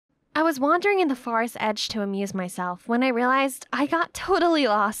I was wandering in the forest edge to amuse myself when I realized I got totally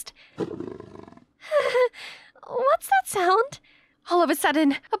lost. What's that sound? All of a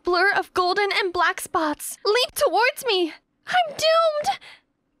sudden, a blur of golden and black spots leaped towards me. I'm doomed!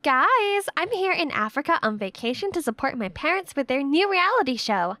 Guys, I'm here in Africa on vacation to support my parents with their new reality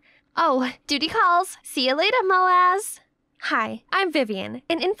show. Oh, duty calls. See you later, Moaz. Hi, I'm Vivian,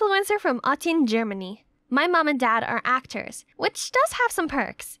 an influencer from Aachen, Germany. My mom and dad are actors, which does have some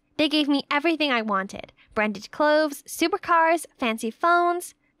perks. They gave me everything I wanted. Branded clothes, supercars, fancy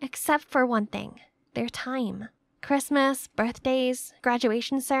phones. Except for one thing. Their time. Christmas, birthdays,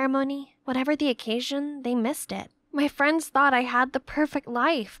 graduation ceremony, whatever the occasion, they missed it. My friends thought I had the perfect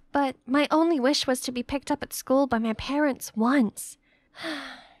life, but my only wish was to be picked up at school by my parents once.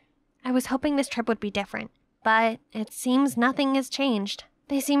 I was hoping this trip would be different, but it seems nothing has changed.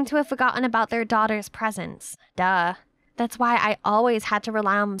 They seem to have forgotten about their daughter's presence. Duh. That's why I always had to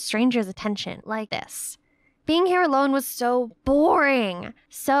rely on strangers' attention like this. Being here alone was so boring.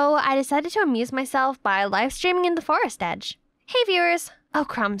 So I decided to amuse myself by live streaming in the forest edge. Hey viewers! Oh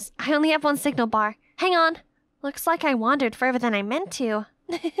crumbs, I only have one signal bar. Hang on. Looks like I wandered further than I meant to.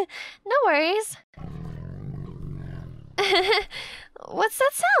 No worries. What's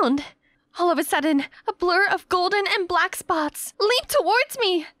that sound? All of a sudden, a blur of golden and black spots leaped towards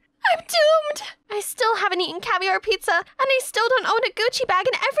me. I'm doomed! I still haven't eaten caviar pizza, and I still don't own a Gucci bag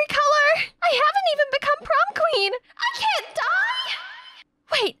in every color! I haven't even become prom queen! I can't die!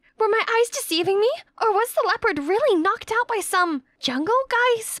 Wait, were my eyes deceiving me? Or was the leopard really knocked out by some jungle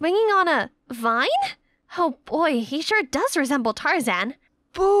guy swinging on a vine? Oh boy, he sure does resemble Tarzan.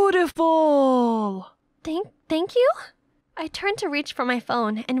 Beautiful! Thank you? I turned to reach for my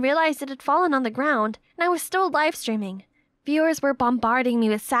phone and realized it had fallen on the ground, and I was still live streaming. Viewers were bombarding me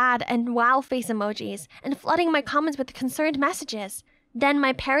with sad and wow face emojis and flooding my comments with concerned messages. Then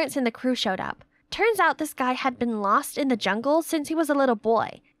my parents and the crew showed up. Turns out this guy had been lost in the jungle since he was a little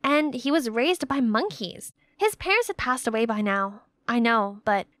boy, and he was raised by monkeys. His parents had passed away by now. I know,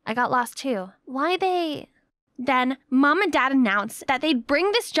 but I got lost too. Why they... Then, Mom and Dad announced that they'd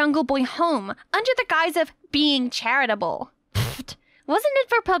bring this jungle boy home under the guise of being charitable. Pfft, wasn't it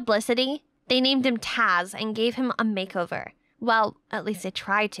for publicity? They named him Taz and gave him a makeover. Well, at least they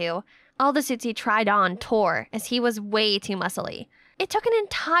tried to. All the suits he tried on tore, as he was way too muscly. It took an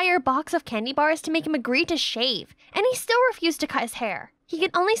entire box of candy bars to make him agree to shave, and he still refused to cut his hair. He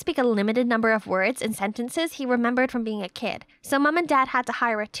could only speak a limited number of words and sentences he remembered from being a kid, so Mom and Dad had to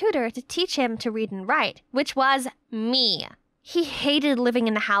hire a tutor to teach him to read and write, which was me. He hated living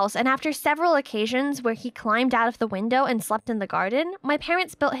in the house, and after several occasions where he climbed out of the window and slept in the garden, my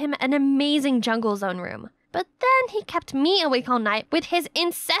parents built him an amazing jungle zone room. But then he kept me awake all night with his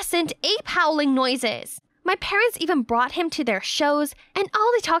incessant ape howling noises. My parents even brought him to their shows, and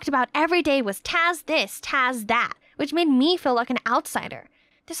all they talked about every day was Taz this, Taz that, which made me feel like an outsider.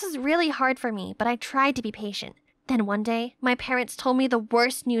 This was really hard for me, but I tried to be patient. Then one day, my parents told me the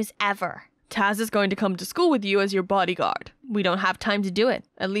worst news ever. Taz is going to come to school with you as your bodyguard. We don't have time to do it.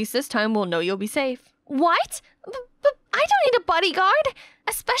 At least this time we'll know you'll be safe. What? But I don't need a bodyguard!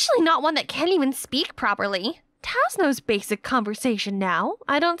 Especially not one that can't even speak properly. Taz knows basic conversation now.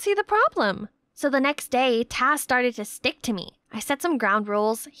 I don't see the problem. So the next day, Taz started to stick to me. I set some ground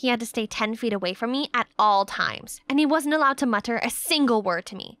rules. He had to stay 10 feet away from me at all times, and he wasn't allowed to mutter a single word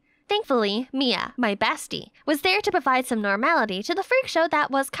to me. Thankfully, Mia, my bestie, was there to provide some normality to the freak show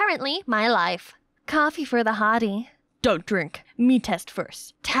that was currently my life. Coffee for the hottie. Don't drink. Me test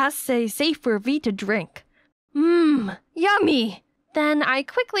first. Taz say safe for V to drink. Yummy! Then I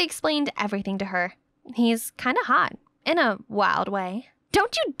quickly explained everything to her. He's kinda hot, in a wild way.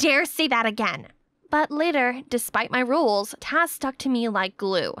 Don't you dare say that again! But later, despite my rules, Taz stuck to me like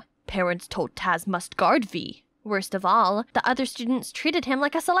glue. Parents told Taz must guard V. Worst of all, the other students treated him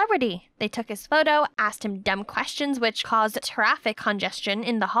like a celebrity. They took his photo, asked him dumb questions which caused traffic congestion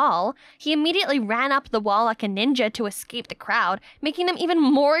in the hall. He immediately ran up the wall like a ninja to escape the crowd, making them even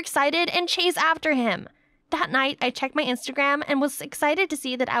more excited and chase after him. That night, I checked my Instagram and was excited to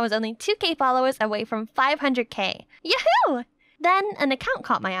see that I was only 2K followers away from 500K. Yahoo! Then an account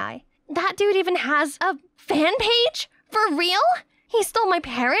caught my eye. That dude even has a fan page? For real? He stole my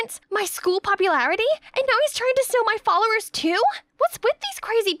parents, my school popularity, and now he's trying to steal my followers too? What's with these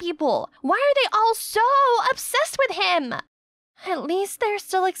crazy people? Why are they all so obsessed with him? At least there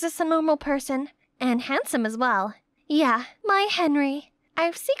still exists a normal person, and handsome as well. Yeah, my Henry.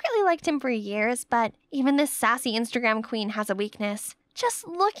 I've secretly liked him for years, but even this sassy Instagram queen has a weakness. Just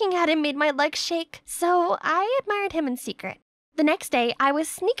looking at him made my legs shake, so I admired him in secret. The next day, I was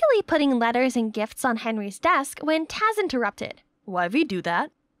sneakily putting letters and gifts on Henry's desk when Taz interrupted. Why we do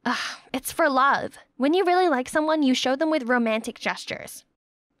that? Ugh, it's for love. When you really like someone, you show them with romantic gestures.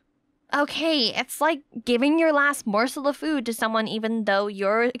 Okay, it's like giving your last morsel of food to someone even though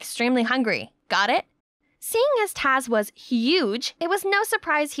you're extremely hungry. Got it? Seeing as Taz was huge, it was no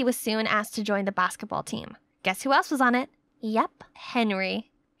surprise he was soon asked to join the basketball team. Guess who else was on it? Yep, Henry.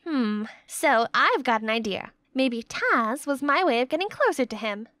 So I've got an idea. Maybe Taz was my way of getting closer to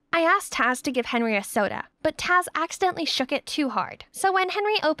him. I asked Taz to give Henry a soda, but Taz accidentally shook it too hard. So when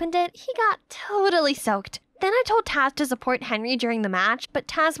Henry opened it, he got totally soaked. Then I told Taz to support Henry during the match, but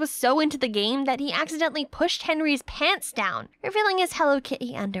Taz was so into the game that he accidentally pushed Henry's pants down, revealing his Hello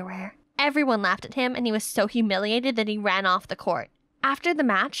Kitty underwear. Everyone laughed at him, and he was so humiliated that he ran off the court. After the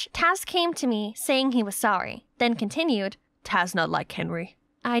match, Taz came to me saying he was sorry, then continued, Taz not like Henry.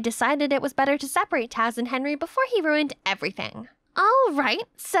 I decided it was better to separate Taz and Henry before he ruined everything. All right,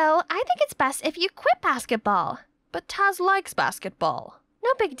 so I think it's best if you quit basketball. But Taz likes basketball.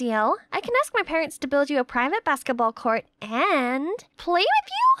 No big deal. I can ask my parents to build you a private basketball court and play with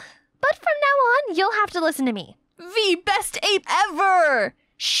you? But from now on, you'll have to listen to me. The best ape ever!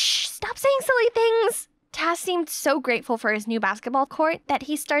 Shh, stop saying silly things. Taz seemed so grateful for his new basketball court that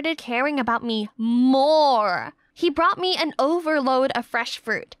he started caring about me more. He brought me an overload of fresh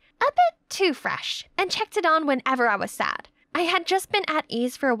fruit, a bit too fresh, and checked it on whenever I was sad. I had just been at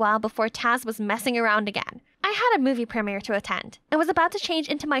ease for a while before Taz was messing around again. I had a movie premiere to attend and was about to change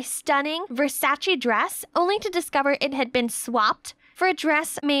into my stunning Versace dress, only to discover it had been swapped for a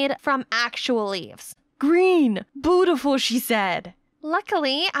dress made from actual leaves. Green! Beautiful, she said.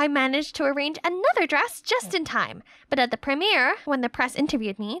 Luckily, I managed to arrange another dress just in time. But at the premiere, when the press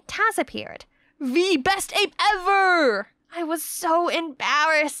interviewed me, Taz appeared. The best ape ever! I was so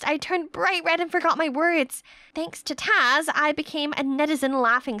embarrassed. I turned bright red and forgot my words. Thanks to Taz, I became a netizen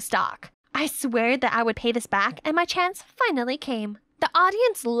laughingstock. I swear that I would pay this back, and my chance finally came. The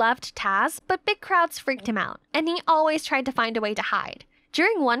audience loved Taz, but big crowds freaked him out, and he always tried to find a way to hide.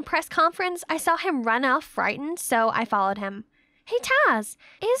 During one press conference, I saw him run off frightened, so I followed him. Hey Taz,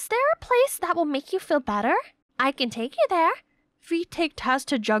 is there a place that will make you feel better? I can take you there. We take Taz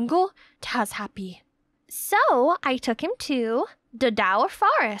to jungle? Taz happy. So I took him to the Dower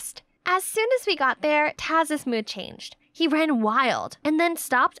Forest. As soon as we got there, Taz's mood changed. He ran wild and then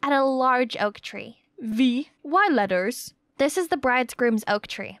stopped at a large oak tree. Why letters? This is the bridegroom's oak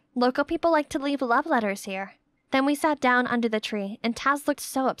tree. Local people like to leave love letters here. Then we sat down under the tree, and Taz looked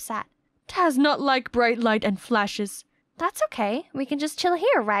so upset. Taz not like bright light and flashes. That's okay. We can just chill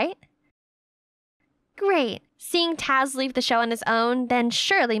here, right? Great. Seeing Taz leave the show on his own, then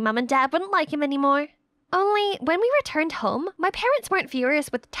surely Mom and Dad wouldn't like him anymore. Only, when we returned home, my parents weren't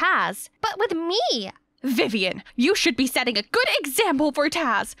furious with Taz, but with me. Vivian, you should be setting a good example for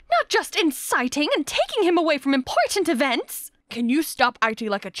Taz, not just inciting and taking him away from important events. Can you stop acting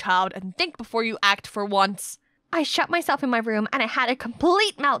like a child and think before you act for once? I shut myself in my room and I had a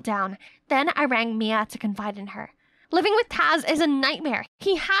complete meltdown. Then I rang Mia to confide in her. Living with Taz is a nightmare.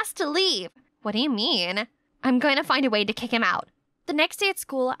 He has to leave. What do you mean? I'm going to find a way to kick him out. The next day at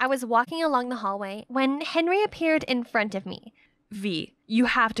school, I was walking along the hallway when Henry appeared in front of me. V, you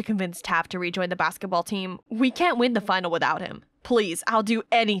have to convince Taff to rejoin the basketball team. We can't win the final without him. Please, I'll do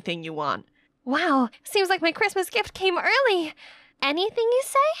anything you want. Wow, seems like my Christmas gift came early. Anything you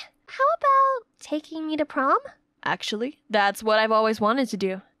say? How about taking me to prom? Actually, that's what I've always wanted to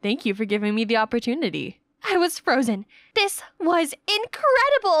do. Thank you for giving me the opportunity. I was frozen. This was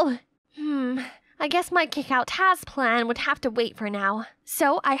incredible! I guess my kick-out Taz plan would have to wait for now.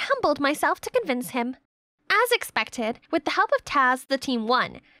 So I humbled myself to convince him. As expected, with the help of Taz, the team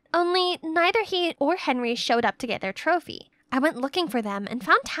won. Only neither he or Henry showed up to get their trophy. I went looking for them and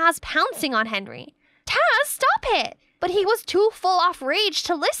found Taz pouncing on Henry. Taz, stop it! But he was too full off rage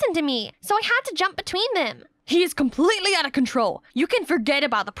to listen to me, so I had to jump between them. He is completely out of control. You can forget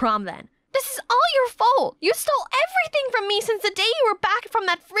about the prom then. This is all your fault. You stole everything from me since the day you were back from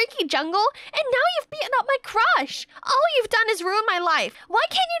that freaky jungle, and now you've beaten up my crush. All you've done is ruin my life. Why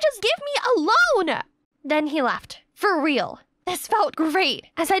can't you just give me alone? Then he left. For real. This felt great,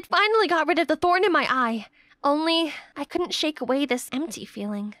 as I'd finally got rid of the thorn in my eye. Only, I couldn't shake away this empty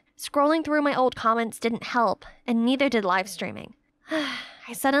feeling. Scrolling through my old comments didn't help, and neither did live streaming.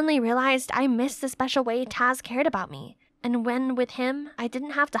 I suddenly realized I missed the special way Taz cared about me. And when with him, I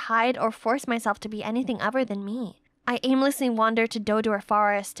didn't have to hide or force myself to be anything other than me. I aimlessly wandered to Dodur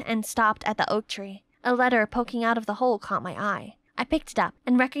Forest and stopped at the oak tree. A letter poking out of the hole caught my eye. I picked it up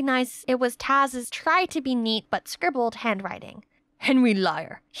and recognized it was Taz's try-to-be-neat but scribbled handwriting. Henry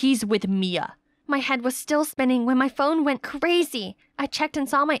liar. He's with Mia. My head was still spinning when my phone went crazy. I checked and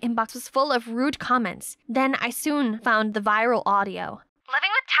saw my inbox was full of rude comments. Then I soon found the viral audio. Living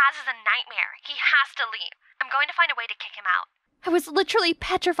with Taz is a nightmare. He has to leave. I'm going to find a way to kick him out. I was literally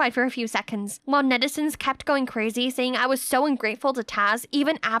petrified for a few seconds, while netizens kept going crazy, saying I was so ungrateful to Taz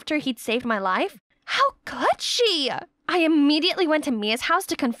even after he'd saved my life. How could she? I immediately went to Mia's house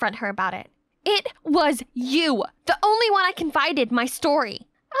to confront her about it. It was you, the only one I confided my story.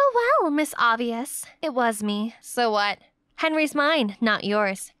 Oh well, Miss Obvious. It was me. So what? Henry's mine, not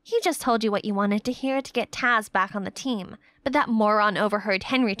yours. He just told you what you wanted to hear to get Taz back on the team. But that moron overheard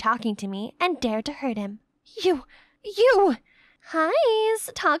Henry talking to me and dared to hurt him. You! Hi,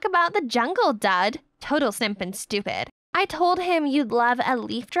 talk about the jungle, dud. Total simp and stupid. I told him you'd love a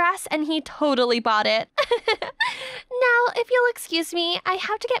leaf dress and he totally bought it. Now, if you'll excuse me, I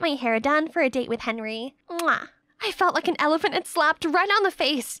have to get my hair done for a date with Henry. Mwah. I felt like an elephant had slapped right on the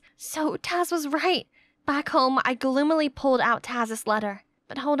face. So Taz was right. Back home, I gloomily pulled out Taz's letter.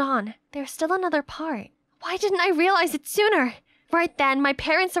 But hold on, there's still another part. Why didn't I realize it sooner? Right then, my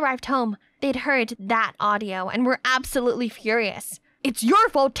parents arrived home. They'd heard that audio and were absolutely furious. It's your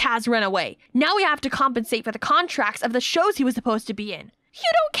fault Taz ran away. Now we have to compensate for the contracts of the shows he was supposed to be in. You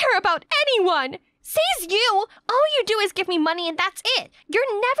don't care about anyone! Says you! All you do is give me money and that's it. You're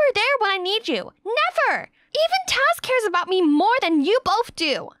never there when I need you. Never! Even Taz cares about me more than you both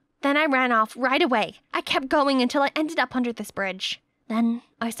do. Then I ran off right away. I kept going until I ended up under this bridge. Then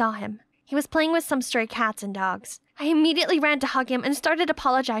I saw him. He was playing with some stray cats and dogs. I immediately ran to hug him and started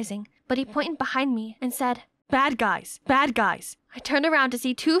apologizing, but he pointed behind me and said, Bad guys, bad guys. I turned around to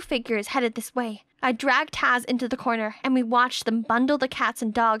see two figures headed this way. I dragged Taz into the corner and we watched them bundle the cats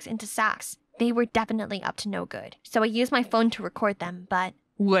and dogs into sacks. They were definitely up to no good, so I used my phone to record them, but...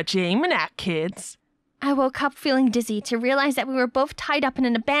 What you aiming at, kids? I woke up feeling dizzy to realize that we were both tied up in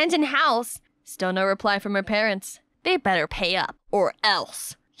an abandoned house. Still no reply from her parents. They better pay up, or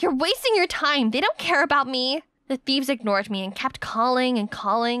else. You're wasting your time. They don't care about me. The thieves ignored me and kept calling and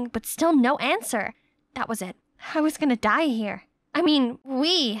calling, but still no answer. That was it. I was gonna die here.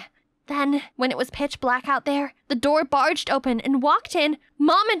 We. Then, when it was pitch black out there, the door barged open and walked in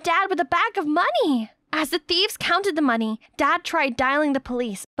Mom and Dad with a bag of money. As the thieves counted the money, Dad tried dialing the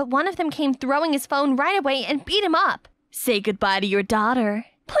police, but one of them came throwing his phone right away and beat him up. Say goodbye to your daughter.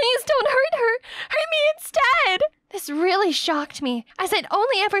 Please don't hurt her. Hurt me instead. This really shocked me, as I'd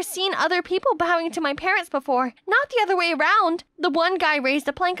only ever seen other people bowing to my parents before, not the other way around. The one guy raised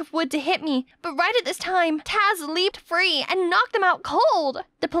a plank of wood to hit me, but right at this time, Taz leaped free and knocked them out cold.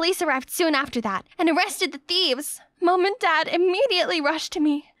 The police arrived soon after that and arrested the thieves. Mom and Dad immediately rushed to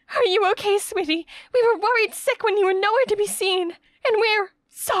me. Are you okay, sweetie? We were worried sick when you were nowhere to be seen, and we're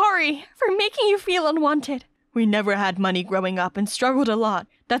sorry for making you feel unwanted. We never had money growing up and struggled a lot.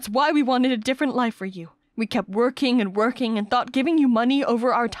 That's why we wanted a different life for you. We kept working and thought giving you money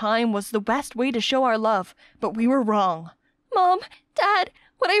over our time was the best way to show our love, but we were wrong. Mom, Dad,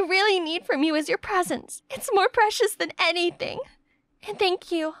 what I really need from you is your presence. It's more precious than anything. And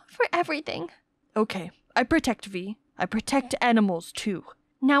thank you for everything. Okay, I protect V. I protect animals too.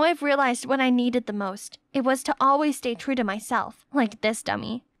 Now I've realized what I needed the most. It was to always stay true to myself, like this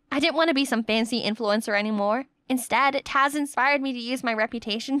dummy. I didn't want to be some fancy influencer anymore. Instead, Taz inspired me to use my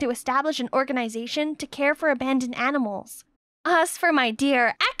reputation to establish an organization to care for abandoned animals. As for my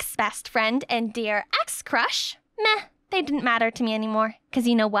dear ex-best friend and dear ex-crush, meh, they didn't matter to me anymore. 'Cause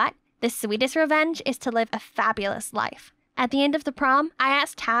you know what? The sweetest revenge is to live a fabulous life. At the end of the prom, I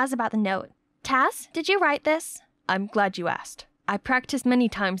asked Taz about the note. Taz, did you write this? I'm glad you asked. I practiced many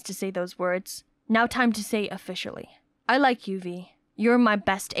times to say those words. Now time to say officially. I like you, V. You're my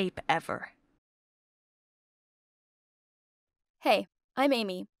best ape ever. Hey, I'm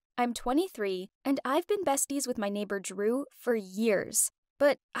Amy. I'm 23, and I've been besties with my neighbor Drew for years.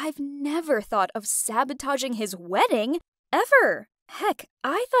 But I've never thought of sabotaging his wedding, ever. Heck,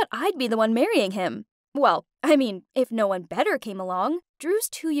 I thought I'd be the one marrying him. Well, if no one better came along. Drew's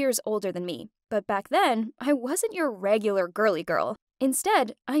 2 years older than me, but back then, I wasn't your regular girly girl.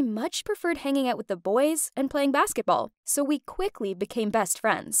 Instead, I much preferred hanging out with the boys and playing basketball, so we quickly became best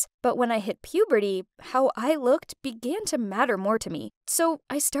friends. But when I hit puberty, how I looked began to matter more to me. So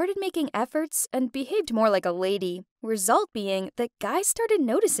I started making efforts and behaved more like a lady. Result being that guys started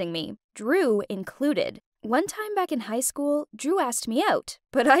noticing me, Drew included. One time back in high school, Drew asked me out,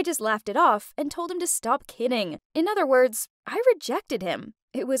 but I just laughed it off and told him to stop kidding. In other words, I rejected him.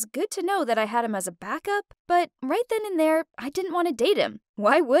 It was good to know that I had him as a backup, but right then and there, I didn't want to date him.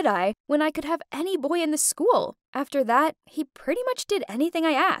 Why would I, when I could have any boy in the school? After that, he pretty much did anything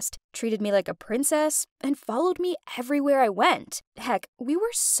I asked, treated me like a princess, and followed me everywhere I went. Heck, we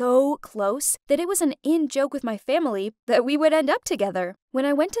were so close that it was an in-joke with my family that we would end up together. When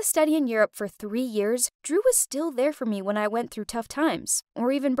I went to study in Europe for 3 years, Drew was still there for me when I went through tough times,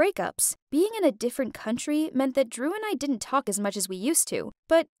 or even breakups. Being in a different country meant that Drew and I didn't talk as much as we used to,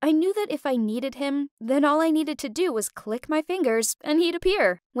 but I knew that if I needed him, then all I needed to do was click my fingers and he'd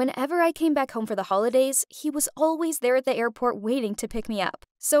appear. Whenever I came back home for the holidays, he was always there at the airport waiting to pick me up.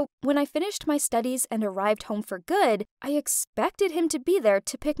 So when I finished my studies and arrived home for good, I expected him to be there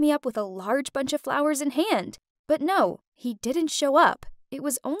to pick me up with a large bunch of flowers in hand. But no, he didn't show up. It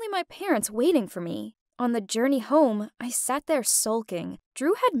was only my parents waiting for me. On the journey home, I sat there sulking.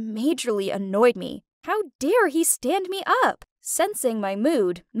 Drew had majorly annoyed me. How dare he stand me up? Sensing my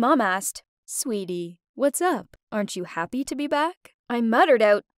mood, Mom asked, "Sweetie, what's up? Aren't you happy to be back?" I muttered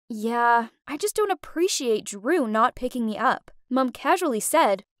out, "Yeah, I just don't appreciate Drew not picking me up." Mom casually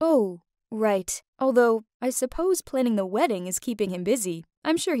said, "Oh, right. Although, I suppose planning the wedding is keeping him busy.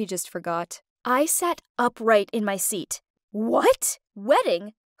 I'm sure he just forgot." I sat upright in my seat. What?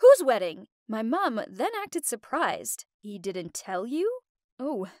 Wedding? Whose wedding? My mom then acted surprised. "He didn't tell you?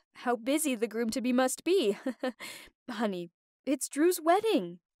 Oh, how busy the groom-to-be must be." "Honey, it's Drew's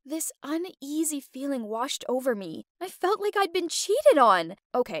wedding." This uneasy feeling washed over me. I felt like I'd been cheated on.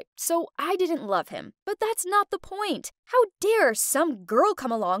 Okay, so I didn't love him, but that's not the point. How dare some girl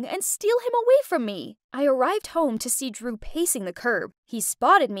come along and steal him away from me? I arrived home to see Drew pacing the curb. He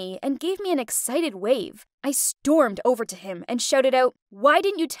spotted me and gave me an excited wave. I stormed over to him and shouted out, "Why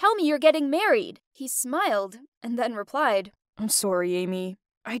didn't you tell me you're getting married?" He smiled and then replied, "I'm sorry, Amy.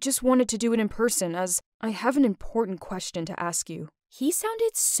 I just wanted to do it in person as I have an important question to ask you." He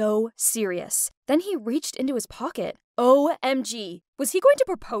sounded so serious. Then he reached into his pocket. OMG. Was he going to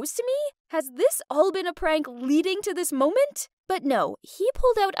propose to me? Has this all been a prank leading to this moment? But no, he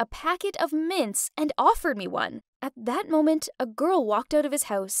pulled out a packet of mints and offered me one. At that moment, a girl walked out of his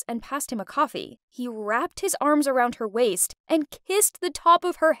house and passed him a coffee. He wrapped his arms around her waist and kissed the top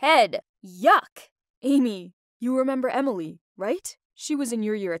of her head. Yuck! "Amy, you remember Emily, right? She was in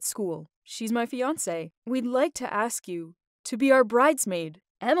your year at school. She's my fiancée. We'd like to ask you to be our bridesmaid."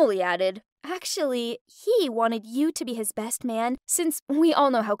 Emily added, "Actually, he wanted you to be his best man, since we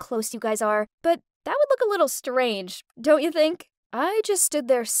all know how close you guys are, but that would look a little strange, don't you think?" I just stood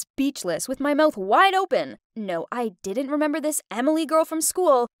there speechless with my mouth wide open. No, I didn't remember this Emily girl from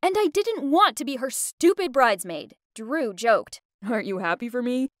school, and I didn't want to be her stupid bridesmaid. Drew joked, "Aren't you happy for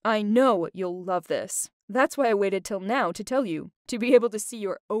me? I know you'll love this. That's why I waited till now to tell you, to be able to see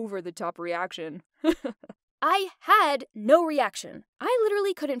your over-the-top reaction." I had no reaction. I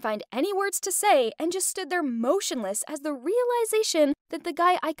literally couldn't find any words to say and just stood there motionless as the realization that the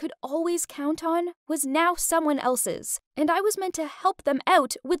guy I could always count on was now someone else's, and I was meant to help them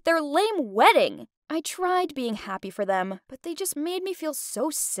out with their lame wedding. I tried being happy for them, but they just made me feel so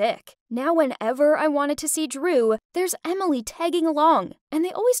sick. Now whenever I wanted to see Drew, there's Emily tagging along, and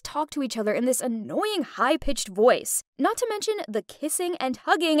they always talk to each other in this annoying high-pitched voice. Not to mention the kissing and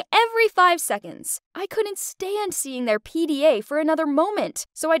hugging every 5 seconds. I couldn't stand seeing their PDA for another moment,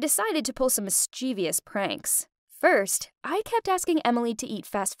 so I decided to pull some mischievous pranks. First, I kept asking Emily to eat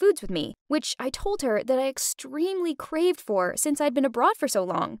fast foods with me, which I told her that I extremely craved for since I'd been abroad for so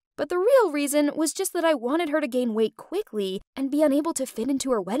long. But the real reason was just that I wanted her to gain weight quickly and be unable to fit into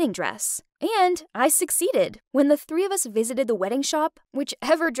her wedding dress. And I succeeded. When the 3 of us visited the wedding shop,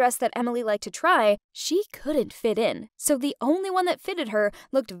 whichever dress that Emily liked to try, she couldn't fit in. So the only one that fitted her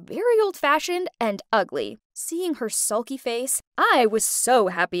looked very old-fashioned and ugly. Seeing her sulky face, I was so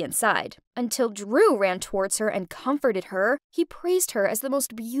happy inside. Until Drew ran towards her and comforted her. He praised her as the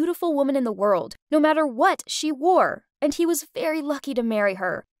most beautiful woman in the world, no matter what she wore. And he was very lucky to marry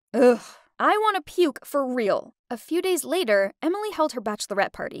her. Ugh, I want to puke for real. A few days later, Emily held her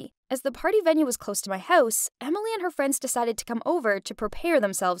bachelorette party. As the party venue was close to my house, Emily and her friends decided to come over to prepare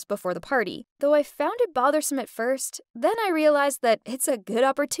themselves before the party. Though I found it bothersome at first, then I realized that it's a good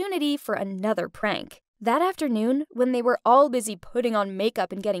opportunity for another prank. That afternoon, when they were all busy putting on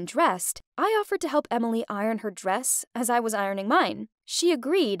makeup and getting dressed, I offered to help Emily iron her dress as I was ironing mine. She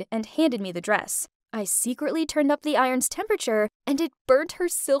agreed and handed me the dress. I secretly turned up the iron's temperature, and it burnt her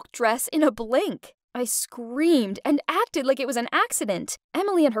silk dress in a blink. I screamed and acted like it was an accident.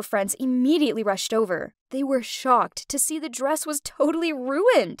 Emily and her friends immediately rushed over. They were shocked to see the dress was totally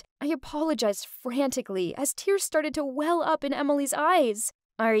ruined. I apologized frantically as tears started to well up in Emily's eyes.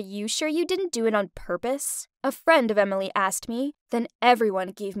 "Are you sure you didn't do it on purpose?" a friend of Emily asked me. Then everyone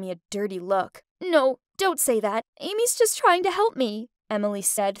gave me a dirty look. "No, don't say that. Amy's just trying to help me." Emily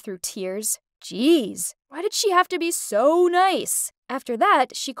said through tears. Jeez, why did she have to be so nice? After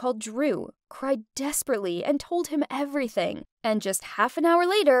that, she called Drew, cried desperately, and told him everything. And just half an hour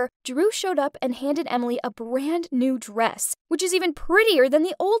later, Drew showed up and handed Emily a brand new dress, which is even prettier than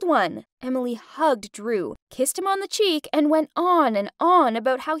the old one. Emily hugged Drew, kissed him on the cheek, and went on and on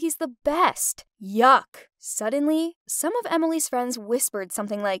about how he's the best. Yuck! Suddenly, some of Emily's friends whispered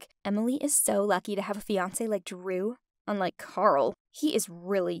something like, Emily is so lucky to have a fiancé like Drew. Unlike Carl, he is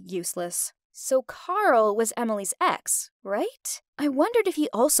really useless. So Carl was Emily's ex, right? I wondered if he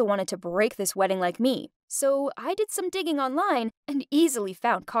also wanted to break this wedding like me. So I did some digging online and easily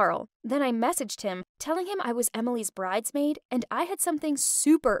found Carl. Then I messaged him, telling him I was Emily's bridesmaid and I had something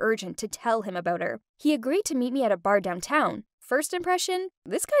super urgent to tell him about her. He agreed to meet me at a bar downtown. First impression,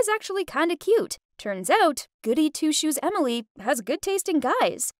 this guy's actually kinda cute. Turns out, goody two-shoes Emily has good taste in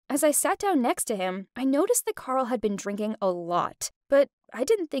guys. As I sat down next to him, I noticed that Carl had been drinking a lot. But I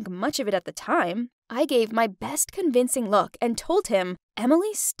didn't think much of it at the time. I gave my best convincing look and told him,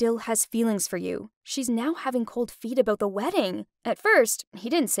 Emily still has feelings for you. She's now having cold feet about the wedding. At first, he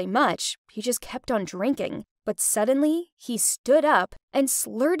didn't say much. He just kept on drinking. But suddenly, he stood up and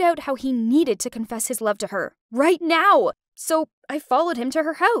slurred out how he needed to confess his love to her. Right now! So I followed him to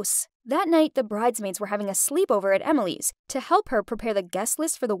her house. That night, the bridesmaids were having a sleepover at Emily's to help her prepare the guest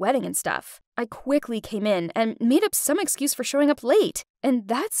list for the wedding and stuff. I quickly came in and made up some excuse for showing up late. And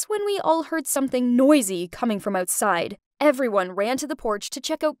that's when we all heard something noisy coming from outside. Everyone ran to the porch to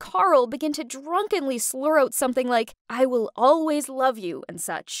check out Carl begin to drunkenly slur out something like, I will always love you, and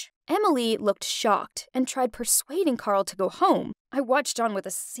such. Emily looked shocked and tried persuading Carl to go home. I watched on with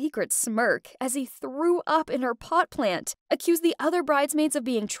a secret smirk as he threw up in her pot plant, accused the other bridesmaids of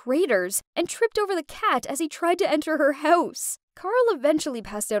being traitors, and tripped over the cat as he tried to enter her house. Carl eventually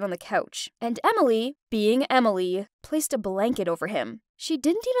passed out on the couch, and Emily, being Emily, placed a blanket over him. She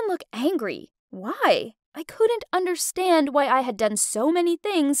didn't even look angry. Why? I couldn't understand why I had done so many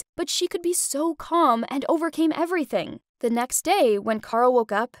things, but she could be so calm and overcame everything. The next day, when Carl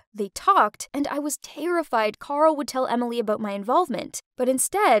woke up, they talked, and I was terrified Carl would tell Emily about my involvement. But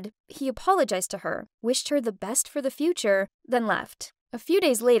instead, he apologized to her, wished her the best for the future, then left. A few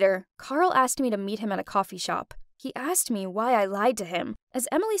days later, Carl asked me to meet him at a coffee shop. He asked me why I lied to him, as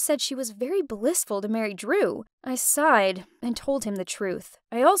Emily said she was very blissful to marry Drew. I sighed and told him the truth.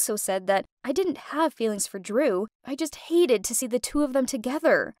 I also said that I didn't have feelings for Drew, I just hated to see the two of them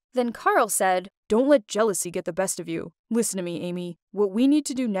together. Then Carl said, Don't let jealousy get the best of you. Listen to me, Amy. What we need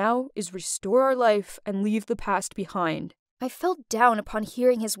to do now is restore our life and leave the past behind. I felt down upon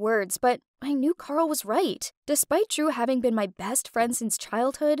hearing his words, but I knew Carl was right. Despite Drew having been my best friend since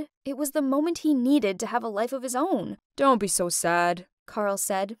childhood, it was the moment he needed to have a life of his own. Don't be so sad, Carl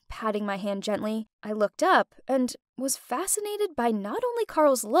said, patting my hand gently. I looked up and was fascinated by not only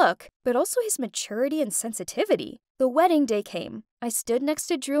Carl's look, but also his maturity and sensitivity. The wedding day came. I stood next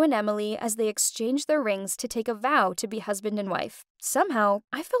to Drew and Emily as they exchanged their rings to take a vow to be husband and wife. Somehow,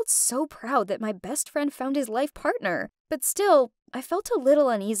 I felt so proud that my best friend found his life partner. But still, I felt a little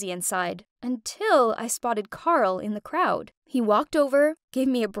uneasy inside, until I spotted Carl in the crowd. He walked over, gave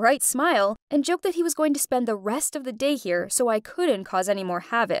me a bright smile, and joked that he was going to spend the rest of the day here so I couldn't cause any more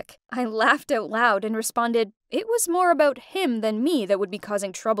havoc. I laughed out loud and responded, it was more about him than me that would be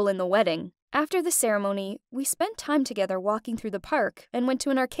causing trouble in the wedding. After the ceremony, we spent time together walking through the park and went to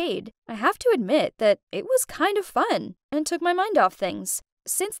an arcade. I have to admit that it was kind of fun and took my mind off things.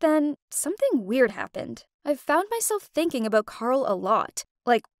 Since then, something weird happened. I've found myself thinking about Carl a lot.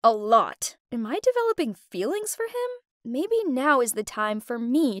 Like, a lot. Am I developing feelings for him? Maybe now is the time for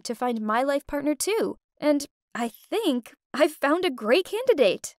me to find my life partner too. And I think I've found a great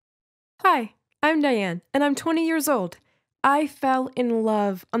candidate. Hi, I'm Diane, and I'm 20 years old. I fell in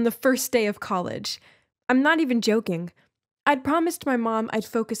love on the first day of college. I'm not even joking. I'd promised my mom I'd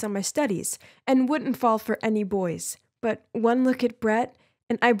focus on my studies and wouldn't fall for any boys. But one look at Brett,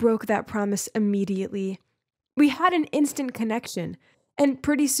 and I broke that promise immediately. We had an instant connection, and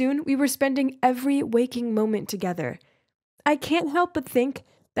pretty soon we were spending every waking moment together. I can't help but think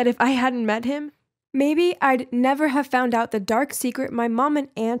that if I hadn't met him, maybe I'd never have found out the dark secret my mom and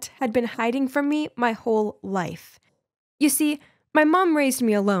aunt had been hiding from me my whole life. You see, my mom raised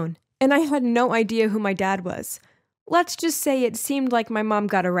me alone, and I had no idea who my dad was. Let's just say it seemed like my mom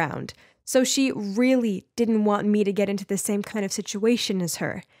got around, so she really didn't want me to get into the same kind of situation as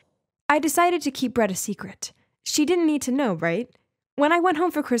her. I decided to keep Brett a secret. She didn't need to know, right? When I went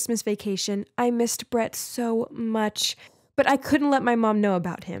home for Christmas vacation, I missed Brett so much, but I couldn't let my mom know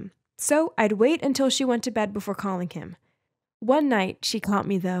about him. So I'd wait until she went to bed before calling him. One night, she caught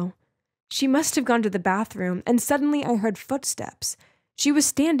me, though. She must have gone to the bathroom, and suddenly I heard footsteps. She was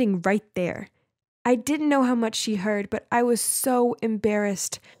standing right there. I didn't know how much she heard, but I was so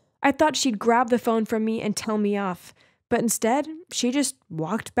embarrassed. I thought she'd grab the phone from me and tell me off, but instead, she just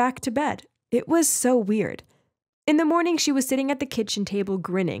walked back to bed. It was so weird. In the morning, she was sitting at the kitchen table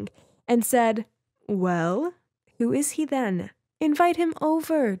grinning and said, "Well, who is he then? Invite him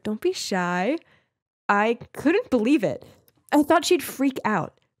over. Don't be shy." I couldn't believe it. I thought she'd freak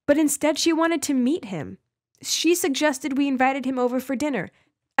out, but instead she wanted to meet him. She suggested we invited him over for dinner,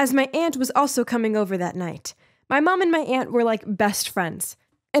 as my aunt was also coming over that night. My mom and my aunt were like best friends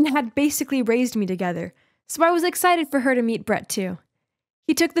and had basically raised me together, so I was excited for her to meet Brett too.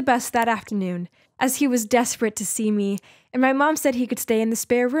 He took the bus that afternoon, as he was desperate to see me, and my mom said he could stay in the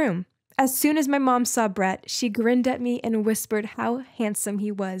spare room. As soon as my mom saw Brett, she grinned at me and whispered how handsome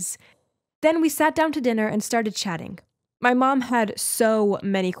he was. Then we sat down to dinner and started chatting. My mom had so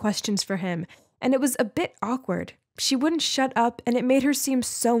many questions for him, and it was a bit awkward. She wouldn't shut up, and it made her seem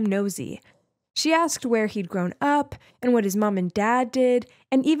so nosy. She asked where he'd grown up, and what his mom and dad did,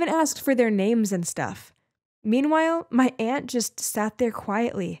 and even asked for their names and stuff. Meanwhile, my aunt just sat there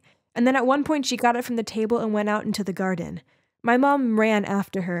quietly, and then at one point she got up from the table and went out into the garden. My mom ran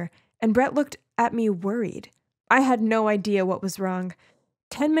after her, and Brett looked at me worried. I had no idea what was wrong.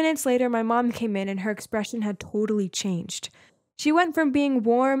 10 minutes later, my mom came in and her expression had totally changed. She went from being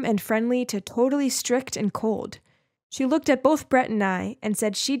warm and friendly to totally strict and cold. She looked at both Brett and I and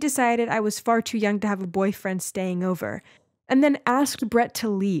said she decided I was far too young to have a boyfriend staying over, and then asked Brett to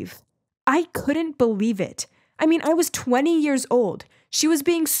leave. I couldn't believe it. I mean, I was 20 years old. She was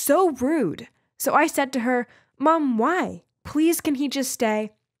being so rude. So I said to her, "Mom, why? Please, can he just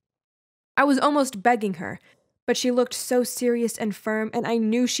stay?" I was almost begging her, but she looked so serious and firm, and I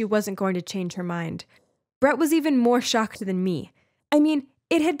knew she wasn't going to change her mind. Brett was even more shocked than me. I mean,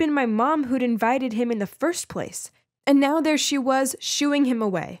 it had been my mom who'd invited him in the first place, and now there she was, shooing him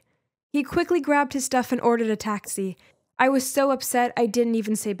away. He quickly grabbed his stuff and ordered a taxi. I was so upset I didn't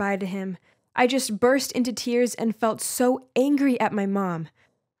even say bye to him. I just burst into tears and felt so angry at my mom.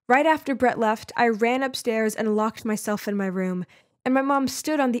 Right after Brett left, I ran upstairs and locked myself in my room, and my mom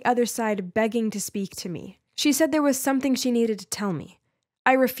stood on the other side begging to speak to me. She said there was something she needed to tell me.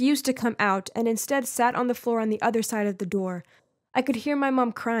 I refused to come out and instead sat on the floor on the other side of the door. I could hear my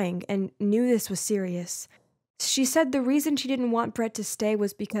mom crying and knew this was serious. She said the reason she didn't want Brett to stay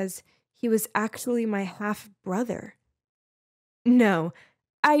was because he was actually my half-brother. No,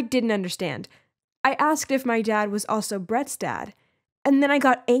 I didn't understand. I asked if my dad was also Brett's dad, and then I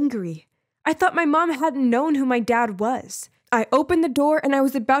got angry. I thought my mom hadn't known who my dad was. I opened the door and I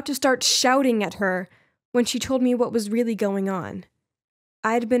was about to start shouting at her when she told me what was really going on.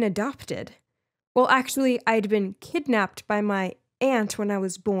 I'd been adopted. Well, actually, I'd been kidnapped by my aunt when I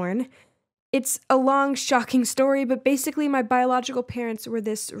was born. It's a long, shocking story, but basically my biological parents were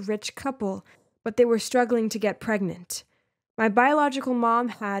this rich couple, but they were struggling to get pregnant. My biological mom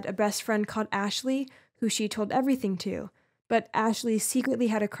had a best friend called Ashley, who she told everything to, but Ashley secretly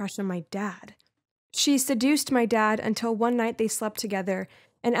had a crush on my dad. She seduced my dad until one night they slept together,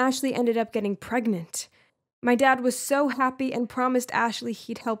 and Ashley ended up getting pregnant. My dad was so happy and promised Ashley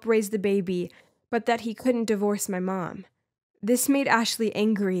he'd help raise the baby, but that he couldn't divorce my mom. This made Ashley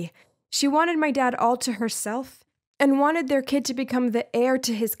angry. She wanted my dad all to herself and wanted their kid to become the heir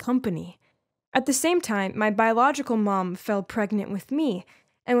to his company. At the same time, my biological mom fell pregnant with me,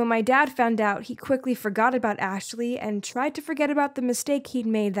 and when my dad found out, he quickly forgot about Ashley and tried to forget about the mistake he'd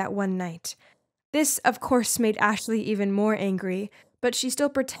made that one night. This, of course, made Ashley even more angry, but she still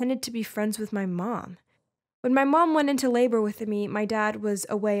pretended to be friends with my mom. When my mom went into labor with me, my dad was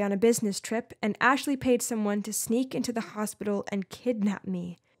away on a business trip, and Ashley paid someone to sneak into the hospital and kidnap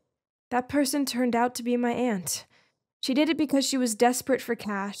me. That person turned out to be my aunt. She did it because she was desperate for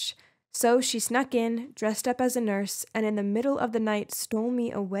cash, so she snuck in, dressed up as a nurse, and in the middle of the night stole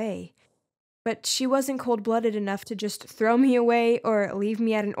me away. But she wasn't cold-blooded enough to just throw me away or leave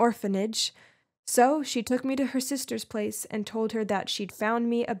me at an orphanage. So she took me to her sister's place and told her that she'd found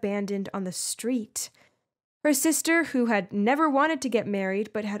me abandoned on the street. Her sister, who had never wanted to get married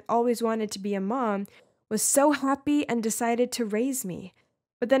but had always wanted to be a mom, was so happy and decided to raise me.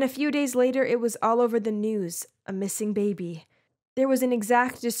 But then a few days later, it was all over the news, a missing baby. There was an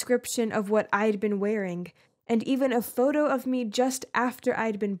exact description of what I'd been wearing, and even a photo of me just after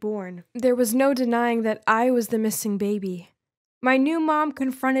I'd been born. There was no denying that I was the missing baby. My new mom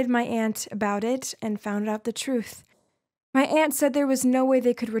confronted my aunt about it and found out the truth. My aunt said there was no way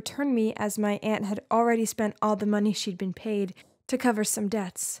they could return me as my aunt had already spent all the money she'd been paid to cover some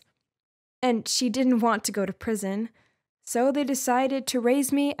debts. And she didn't want to go to prison, so they decided to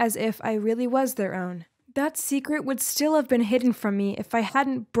raise me as if I really was their own. that secret would still have been hidden from me if I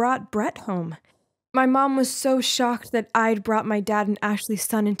hadn't brought Brett home. My mom was so shocked that I'd brought my dad and Ashley's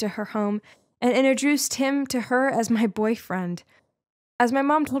son into her home and introduced him to her as my boyfriend. As my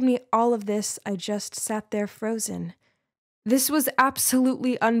mom told me all of this, I just sat there frozen. This was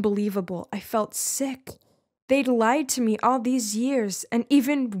absolutely unbelievable. I felt sick. They'd lied to me all these years, and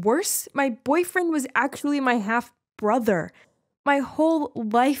even worse, my boyfriend was actually my half-brother. My whole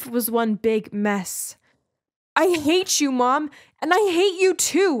life was one big mess. "I hate you, Mom, and I hate you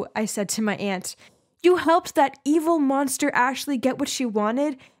too," I said to my aunt. "You helped that evil monster Ashley get what she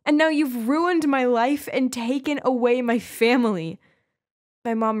wanted, and now you've ruined my life and taken away my family."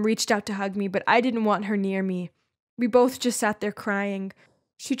 My mom reached out to hug me, but I didn't want her near me. We both just sat there crying.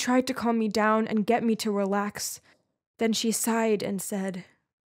 She tried to calm me down and get me to relax. Then she sighed and said,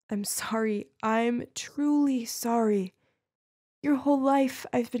 "I'm sorry. I'm truly sorry. Your whole life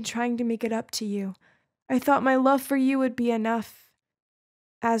I've been trying to make it up to you. I thought my love for you would be enough.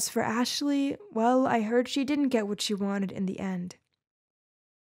 As for Ashley, well, I heard she didn't get what she wanted in the end."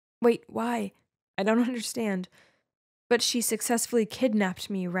 "Wait, why? I don't understand." "But she successfully kidnapped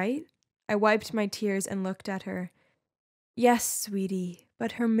me, right?" I wiped my tears and looked at her. "Yes, sweetie,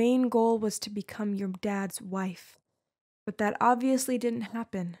 but her main goal was to become your dad's wife. But that obviously didn't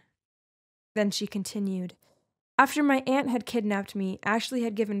happen." Then she continued, "After my aunt had kidnapped me, Ashley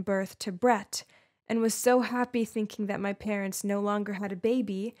had given birth to Brett, and was so happy thinking that my parents no longer had a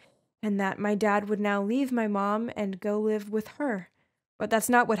baby, and that my dad would now leave my mom and go live with her. But that's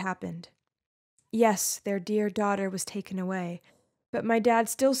not what happened. Yes, their dear daughter was taken away, but my dad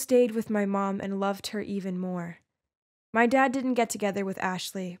still stayed with my mom and loved her even more. My dad didn't get together with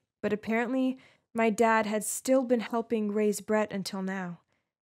Ashley, but apparently my dad had still been helping raise Brett until now.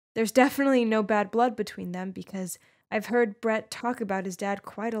 There's definitely no bad blood between them because I've heard Brett talk about his dad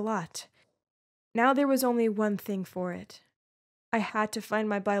quite a lot. Now there was only one thing for it. I had to find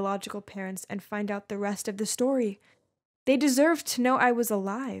my biological parents and find out the rest of the story. They deserved to know I was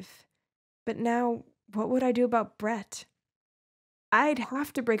alive. But now, what would I do about Brett? I'd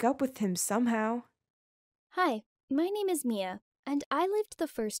have to break up with him somehow." Hi, my name is Mia, and I lived the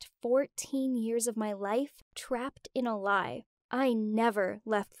first 14 years of my life trapped in a lie. I never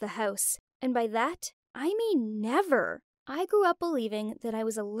left the house, and by that, I mean never. I grew up believing that I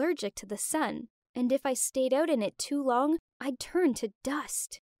was allergic to the sun, and if I stayed out in it too long, I'd turn to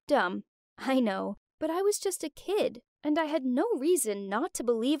dust. Dumb, I know, but I was just a kid, and I had no reason not to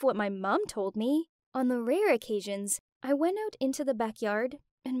believe what my mom told me. On the rare occasions, I went out into the backyard,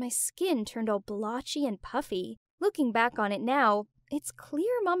 and my skin turned all blotchy and puffy. Looking back on it now, it's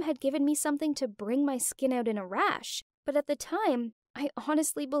clear Mom had given me something to bring my skin out in a rash, but at the time, I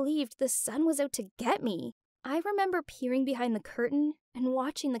honestly believed the sun was out to get me. I remember peering behind the curtain and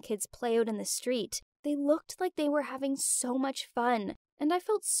watching the kids play out in the street. They looked like they were having so much fun, and I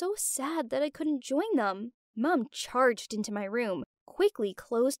felt so sad that I couldn't join them. Mom charged into my room, quickly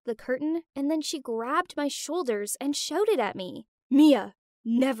closed the curtain, and then she grabbed my shoulders and shouted at me, "Mia,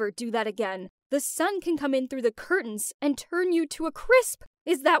 never do that again. The sun can come in through the curtains and turn you to a crisp.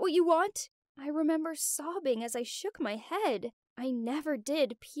 Is that what you want?" I remember sobbing as I shook my head. I never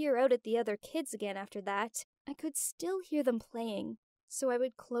did peer out at the other kids again after that. I could still hear them playing, so I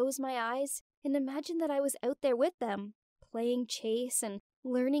would close my eyes and imagine that I was out there with them, playing chase and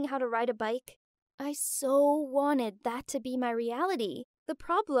learning how to ride a bike. I so wanted that to be my reality. The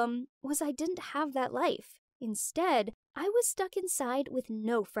problem was I didn't have that life. Instead, I was stuck inside with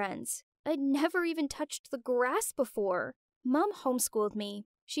no friends. I'd never even touched the grass before. Mom homeschooled me.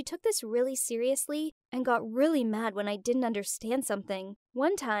 She took this really seriously and got really mad when I didn't understand something.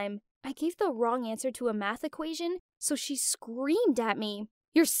 One time, I gave the wrong answer to a math equation, so she screamed at me,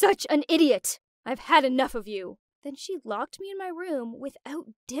 "You're such an idiot! I've had enough of you!" Then she locked me in my room without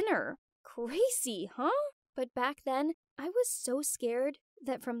dinner. Crazy, huh? But back then, I was so scared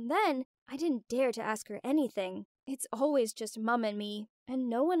that from then, I didn't dare to ask her anything. It's always just Mom and me, and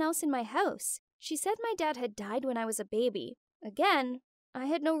no one else in my house. She said my dad had died when I was a baby. Again, I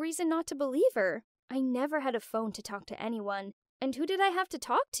had no reason not to believe her. I never had a phone to talk to anyone, and who did I have to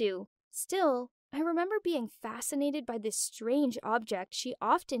talk to? Still, I remember being fascinated by this strange object she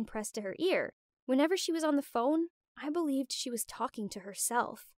often pressed to her ear. Whenever she was on the phone, I believed she was talking to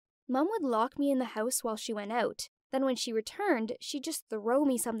herself. Mom would lock me in the house while she went out. Then when she returned, she'd just throw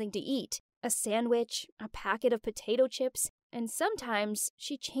me something to eat. A sandwich, a packet of potato chips, and sometimes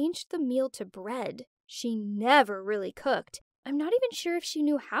she changed the meal to bread. She never really cooked. I'm not even sure if she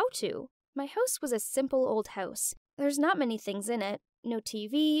knew how to. My house was a simple old house. There's not many things in it. No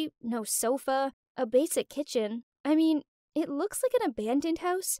TV, no sofa, a basic kitchen. I mean, it looks like an abandoned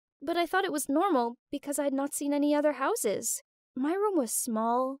house, but I thought it was normal because I had not seen any other houses. My room was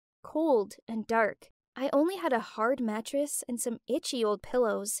small, cold, and dark. I only had a hard mattress and some itchy old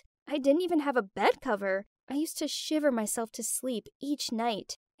pillows. I didn't even have a bed cover. I used to shiver myself to sleep each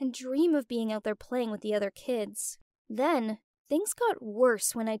night and dream of being out there playing with the other kids. Then, things got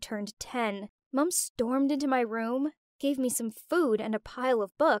worse when I turned 10. Mom stormed into my room, gave me some food and a pile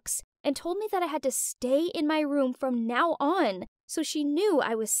of books, and told me that I had to stay in my room from now on, so she knew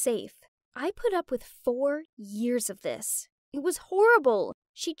I was safe. I put up with 4 years of this. It was horrible.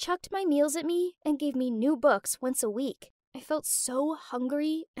 She chucked my meals at me and gave me new books once a week. I felt so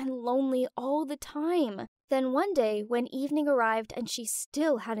hungry and lonely all the time. Then one day, when evening arrived and she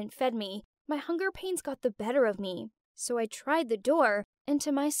still hadn't fed me, my hunger pains got the better of me. So I tried the door, and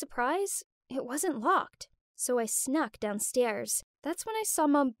to my surprise, it wasn't locked. So I snuck downstairs. That's when I saw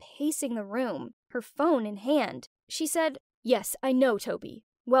Mom pacing the room, her phone in hand. She said, "Yes, I know, Toby.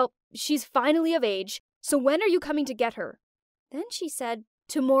 Well, she's finally of age, so when are you coming to get her?" Then she said,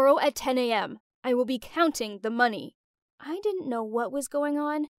 "Tomorrow at 10 a.m. I will be counting the money." I didn't know what was going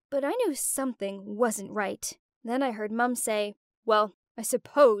on, but I knew something wasn't right. Then I heard Mum say, "Well, I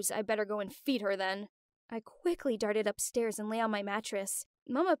suppose I better go and feed her then." I quickly darted upstairs and lay on my mattress.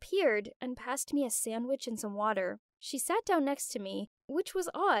 Mum appeared and passed me a sandwich and some water. She sat down next to me, which was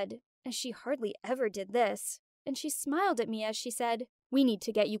odd, as she hardly ever did this. And she smiled at me as she said, "We need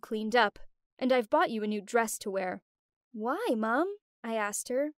to get you cleaned up, and I've bought you a new dress to wear." "Why, Mum?" I asked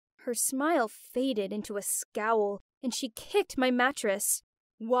her. Her smile faded into a scowl, and she kicked my mattress.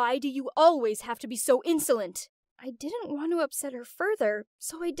 "Why do you always have to be so insolent?" I didn't want to upset her further,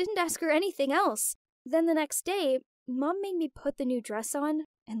 so I didn't ask her anything else. Then the next day, Mom made me put the new dress on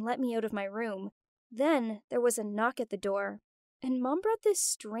and let me out of my room. Then there was a knock at the door, and Mom brought this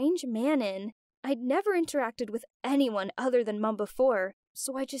strange man in. I'd never interacted with anyone other than Mom before,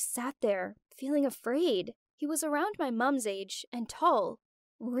 so I just sat there, feeling afraid. He was around my mom's age and tall,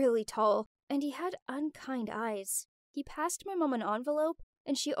 really tall, and he had unkind eyes. He passed my mom an envelope,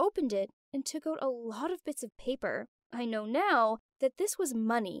 and she opened it and took out a lot of bits of paper. I know now that this was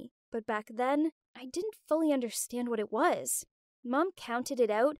money, but back then, I didn't fully understand what it was. Mom counted it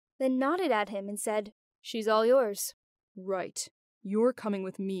out, then nodded at him and said, "She's all yours." Right. You're coming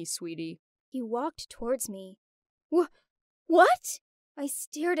with me, sweetie. He walked towards me. What? I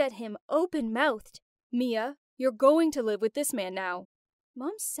stared at him, open-mouthed. "Mia, you're going to live with this man now."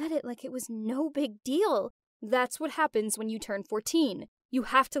 Mom said it like it was no big deal. "That's what happens when you turn 14. You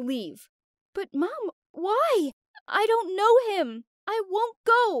have to leave." "But Mom, why? I don't know him. I won't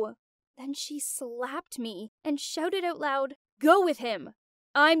go." Then she slapped me and shouted out loud, "Go with him.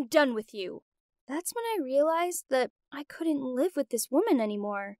 I'm done with you." That's when I realized that I couldn't live with this woman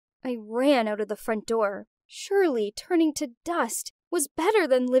anymore. I ran out of the front door. Surely turning to dust was better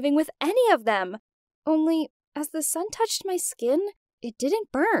than living with any of them. Only, as the sun touched my skin, it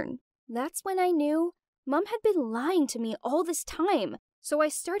didn't burn. That's when I knew Mom had been lying to me all this time. So I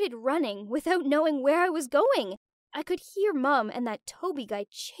started running without knowing where I was going. I could hear Mom and that Toby guy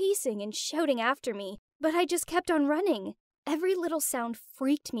chasing and shouting after me, but I just kept on running. Every little sound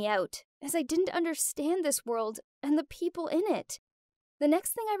freaked me out, as I didn't understand this world and the people in it. The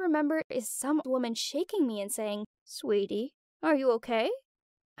next thing I remember is some woman shaking me and saying, "Sweetie, are you okay?"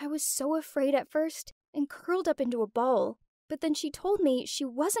 I was so afraid at first and curled up into a ball, but then she told me she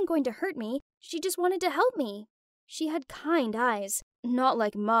wasn't going to hurt me, she just wanted to help me. She had kind eyes, not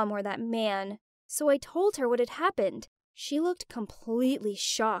like Mom or that man. So I told her what had happened. She looked completely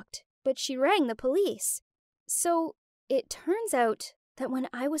shocked, but she rang the police. So it turns out that when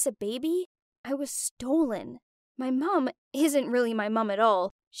I was a baby, I was stolen. My mom isn't really my mom at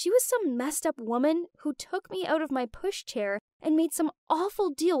all. She was some messed up woman who took me out of my pushchair and made some awful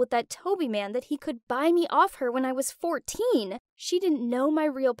deal with that Toby man that he could buy me off her when I was 14. She didn't know my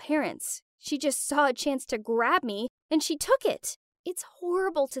real parents. She just saw a chance to grab me, and she took it. It's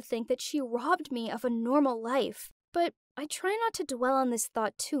horrible to think that she robbed me of a normal life, but I try not to dwell on this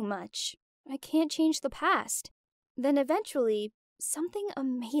thought too much. I can't change the past. Then eventually, something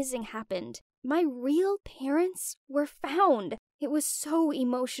amazing happened. My real parents were found. It was so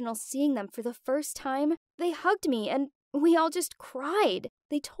emotional seeing them for the first time. They hugged me and we all just cried.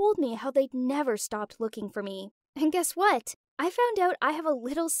 They told me how they'd never stopped looking for me. And guess what? I found out I have a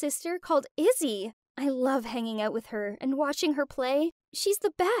little sister called Izzy. I love hanging out with her and watching her play. She's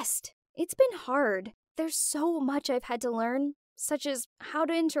the best. It's been hard. There's so much I've had to learn, such as how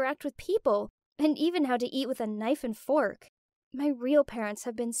to interact with people, and even how to eat with a knife and fork. My real parents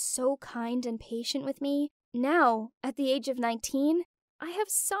have been so kind and patient with me. Now, at the age of 19, I have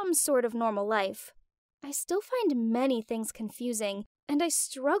some sort of normal life. I still find many things confusing, and I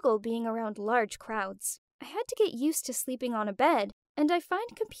struggle being around large crowds. I had to get used to sleeping on a bed, and I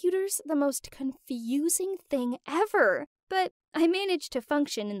find computers the most confusing thing ever. But I managed to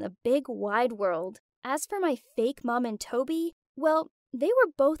function in the big, wide world. As for my fake mom and Toby, well, they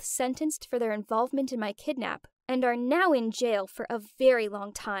were both sentenced for their involvement in my kidnap and are now in jail for a very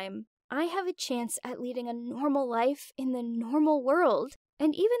long time. I have a chance at leading a normal life in the normal world,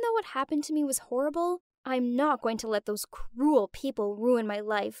 and even though what happened to me was horrible, I'm not going to let those cruel people ruin my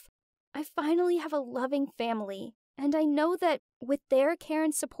life. I finally have a loving family, and I know that with their care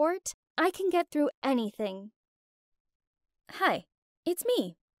and support, I can get through anything. Hi, it's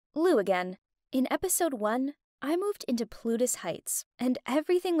me, Lou again. In episode 1, I moved into Plutus Heights, and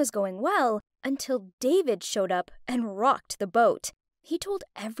everything was going well until David showed up and rocked the boat. He told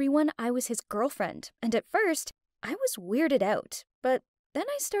everyone I was his girlfriend, and at first, I was weirded out, but then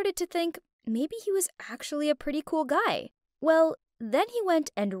I started to think maybe he was actually a pretty cool guy. Well, then he went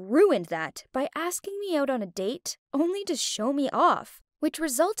and ruined that by asking me out on a date only to show me off, which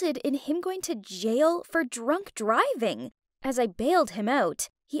resulted in him going to jail for drunk driving. As I bailed him out,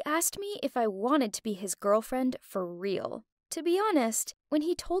 he asked me if I wanted to be his girlfriend for real. To be honest, when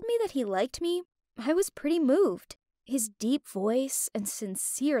he told me that he liked me, I was pretty moved. His deep voice and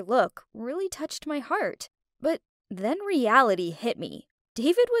sincere look really touched my heart. But then reality hit me.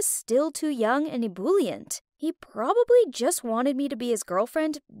 David was still too young and ebullient. He probably just wanted me to be his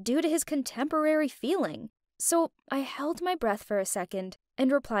girlfriend due to his contemporary feeling. So I held my breath for a second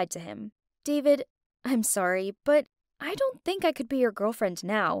and replied to him, "David, I'm sorry, but I don't think I could be your girlfriend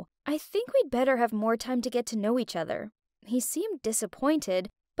now. I think we'd better have more time to get to know each other." He seemed disappointed,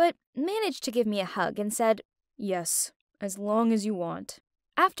 but managed to give me a hug and said, "Yes, as long as you want."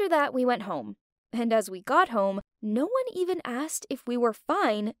 After that, we went home. And as we got home, no one even asked if we were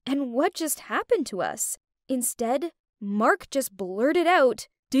fine and what just happened to us. Instead, Mark just blurted out,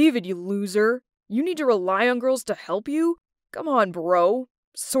 "David, you loser. You need to rely on girls to help you? Come on, bro.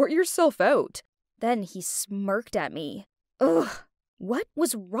 Sort yourself out." Then he smirked at me. Ugh, what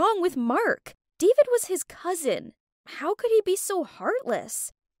was wrong with Mark? David was his cousin. How could he be so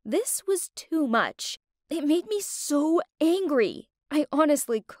heartless? This was too much. It made me so angry. I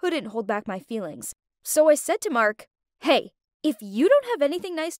honestly couldn't hold back my feelings. So I said to Mark, "Hey, if you don't have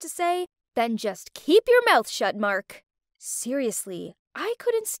anything nice to say, then just keep your mouth shut, Mark." Seriously, I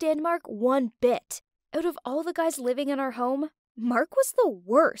couldn't stand Mark one bit. Out of all the guys living in our home, Mark was the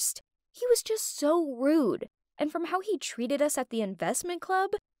worst. He was just so rude. And from how he treated us at the investment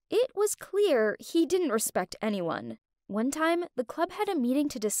club, it was clear he didn't respect anyone. One time, the club had a meeting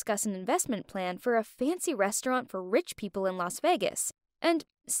to discuss an investment plan for a fancy restaurant for rich people in Las Vegas. And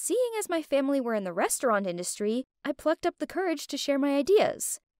seeing as my family were in the restaurant industry, I plucked up the courage to share my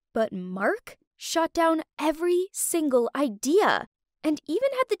ideas. But Mark shot down every single idea, and even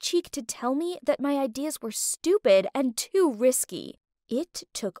had the cheek to tell me that my ideas were stupid and too risky. It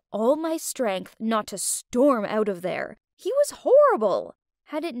took all my strength not to storm out of there. He was horrible.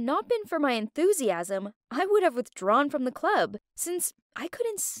 Had it not been for my enthusiasm, I would have withdrawn from the club, since I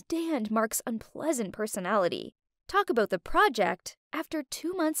couldn't stand Mark's unpleasant personality. Talk about the project. After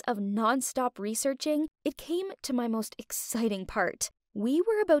 2 months of non-stop researching, it came to my most exciting part. We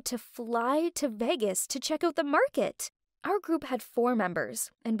were about to fly to Vegas to check out the market. Our group had 4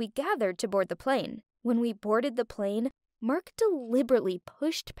 members, and we gathered to board the plane. When we boarded the plane, Mark deliberately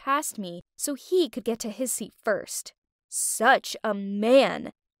pushed past me so he could get to his seat first. Such a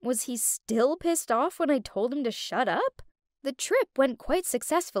man! Was he still pissed off when I told him to shut up? The trip went quite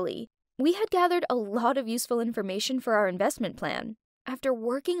successfully. We had gathered a lot of useful information for our investment plan. After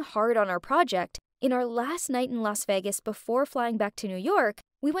working hard on our project, in our last night in Las Vegas before flying back to New York,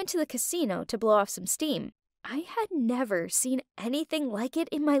 we went to the casino to blow off some steam. I had never seen anything like it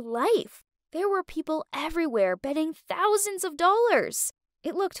in my life. There were people everywhere betting thousands of dollars.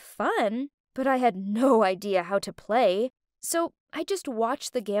 It looked fun, but I had no idea how to play, so I just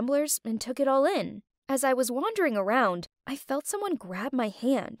watched the gamblers and took it all in. As I was wandering around, I felt someone grab my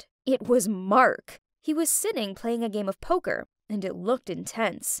hand. It was Mark. He was sitting playing a game of poker, and it looked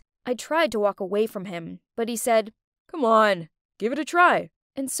intense. I tried to walk away from him, but he said, "Come on, give it a try."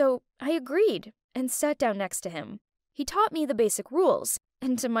 And so I agreed and sat down next to him. He taught me the basic rules,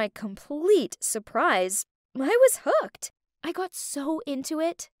 and to my complete surprise, I was hooked. I got so into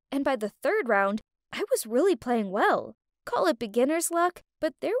it. And by the 3rd round, I was really playing well. Call it beginner's luck,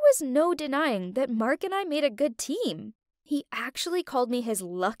 but there was no denying that Mark and I made a good team. He actually called me his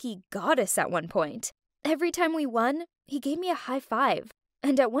lucky goddess at one point. Every time we won, he gave me a high five.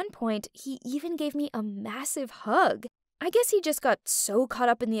 And at one point, he even gave me a massive hug. I guess he just got so caught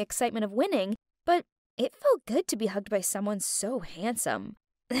up in the excitement of winning, but It felt good to be hugged by someone so handsome.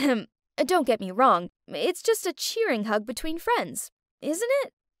 Don't get me wrong, it's just a cheering hug between friends, isn't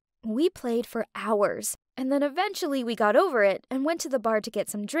it? We played for hours, and then eventually we got over it and went to the bar to get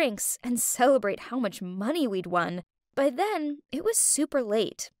some drinks and celebrate how much money we'd won. By then, it was super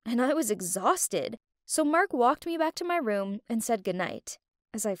late, and I was exhausted, so Mark walked me back to my room and said goodnight.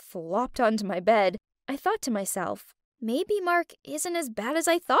 As I flopped onto my bed, I thought to myself, maybe Mark isn't as bad as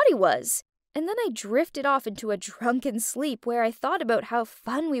I thought he was. And then I drifted off into a drunken sleep where I thought about how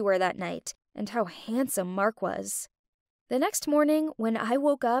fun we were that night and how handsome Mark was. The next morning, when I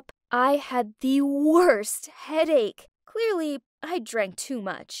woke up, I had the worst headache. Clearly, I drank too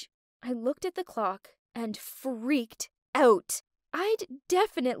much. I looked at the clock and freaked out. I'd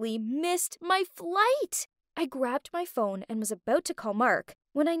definitely missed my flight. I grabbed my phone and was about to call Mark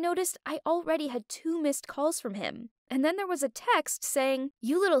when I noticed I already had 2 missed calls from him. And then there was a text saying,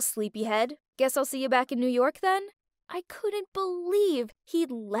 "You little sleepyhead, guess I'll see you back in New York then?" I couldn't believe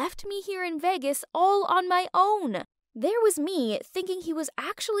he'd left me here in Vegas all on my own. There was me thinking he was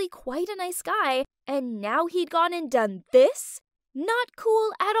actually quite a nice guy, and now he'd gone and done this? Not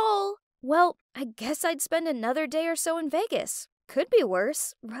cool at all. Well, I guess I'd spend another day or so in Vegas. Could be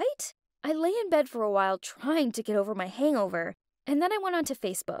worse, right? I lay in bed for a while trying to get over my hangover, and then I went onto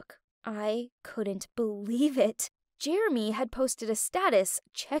Facebook. I couldn't believe it. Jeremy had posted a status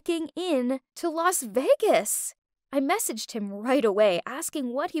checking in to Las Vegas. I messaged him right away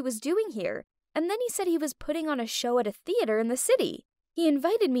asking what he was doing here, and then he said he was putting on a show at a theater in the city. He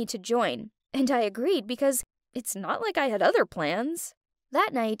invited me to join, and I agreed because it's not like I had other plans.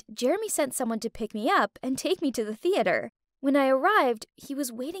 That night, Jeremy sent someone to pick me up and take me to the theater. When I arrived, he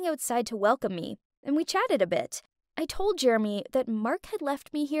was waiting outside to welcome me, and we chatted a bit. I told Jeremy that Mark had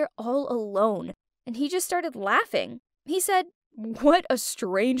left me here all alone, and he just started laughing. He said, "What a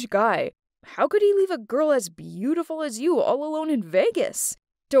strange guy. How could he leave a girl as beautiful as you all alone in Vegas?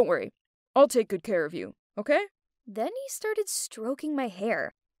 Don't worry, I'll take good care of you, okay?" Then he started stroking my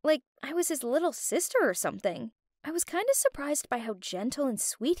hair, like I was his little sister or something. I was kind of surprised by how gentle and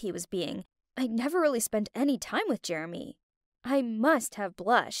sweet he was being. I'd never really spent any time with Jeremy. I must have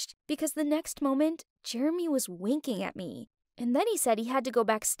blushed, because the next moment, Jeremy was winking at me. And then he said he had to go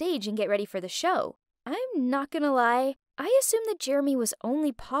backstage and get ready for the show. I'm not gonna lie, I assumed that Jeremy was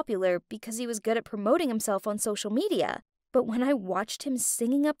only popular because he was good at promoting himself on social media. But when I watched him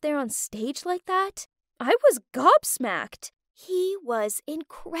singing up there on stage like that, I was gobsmacked. He was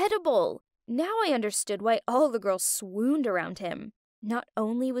incredible. Now I understood why all the girls swooned around him. Not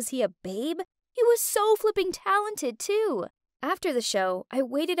only was he a babe, he was so flipping talented too. After the show, I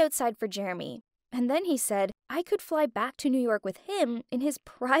waited outside for Jeremy. And then he said I could fly back to New York with him in his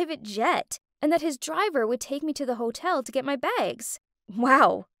private jet, and that his driver would take me to the hotel to get my bags.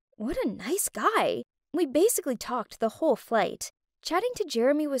 Wow, what a nice guy. We basically talked the whole flight. Chatting to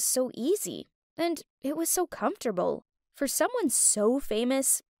Jeremy was so easy, and it was so comfortable. For someone so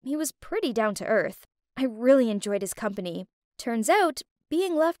famous, he was pretty down to earth. I really enjoyed his company. Turns out,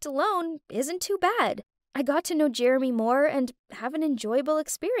 being left alone isn't too bad. I got to know Jeremy more and have an enjoyable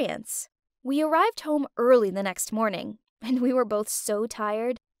experience. We arrived home early the next morning, and we were both so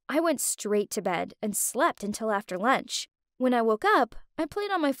tired, I went straight to bed and slept until after lunch. When I woke up, I played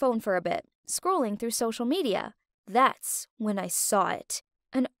on my phone for a bit, scrolling through social media. That's when I saw it.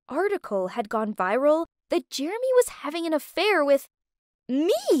 An article had gone viral that Jeremy was having an affair with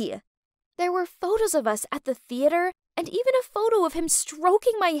me. There were photos of us at the theater and even a photo of him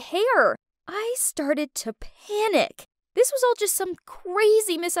stroking my hair. I started to panic. This was all just some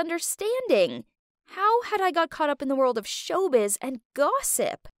crazy misunderstanding. How had I got caught up in the world of showbiz and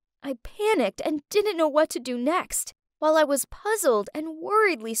gossip? I panicked and didn't know what to do next. While I was puzzled and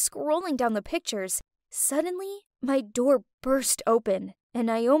worriedly scrolling down the pictures, suddenly my door burst open and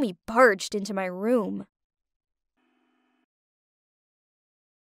Naomi barged into my room.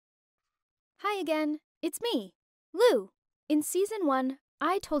 Hi again, it's me, Lou. In Season 1,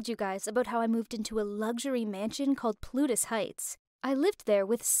 I told you guys about how I moved into a luxury mansion called Plutus Heights. I lived there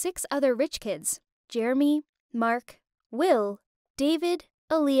with 6 other rich kids: Jeremy, Mark, Will, David,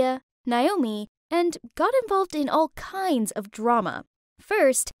 Aaliyah, Naomi, and got involved in all kinds of drama.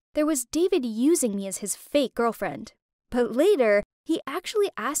 First, there was David using me as his fake girlfriend. But later, he actually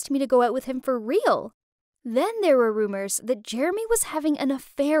asked me to go out with him for real. Then there were rumors that Jeremy was having an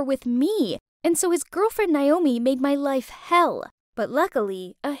affair with me, and so his girlfriend Naomi made my life hell. But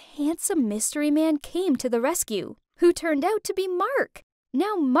luckily, a handsome mystery man came to the rescue, who turned out to be Mark.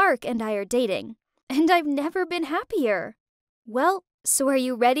 Now Mark and I are dating, and I've never been happier. Well, so are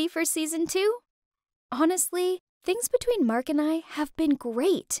you ready for Season 2? Honestly, things between Mark and I have been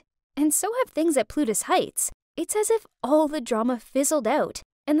great. And so have things at Plutus Heights. It's as if all the drama fizzled out,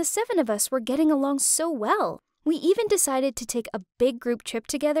 and the 7 of us were getting along so well. We even decided to take a big group trip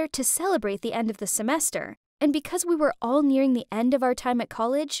together to celebrate the end of the semester. And because we were all nearing the end of our time at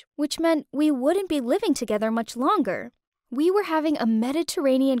college, which meant we wouldn't be living together much longer, we were having a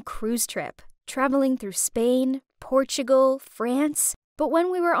Mediterranean cruise trip, traveling through Spain, Portugal, France. But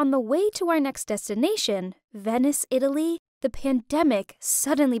when we were on the way to our next destination, Venice, Italy, the pandemic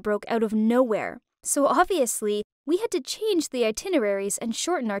suddenly broke out of nowhere. So obviously, we had to change the itineraries and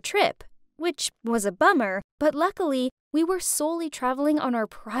shorten our trip, which was a bummer, but luckily, we were solely traveling on our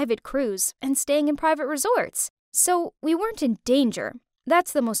private cruise and staying in private resorts. So we weren't in danger.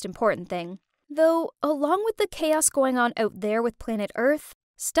 That's the most important thing. Though, along with the chaos going on out there with planet Earth,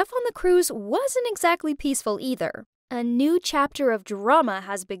 stuff on the cruise wasn't exactly peaceful either. A new chapter of drama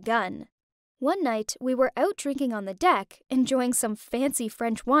has begun. One night, we were out drinking on the deck, enjoying some fancy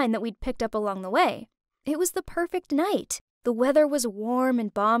French wine that we'd picked up along the way. It was the perfect night. The weather was warm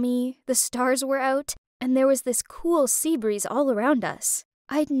and balmy, the stars were out, and there was this cool sea breeze all around us.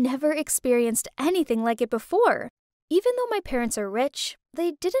 I'd never experienced anything like it before. Even though my parents are rich,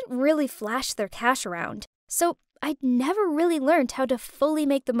 they didn't really flash their cash around, so I'd never really learned how to fully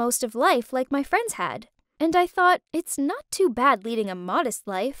make the most of life like my friends had. And I thought, it's not too bad leading a modest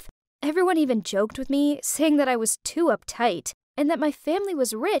life. Everyone even joked with me, saying that I was too uptight, and that my family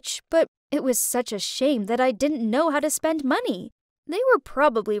was rich, but it was such a shame that I didn't know how to spend money. They were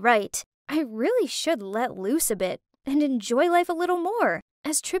probably right. I really should let loose a bit and enjoy life a little more,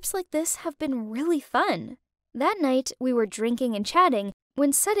 as trips like this have been really fun. That night, we were drinking and chatting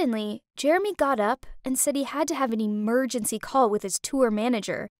when suddenly, Jeremy got up and said he had to have an emergency call with his tour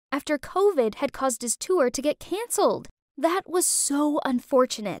manager after COVID had caused his tour to get canceled. That was so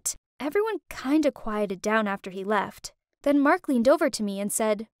unfortunate. Everyone kinda quieted down after he left. Then Mark leaned over to me and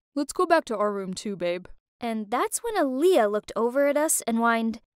said, Let's go back to our room too, babe. And that's when Aaliyah looked over at us and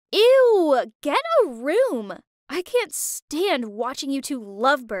whined, Ew, get a room! I can't stand watching you 2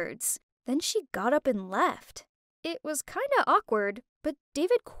 lovebirds. Then she got up and left. It was kinda awkward, but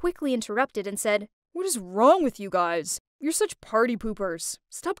David quickly interrupted and said, What is wrong with you guys? You're such party poopers.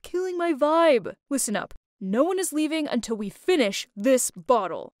 Stop killing my vibe. Listen up. No one is leaving until we finish this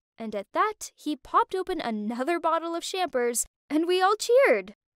bottle. And at that, he popped open another bottle of champers, and we all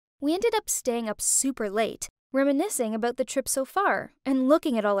cheered. We ended up staying up super late, reminiscing about the trip so far, and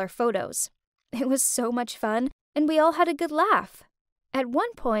looking at all our photos. It was so much fun, and we all had a good laugh. At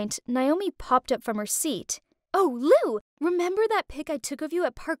one point, Naomi popped up from her seat. Oh, Lou, remember that pic I took of you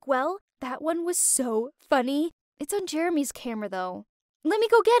at Parkwell? That one was so funny. It's on Jeremy's camera, though. Let me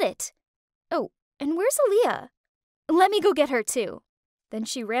go get it. Oh, and where's Aaliyah? Let me go get her, too. Then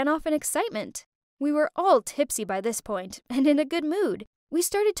she ran off in excitement. We were all tipsy by this point, and in a good mood. We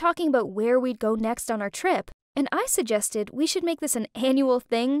started talking about where we'd go next on our trip, and I suggested we should make this an annual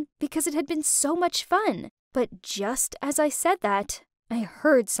thing because it had been so much fun. But just as I said that, I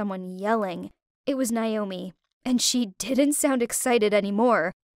heard someone yelling. It was Naomi, and she didn't sound excited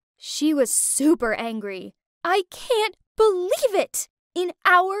anymore. She was super angry. I can't believe it! In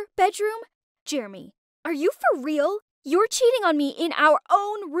our bedroom? Jeremy, are you for real? You're cheating on me in our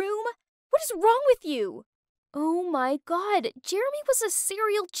own room? What is wrong with you? Oh my God, Jeremy was a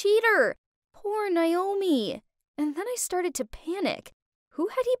serial cheater. Poor Naomi. And then I started to panic. Who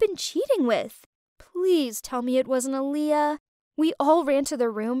had he been cheating with? Please tell me it wasn't Aaliyah. We all ran to the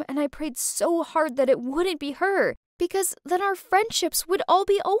room and I prayed so hard that it wouldn't be her, because then our friendships would all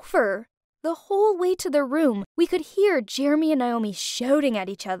be over. The whole way to the room, we could hear Jeremy and Naomi shouting at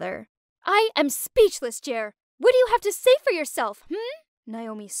each other. I am speechless, Jer. What do you have to say for yourself,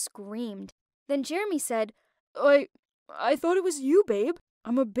 Naomi screamed. Then Jeremy said, I thought it was you, babe.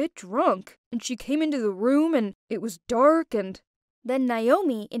 I'm a bit drunk. And she came into the room and it was dark and... Then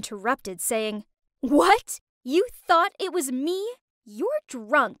Naomi interrupted, saying, What? You thought it was me? You're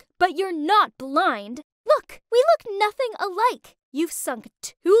drunk, but you're not blind. Look, we look nothing alike. You've sunk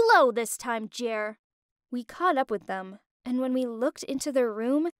too low this time, Jer. We caught up with them, and when we looked into their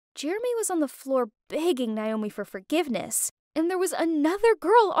room, Jeremy was on the floor begging Naomi for forgiveness, and there was another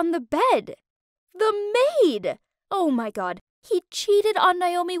girl on the bed. The maid! Oh my God, he cheated on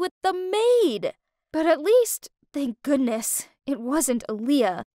Naomi with the maid. But at least, thank goodness, it wasn't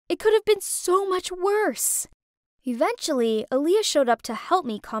Aaliyah. It could have been so much worse. Eventually, Aaliyah showed up to help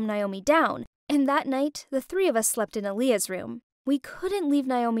me calm Naomi down, and that night, the 3 of us slept in Aaliyah's room. We couldn't leave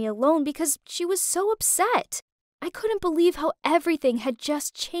Naomi alone because she was so upset. I couldn't believe how everything had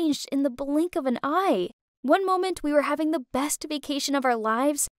just changed in the blink of an eye. One moment we were having the best vacation of our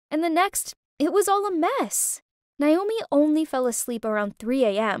lives, and the next, it was all a mess. Naomi only fell asleep around 3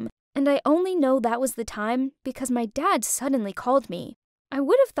 a.m., and I only know that was the time because my dad suddenly called me. I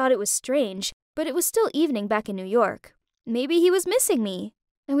would have thought it was strange, but it was still evening back in New York. Maybe he was missing me.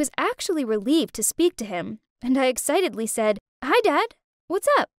 I was actually relieved to speak to him, and I excitedly said, "Hi, Dad. What's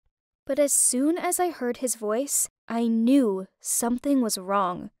up?" But as soon as I heard his voice, I knew something was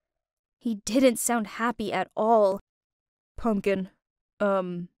wrong. He didn't sound happy at all. Pumpkin,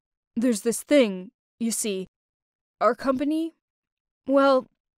 there's this thing, you see. Our company, well,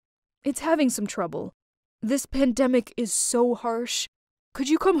 it's having some trouble. This pandemic is so harsh. Could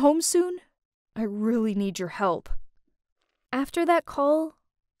you come home soon? I really need your help. After that call,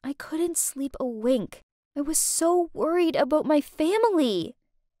 I couldn't sleep a wink. I was so worried about my family.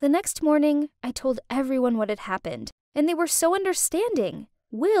 The next morning, I told everyone what had happened, and they were so understanding.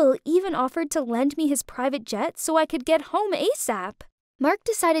 Will even offered to lend me his private jet so I could get home ASAP. Mark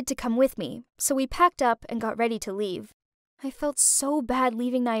decided to come with me, so we packed up and got ready to leave. I felt so bad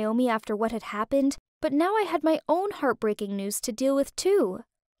leaving Naomi after what had happened, but now I had my own heartbreaking news to deal with too.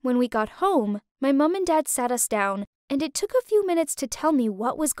 When we got home, my mom and dad sat us down, and it took a few minutes to tell me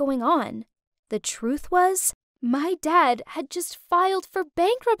what was going on. The truth was, my dad had just filed for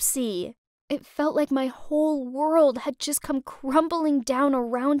bankruptcy. It felt like my whole world had just come crumbling down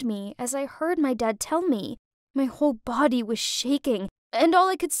around me as I heard my dad tell me. My whole body was shaking, and all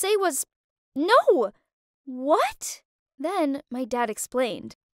I could say was, "No! What?" Then my dad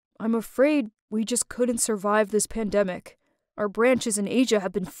explained. I'm afraid we just couldn't survive this pandemic. Our branches in Asia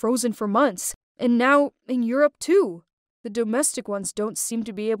have been frozen for months, and now in Europe too. The domestic ones don't seem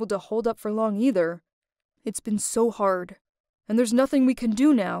to be able to hold up for long either. It's been so hard, and there's nothing we can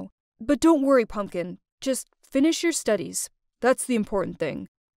do now. But don't worry, Pumpkin. Just finish your studies. That's the important thing.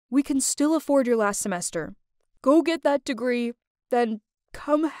 We can still afford your last semester. Go get that degree, then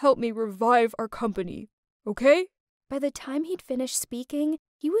come help me revive our company, okay? By the time he'd finished speaking,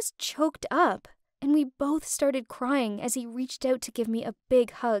 he was choked up, and we both started crying as he reached out to give me a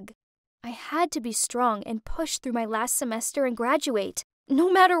big hug. I had to be strong and push through my last semester and graduate,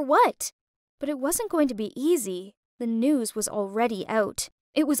 no matter what. But it wasn't going to be easy. The news was already out.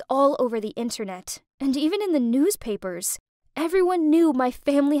 It was all over the internet, and even in the newspapers. Everyone knew my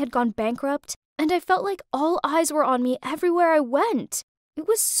family had gone bankrupt, and I felt like all eyes were on me everywhere I went. It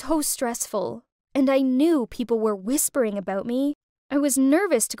was so stressful, and I knew people were whispering about me. I was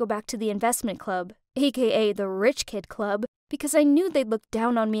nervous to go back to the investment club, aka the rich kid club, because I knew they'd look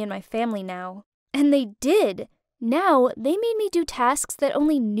down on me and my family now. And they did. Now they made me do tasks that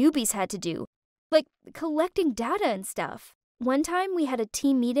only newbies had to do, like collecting data and stuff. One time we had a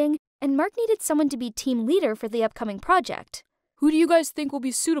team meeting, and Mark needed someone to be team leader for the upcoming project. Who do you guys think will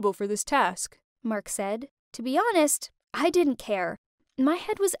be suitable for this task? Mark said. To be honest, I didn't care. My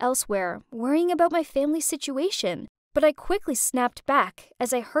head was elsewhere, worrying about my family's situation, but I quickly snapped back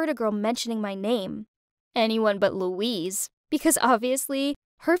as I heard a girl mentioning my name. Anyone but Louise, because obviously,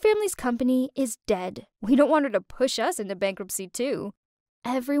 her family's company is dead. We don't want her to push us into bankruptcy too.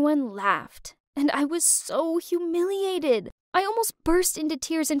 Everyone laughed, and I was so humiliated. I almost burst into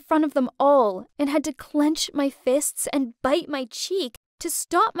tears in front of them all and had to clench my fists and bite my cheek to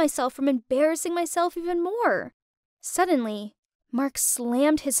stop myself from embarrassing myself even more. Suddenly, Mark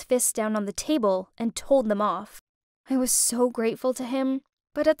slammed his fists down on the table and told them off. I was so grateful to him,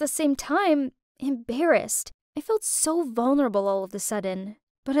 but at the same time, embarrassed. I felt so vulnerable all of a sudden.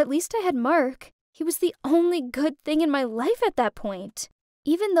 But at least I had Mark. He was the only good thing in my life at that point.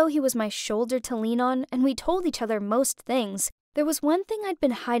 Even though he was my shoulder to lean on and we told each other most things, there was one thing I'd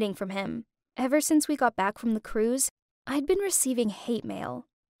been hiding from him. Ever since we got back from the cruise, I'd been receiving hate mail.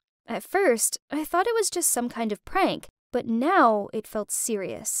 At first, I thought it was just some kind of prank, but now it felt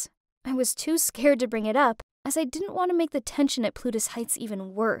serious. I was too scared to bring it up, as I didn't want to make the tension at Plutus Heights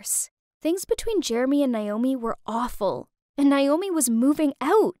even worse. Things between Jeremy and Naomi were awful, and Naomi was moving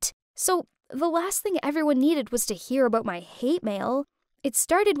out. So the last thing everyone needed was to hear about my hate mail. It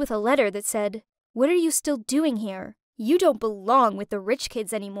started with a letter that said, "What are you still doing here? You don't belong with the rich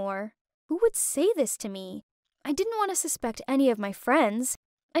kids anymore." Who would say this to me? I didn't want to suspect any of my friends.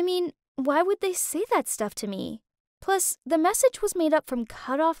 I mean, why would they say that stuff to me? Plus, the message was made up from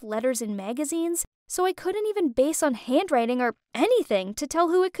cut-off letters in magazines, so I couldn't even base on handwriting or anything to tell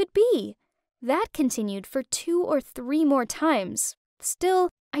who it could be. That continued for 2 or 3 more times. Still,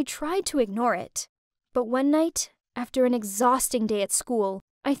 I tried to ignore it. But one night, after an exhausting day at school,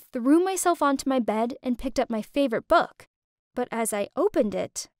 I threw myself onto my bed and picked up my favorite book. But as I opened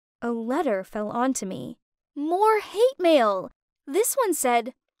it, a letter fell onto me. More hate mail! This one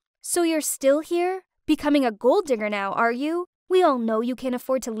said, "So you're still here? Becoming a gold digger now, are you? We all know you can't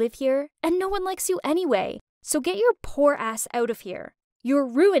afford to live here, and no one likes you anyway. So get your poor ass out of here. You're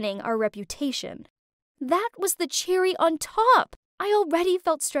ruining our reputation." That was the cherry on top. I already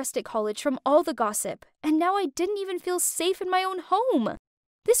felt stressed at college from all the gossip, and now I didn't even feel safe in my own home.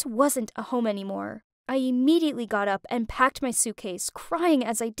 This wasn't a home anymore. I immediately got up and packed my suitcase, crying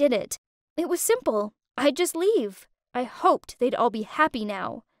as I did it. It was simple. I'd just leave. I hoped they'd all be happy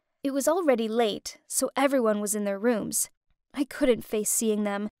now. It was already late, so everyone was in their rooms. I couldn't face seeing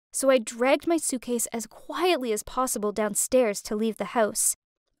them, so I dragged my suitcase as quietly as possible downstairs to leave the house.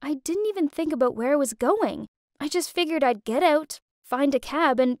 I didn't even think about where I was going. I just figured I'd get out, find a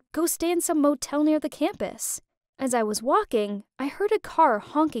cab, and go stay in some motel near the campus. As I was walking, I heard a car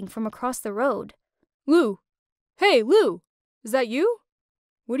honking from across the road. Lou! Hey, Lou! Is that you?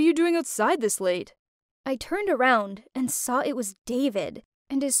 What are you doing outside this late? I turned around and saw it was David,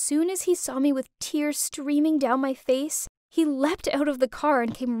 and as soon as he saw me with tears streaming down my face, he leapt out of the car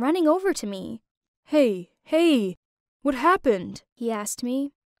and came running over to me. Hey, what happened? He asked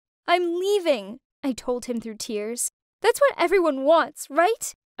me. "I'm leaving," I told him through tears. "That's what everyone wants,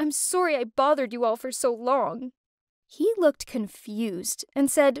 right? I'm sorry I bothered you all for so long." He looked confused and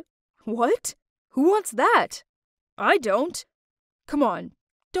said, What? Who wants that? I don't. Come on,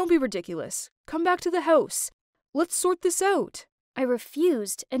 don't be ridiculous. Come back to the house. Let's sort this out. I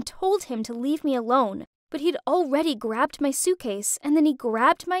refused and told him to leave me alone, but he'd already grabbed my suitcase and then he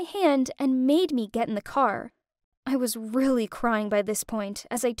grabbed my hand and made me get in the car. I was really crying by this point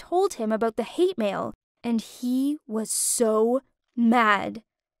as I told him about the hate mail, and he was so mad.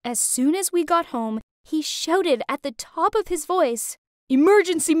 As soon as we got home, he shouted at the top of his voice,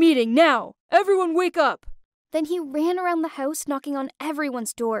 "Emergency meeting now! Everyone wake up!" Then he ran around the house knocking on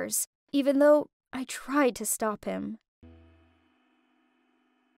everyone's doors, even though I tried to stop him.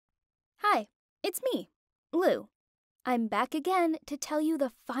 Hi, it's me, Lou. I'm back again to tell you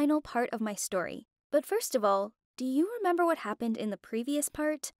the final part of my story. But first of all, do you remember what happened in the previous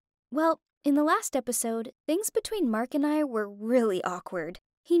part? Well, in the last episode, things between Mark and I were really awkward.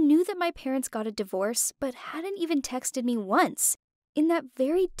 He knew that my parents got a divorce, but hadn't even texted me once. In that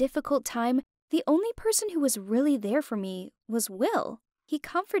very difficult time, the only person who was really there for me was Will. He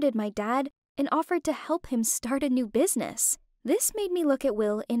comforted my dad and offered to help him start a new business. This made me look at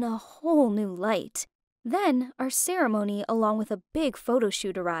Will in a whole new light. Then our ceremony along with a big photo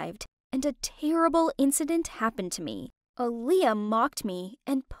shoot arrived, and a terrible incident happened to me. Aaliyah mocked me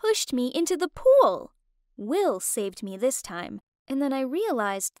and pushed me into the pool. Will saved me this time, and then I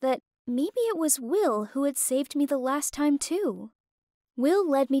realized that maybe it was Will who had saved me the last time too. Will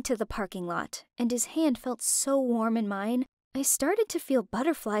led me to the parking lot, and his hand felt so warm in mine, I started to feel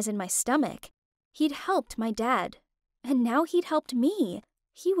butterflies in my stomach. He'd helped my dad, and now he'd helped me.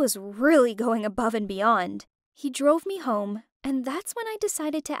 He was really going above and beyond. He drove me home, and that's when I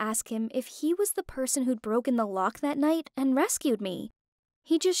decided to ask him if he was the person who'd broken the lock that night and rescued me.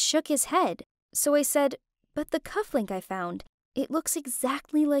 He just shook his head, so I said, "But the cufflink I found, it looks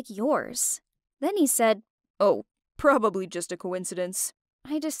exactly like yours." Then he said, "Oh, probably just a coincidence."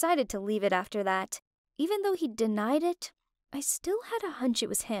 I decided to leave it after that. Even though he denied it, I still had a hunch it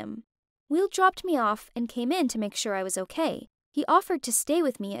was him. Will dropped me off and came in to make sure I was okay. He offered to stay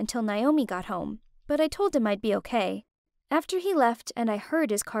with me until Naomi got home, but I told him I'd be okay. After he left and I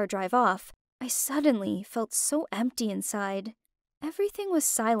heard his car drive off, I suddenly felt so empty inside. Everything was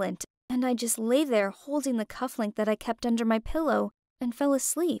silent, and I just lay there holding the cufflink that I kept under my pillow and fell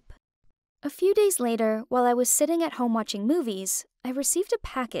asleep. A few days later, while I was sitting at home watching movies, I received a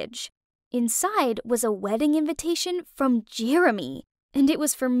package. Inside was a wedding invitation from Jeremy, and it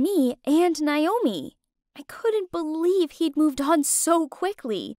was for me and Naomi. I couldn't believe he'd moved on so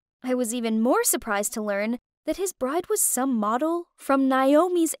quickly. I was even more surprised to learn that his bride was some model from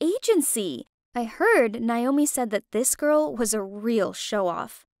Naomi's agency. I heard Naomi said that this girl was a real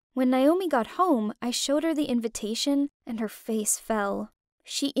show-off. When Naomi got home, I showed her the invitation, and her face fell.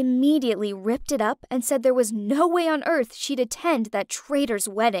 She immediately ripped it up and said there was no way on earth she'd attend that traitor's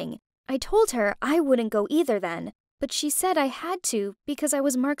wedding. I told her I wouldn't go either then, but she said I had to because I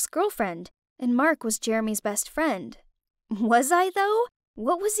was Mark's girlfriend, and Mark was Jeremy's best friend. Was I, though?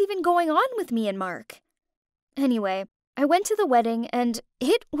 What was even going on with me and Mark? Anyway, I went to the wedding, and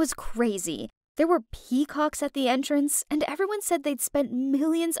it was crazy. There were peacocks at the entrance, and everyone said they'd spent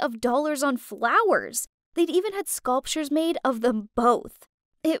millions of dollars on flowers. They'd even had sculptures made of them both.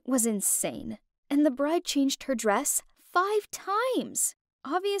 It was insane. And the bride changed her dress 5 times.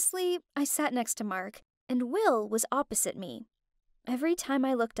 Obviously, I sat next to Mark, and Will was opposite me. Every time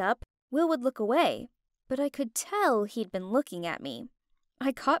I looked up, Will would look away, but I could tell he'd been looking at me.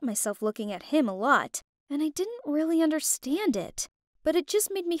 I caught myself looking at him a lot, and I didn't really understand it, but it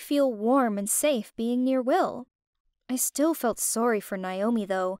just made me feel warm and safe being near Will. I still felt sorry for Naomi,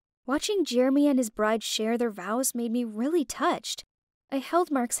 though. Watching Jeremy and his bride share their vows made me really touched. I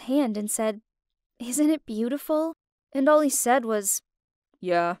held Mark's hand and said, "Isn't it beautiful?" And all he said was,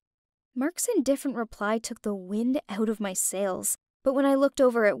 "Yeah." Mark's indifferent reply took the wind out of my sails, but when I looked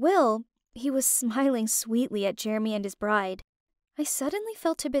over at Will, he was smiling sweetly at Jeremy and his bride. I suddenly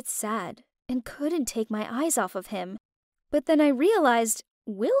felt a bit sad and couldn't take my eyes off of him. But then I realized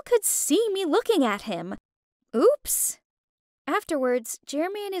Will could see me looking at him. Oops! Afterwards,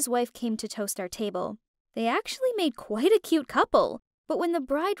 Jeremy and his wife came to toast our table. They actually made quite a cute couple, but when the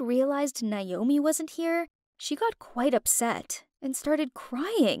bride realized Naomi wasn't here, she got quite upset and started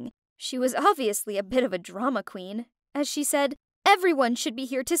crying. She was obviously a bit of a drama queen. As she said, "Everyone should be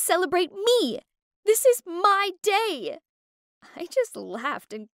here to celebrate me! This is my day!" I just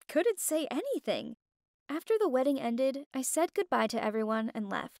laughed and couldn't say anything. After the wedding ended, I said goodbye to everyone and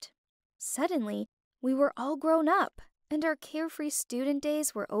left. Suddenly, we were all grown up, and our carefree student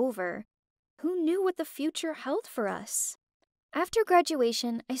days were over. Who knew what the future held for us? After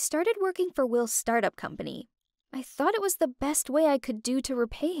graduation, I started working for Will's startup company. I thought it was the best way I could do to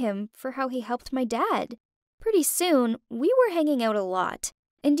repay him for how he helped my dad. Pretty soon, we were hanging out a lot,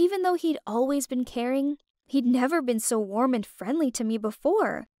 and even though he'd always been caring, he'd never been so warm and friendly to me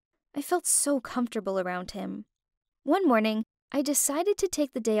before. I felt so comfortable around him. One morning, I decided to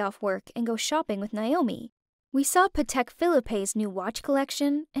take the day off work and go shopping with Naomi. We saw Patek Philippe's new watch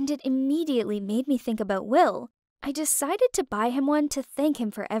collection, and it immediately made me think about Will. I decided to buy him one to thank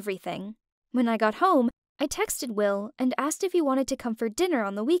him for everything. When I got home, I texted Will and asked if he wanted to come for dinner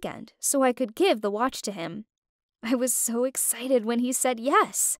on the weekend so I could give the watch to him. I was so excited when he said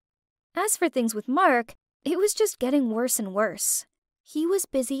yes. As for things with Mark, it was just getting worse and worse. He was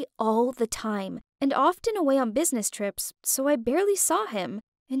busy all the time and often away on business trips, so I barely saw him,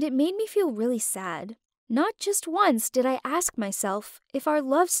 and it made me feel really sad. Not just once did I ask myself if our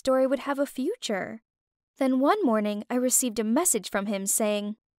love story would have a future. Then one morning, I received a message from him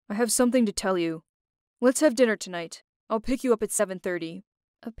saying, "I have something to tell you. Let's have dinner tonight. I'll pick you up at 7:30.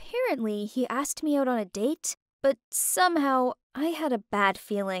 Apparently, he asked me out on a date, but somehow I had a bad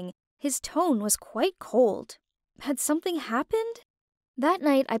feeling. His tone was quite cold. Had something happened? That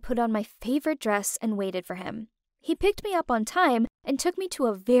night, I put on my favorite dress and waited for him. He picked me up on time and took me to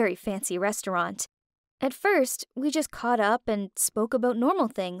a very fancy restaurant. At first, we just caught up and spoke about normal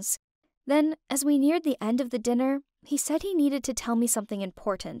things. Then, as we neared the end of the dinner, he said he needed to tell me something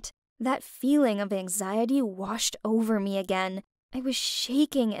important. That feeling of anxiety washed over me again. I was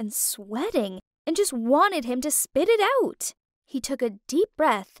shaking and sweating and just wanted him to spit it out. He took a deep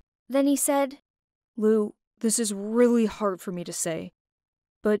breath. Then he said, "Lou, this is really hard for me to say,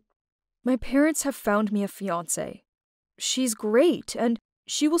 but my parents have found me a fiancé. She's great, and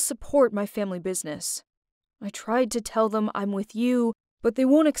she will support my family business. I tried to tell them I'm with you, but they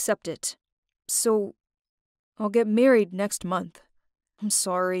won't accept it. So, I'll get married next month. I'm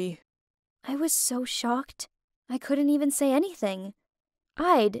sorry." I was so shocked. I couldn't even say anything.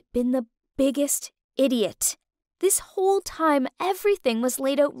 I'd been the biggest idiot. This whole time, everything was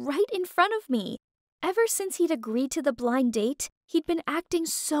laid out right in front of me. Ever since he'd agreed to the blind date, he'd been acting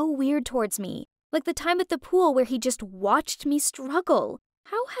so weird towards me, like the time at the pool where he just watched me struggle.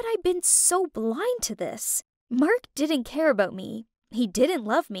 How had I been so blind to this? Mark didn't care about me. He didn't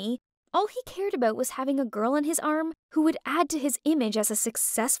love me. All he cared about was having a girl on his arm who would add to his image as a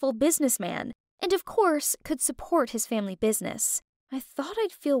successful businessman, and of course, could support his family business. I thought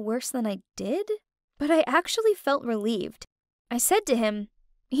I'd feel worse than I did, but I actually felt relieved. I said to him,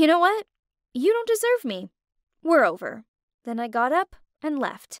 "You know what? You don't deserve me. We're over." Then I got up and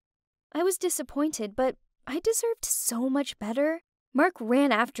left. I was disappointed, but I deserved so much better. Mark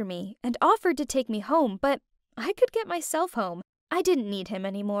ran after me and offered to take me home, but I could get myself home. I didn't need him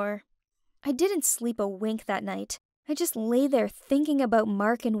anymore. I didn't sleep a wink that night. I just lay there thinking about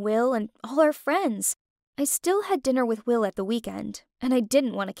Mark and Will and all our friends. I still had dinner with Will at the weekend, and I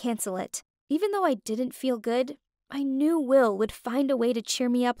didn't want to cancel it. Even though I didn't feel good, I knew Will would find a way to cheer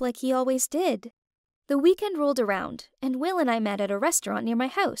me up like he always did. The weekend rolled around, and Will and I met at a restaurant near my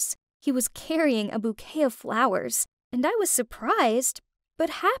house. He was carrying a bouquet of flowers, and I was surprised,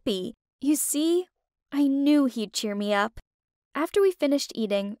 but happy. You see, I knew he'd cheer me up. After we finished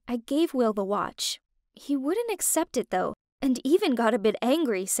eating, I gave Will the watch. He wouldn't accept it, though, and even got a bit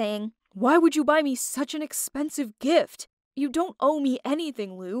angry, saying, "Why would you buy me such an expensive gift? You don't owe me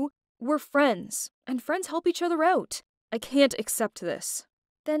anything, Lou. We're friends, and friends help each other out. I can't accept this."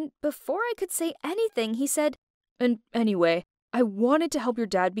 Then, before I could say anything, he said, "And anyway, I wanted to help your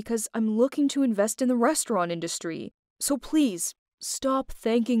dad because I'm looking to invest in the restaurant industry. So please, stop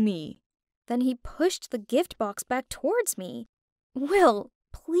thanking me." Then he pushed the gift box back towards me. Will,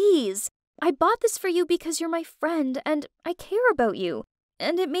 please. I bought this for you because you're my friend and I care about you,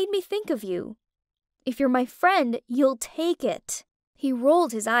 and it made me think of you. If you're my friend, you'll take it. He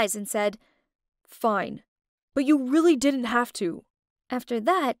rolled his eyes and said, Fine, but you really didn't have to. After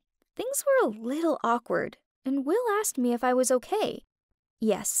that, things were a little awkward, and Will asked me if I was okay.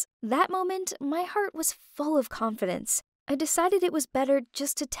 Yes, that moment, my heart was full of confidence. I decided it was better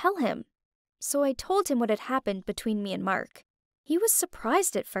just to tell him. So I told him what had happened between me and Mark. He was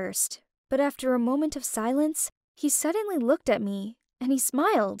surprised at first, but after a moment of silence, he suddenly looked at me, and he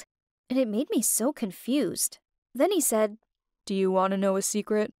smiled, and it made me so confused. Then he said, Do you want to know a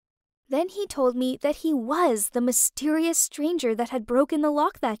secret? Then he told me that he was the mysterious stranger that had broken the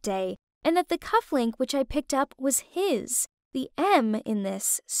lock that day, and that the cufflink which I picked up was his. The M in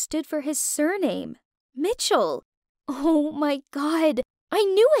this stood for his surname, Mitchell. Oh my God, I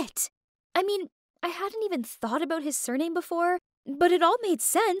knew it! I mean, I hadn't even thought about his surname before, but it all made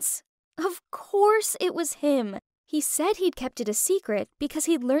sense. Of course it was him. He said he'd kept it a secret because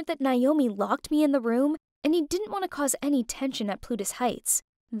he'd learned that Naomi locked me in the room and he didn't want to cause any tension at Plutus Heights.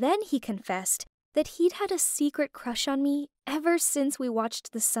 Then he confessed that he'd had a secret crush on me ever since we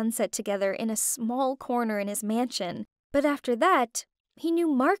watched the sunset together in a small corner in his mansion. But after that, he knew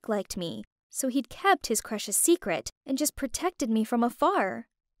Mark liked me, so he'd kept his crush a secret and just protected me from afar.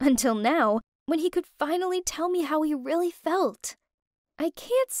 Until now, when he could finally tell me how he really felt. I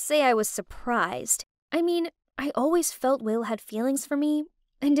can't say I was surprised. I mean, I always felt Will had feelings for me,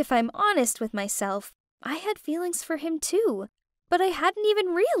 and if I'm honest with myself, I had feelings for him too. But I hadn't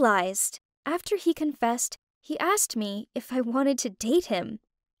even realized. After he confessed, he asked me if I wanted to date him.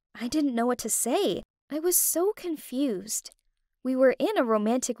 I didn't know what to say. I was so confused. We were in a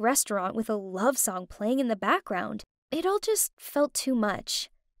romantic restaurant with a love song playing in the background. It all just felt too much.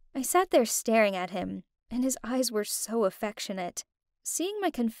 I sat there staring at him, and his eyes were so affectionate. Seeing my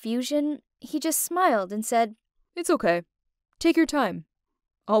confusion, he just smiled and said, It's okay. Take your time.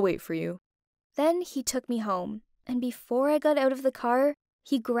 I'll wait for you. Then he took me home, and before I got out of the car,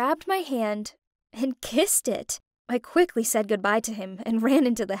 he grabbed my hand and kissed it. I quickly said goodbye to him and ran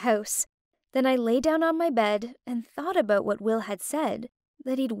into the house. Then I lay down on my bed and thought about what Will had said,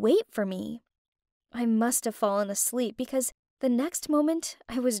 that he'd wait for me. I must have fallen asleep because the next moment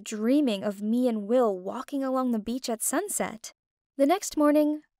I was dreaming of me and Will walking along the beach at sunset. The next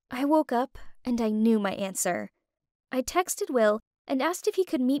morning, I woke up and I knew my answer. I texted Will and asked if he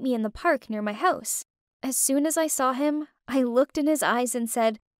could meet me in the park near my house. As soon as I saw him, I looked in his eyes and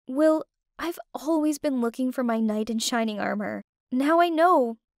said, Will, I've always been looking for my knight in shining armor. Now I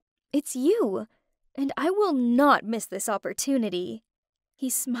know. It's you, and I will not miss this opportunity. He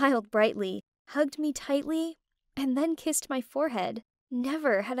smiled brightly, hugged me tightly, and then kissed my forehead.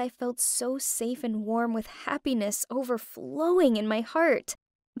 Never had I felt so safe and warm with happiness overflowing in my heart.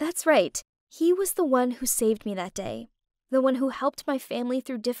 That's right, he was the one who saved me that day, the one who helped my family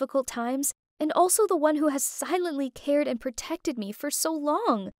through difficult times, and also the one who has silently cared and protected me for so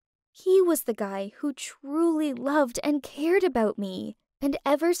long. He was the guy who truly loved and cared about me. And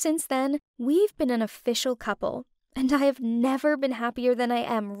ever since then, we've been an official couple, and I have never been happier than I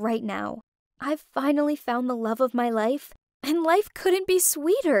am right now. I've finally found the love of my life, and life couldn't be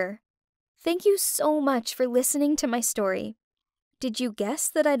sweeter. Thank you so much for listening to my story. Did you guess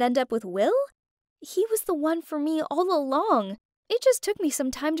that I'd end up with Will? He was the one for me all along. It just took me some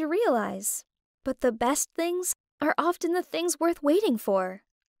time to realize. But the best things are often the things worth waiting for.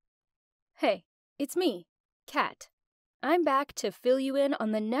 Hey, it's me, Kat. I'm back to fill you in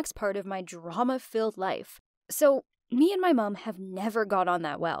on the next part of my drama-filled life. So, me and my mom have never got on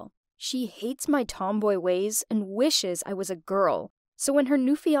that well. She hates my tomboy ways and wishes I was a girl. So when her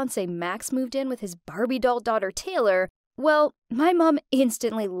new fiancé Max moved in with his Barbie doll daughter Taylor, well, my mom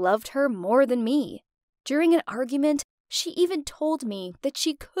instantly loved her more than me. During an argument, she even told me that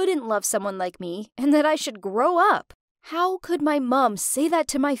she couldn't love someone like me and that I should grow up. How could my mom say that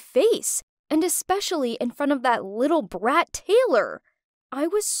to my face? And especially in front of that little brat Taylor. I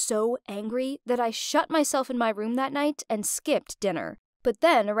was so angry that I shut myself in my room that night and skipped dinner. But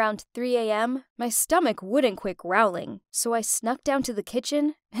then, around 3 a.m., my stomach wouldn't quit growling, so I snuck down to the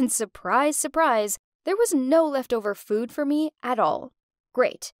kitchen, and surprise, surprise, there was no leftover food for me at all.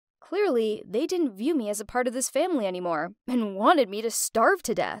 Great. Clearly, they didn't view me as a part of this family anymore, and wanted me to starve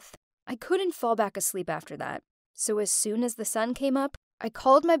to death. I couldn't fall back asleep after that. So as soon as the sun came up, I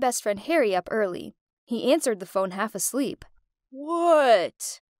called my best friend Harry up early. He answered the phone half asleep.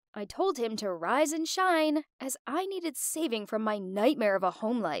 What? I told him to rise and shine, as I needed saving from my nightmare of a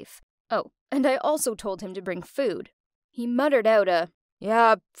home life. Oh, and I also told him to bring food. He muttered out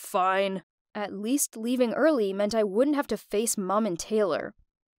yeah, fine. At least leaving early meant I wouldn't have to face Mom and Taylor.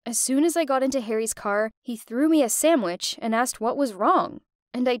 As soon as I got into Harry's car, he threw me a sandwich and asked what was wrong.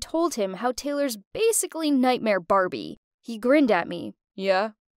 And I told him how Taylor's basically Nightmare Barbie. He grinned at me.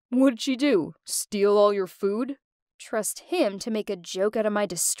 Yeah? What'd she do? Steal all your food? Trust him to make a joke out of my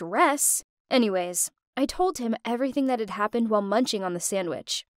distress. Anyways, I told him everything that had happened while munching on the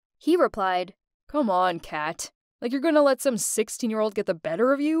sandwich. He replied, Come on, Kat. Like you're gonna let some 16-year-old get the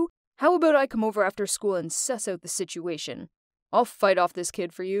better of you? How about I come over after school and suss out the situation? I'll fight off this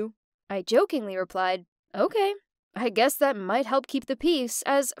kid for you. I jokingly replied, Okay, I guess that might help keep the peace,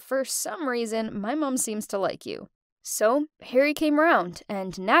 as for some reason my mom seems to like you. So Harry came around,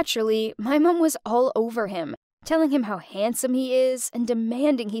 and naturally, my mom was all over him, telling him how handsome he is and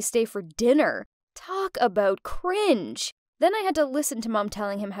demanding he stay for dinner. Talk about cringe! Then I had to listen to Mom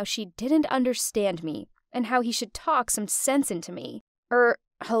telling him how she didn't understand me, and how he should talk some sense into me.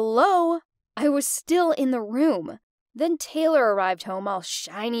 Hello? I was still in the room. Then Taylor arrived home all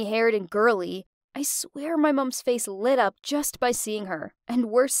shiny-haired and girly. I swear my mom's face lit up just by seeing her.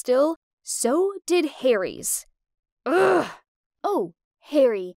 And worse still, so did Harry's. Ugh! Oh,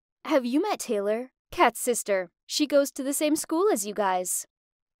 Harry, have you met Taylor? Kat's sister. She goes to the same school as you guys.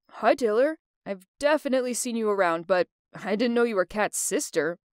 Hi, Taylor. I've definitely seen you around, but I didn't know you were Kat's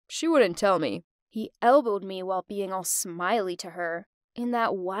sister. She wouldn't tell me. He elbowed me while being all smiley to her. In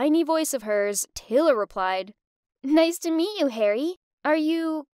that whiny voice of hers, Taylor replied, Nice to meet you, Harry. Are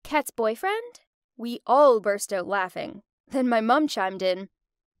you Kat's boyfriend? We all burst out laughing. Then my mom chimed in,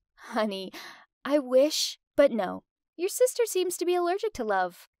 Honey, I wish, but no. Your sister seems to be allergic to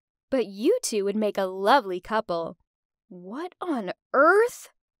love. But you two would make a lovely couple. What on earth?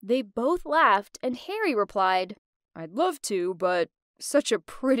 They both laughed, and Harry replied, I'd love to, but such a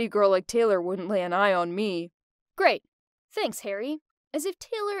pretty girl like Taylor wouldn't lay an eye on me. Great. Thanks, Harry. As if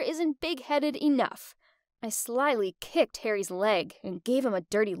Taylor isn't big-headed enough. I slyly kicked Harry's leg and gave him a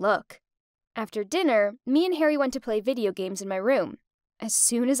dirty look. After dinner, me and Harry went to play video games in my room. As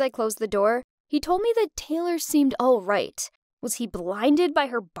soon as I closed the door, he told me that Taylor seemed all right. Was he blinded by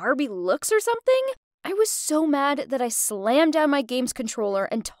her Barbie looks or something? I was so mad that I slammed down my game's controller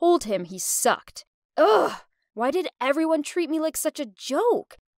and told him he sucked. Ugh! Why did everyone treat me like such a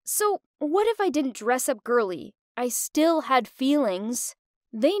joke? So, what if I didn't dress up girly? I still had feelings.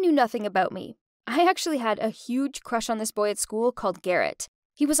 They knew nothing about me. I actually had a huge crush on this boy at school called Garrett.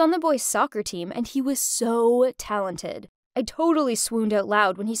 He was on the boys' soccer team, and he was so talented. I totally swooned out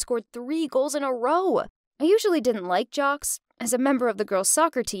loud when he scored 3 goals in a row. I usually didn't like jocks. As a member of the girls'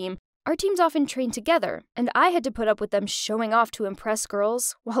 soccer team, our teams often trained together, and I had to put up with them showing off to impress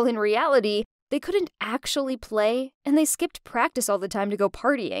girls, while in reality, they couldn't actually play, and they skipped practice all the time to go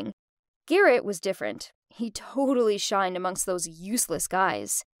partying. Garrett was different. He totally shined amongst those useless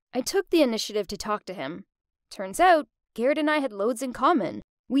guys. I took the initiative to talk to him. Turns out, Garrett and I had loads in common.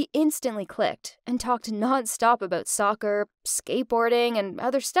 We instantly clicked and talked non-stop about soccer, skateboarding, and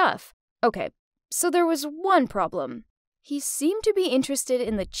other stuff. Okay, so there was one problem. He seemed to be interested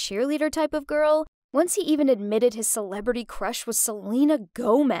in the cheerleader type of girl. Once he even admitted his celebrity crush was Selena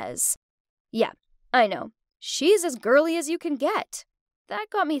Gomez. Yeah, I know. She's as girly as you can get. That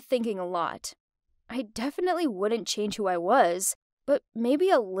got me thinking a lot. I definitely wouldn't change who I was, but maybe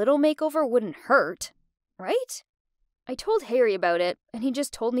a little makeover wouldn't hurt, right? I told Harry about it, and he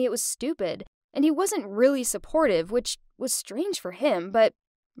just told me it was stupid, and he wasn't really supportive, which was strange for him, but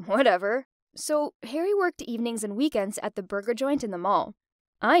whatever. So Harry worked evenings and weekends at the burger joint in the mall.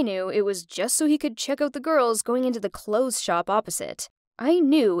 I knew it was just so he could check out the girls going into the clothes shop opposite. I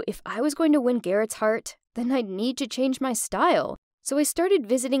knew if I was going to win Garrett's heart, then I'd need to change my style, so I started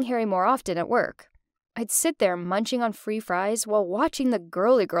visiting Harry more often at work. I'd sit there munching on free fries while watching the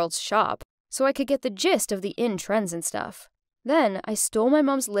girly girls shop, so I could get the gist of the in-trends and stuff. Then I stole my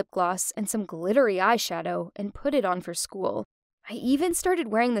mom's lip gloss and some glittery eyeshadow and put it on for school. I even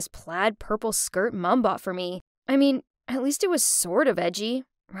started wearing this plaid purple skirt Mom bought for me. I mean, at least it was sort of edgy,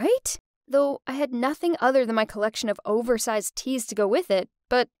 right? Though I had nothing other than my collection of oversized tees to go with it,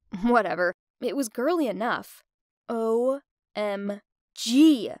 but whatever. It was girly enough. OMG.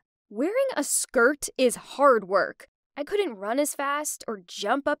 Wearing a skirt is hard work. I couldn't run as fast or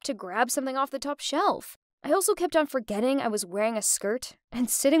jump up to grab something off the top shelf. I also kept on forgetting I was wearing a skirt and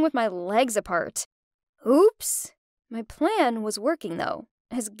sitting with my legs apart. Oops. My plan was working, though,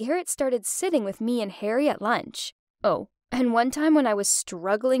 as Garrett started sitting with me and Harry at lunch. Oh, and one time when I was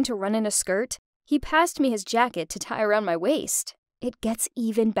struggling to run in a skirt, he passed me his jacket to tie around my waist. It gets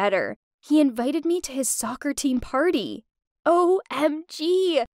even better. He invited me to his soccer team party.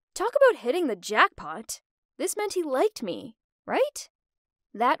 OMG! Talk about hitting the jackpot. This meant he liked me, right?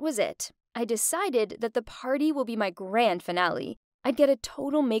 That was it. I decided that the party will be my grand finale. I'd get a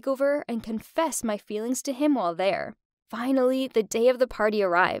total makeover and confess my feelings to him while there. Finally, the day of the party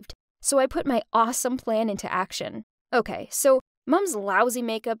arrived, so I put my awesome plan into action. Okay, so Mom's lousy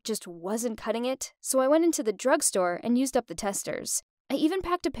makeup just wasn't cutting it, so I went into the drugstore and used up the testers. I even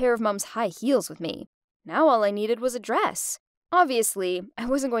packed a pair of Mom's high heels with me. Now all I needed was a dress. Obviously, I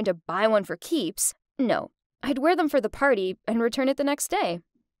wasn't going to buy one for keeps. No, I'd wear them for the party and return it the next day.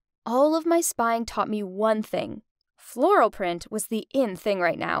 All of my spying taught me one thing. Floral print was the in thing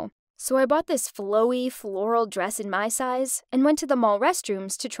right now. So I bought this flowy floral dress in my size and went to the mall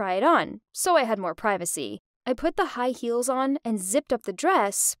restrooms to try it on, so I had more privacy. I put the high heels on and zipped up the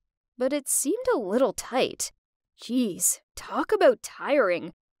dress, but it seemed a little tight. Jeez, talk about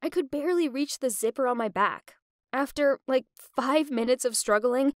tiring. I could barely reach the zipper on my back. After, 5 minutes of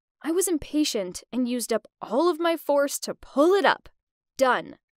struggling, I was impatient and used up all of my force to pull it up.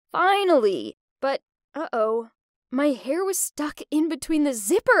 Done. Finally! But, uh-oh. My hair was stuck in between the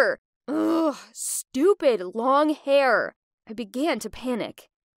zipper! Ugh, stupid long hair. I began to panic.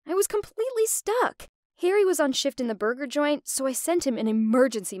 I was completely stuck. Harry was on shift in the burger joint, so I sent him an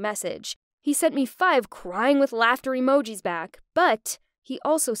emergency message. He sent me 5 crying with laughter emojis back, but he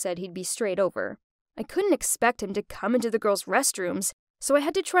also said he'd be straight over. I couldn't expect him to come into the girls' restrooms, so I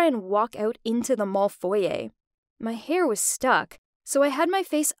had to try and walk out into the mall foyer. My hair was stuck, so I had my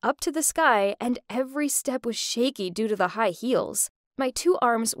face up to the sky, and every step was shaky due to the high heels. My 2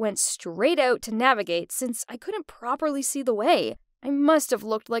 arms went straight out to navigate since I couldn't properly see the way. I must have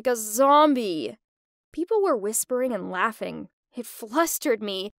looked like a zombie. People were whispering and laughing. It flustered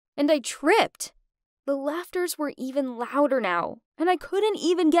me, and I tripped. The laughters were even louder now, and I couldn't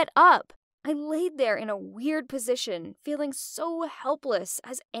even get up. I laid there in a weird position, feeling so helpless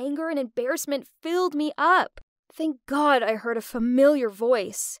as anger and embarrassment filled me up. Thank God I heard a familiar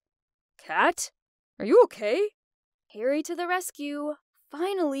voice. "Kat? Are you okay?" Harry to the rescue.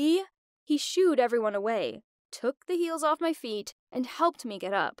 Finally! He shooed everyone away, took the heels off my feet, and helped me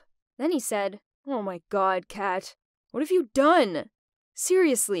get up. Then he said, "Oh my God, Kat. What have you done?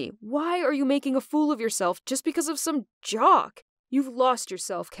 Seriously, why are you making a fool of yourself just because of some jock? You've lost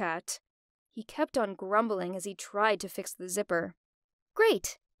yourself, Kat." He kept on grumbling as he tried to fix the zipper.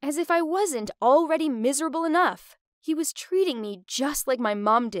 Great! As if I wasn't already miserable enough. He was treating me just like my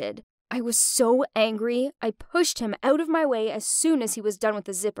mom did. I was so angry, I pushed him out of my way as soon as he was done with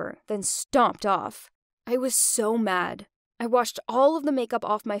the zipper, then stomped off. I was so mad. I washed all of the makeup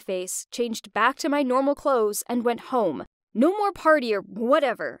off my face, changed back to my normal clothes, and went home. No more party or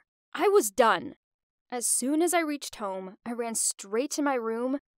whatever. I was done. As soon as I reached home, I ran straight to my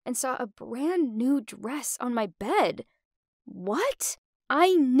room and saw a brand new dress on my bed. What?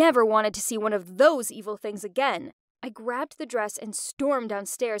 I never wanted to see one of those evil things again. I grabbed the dress and stormed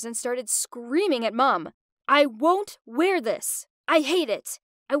downstairs and started screaming at Mom. "I won't wear this. I hate it.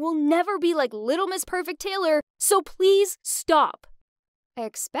 I will never be like Little Miss Perfect Taylor, so please stop." I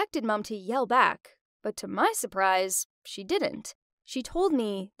expected Mom to yell back, but to my surprise, she didn't. She told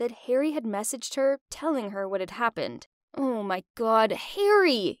me that Harry had messaged her telling her what had happened. Oh my God,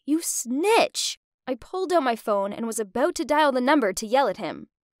 Harry, you snitch! I pulled out my phone and was about to dial the number to yell at him.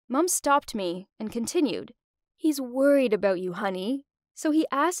 Mom stopped me and continued. "He's worried about you, honey, so he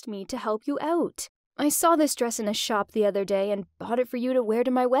asked me to help you out. I saw this dress in a shop the other day and bought it for you to wear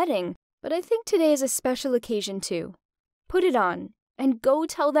to my wedding, but I think today is a special occasion too. Put it on and go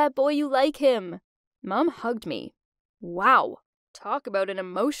tell that boy you like him." Mom hugged me. Wow, talk about an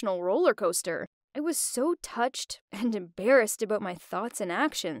emotional roller coaster. I was so touched and embarrassed about my thoughts and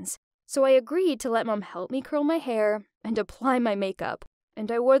actions, so I agreed to let Mom help me curl my hair and apply my makeup,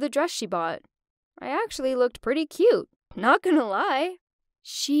 and I wore the dress she bought. I actually looked pretty cute, not gonna lie.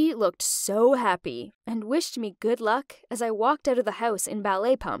 She looked so happy and wished me good luck as I walked out of the house in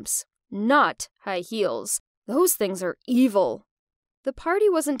ballet pumps, not high heels. Those things are evil. The party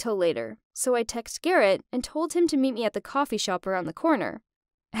wasn't till later, so I texted Garrett and told him to meet me at the coffee shop around the corner.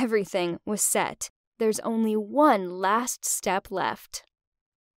 Everything was set. There's only one last step left.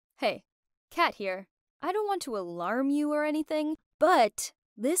 Hey, Kat here. I don't want to alarm you or anything, but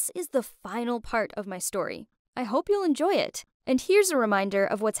this is the final part of my story. I hope you'll enjoy it. And here's a reminder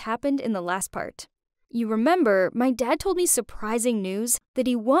of what's happened in the last part. You remember, my dad told me surprising news that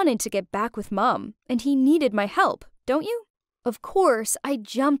he wanted to get back with Mom, and he needed my help, don't you? Of course, I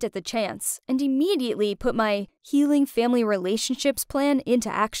jumped at the chance and immediately put my healing family relationships plan into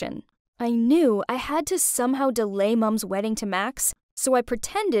action. I knew I had to somehow delay Mom's wedding to Max, so I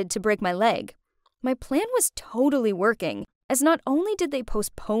pretended to break my leg. My plan was totally working, as not only did they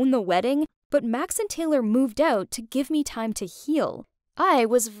postpone the wedding, but Max and Taylor moved out to give me time to heal. I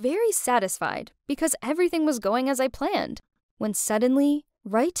was very satisfied because everything was going as I planned, when suddenly,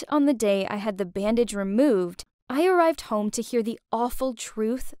 right on the day I had the bandage removed, I arrived home to hear the awful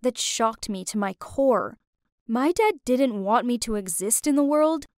truth that shocked me to my core. My dad didn't want me to exist in the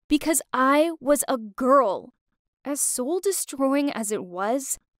world because I was a girl. As soul-destroying as it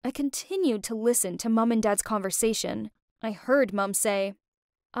was, I continued to listen to Mom and Dad's conversation. I heard Mom say,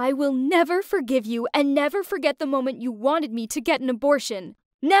 "I will never forgive you and never forget the moment you wanted me to get an abortion.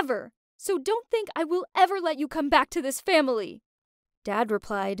 Never! So don't think I will ever let you come back to this family." Dad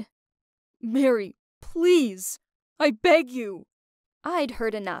replied, "Mary, please, I beg you." I'd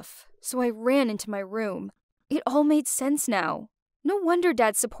heard enough, so I ran into my room. It all made sense now. No wonder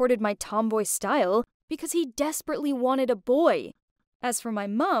Dad supported my tomboy style, because he desperately wanted a boy. As for my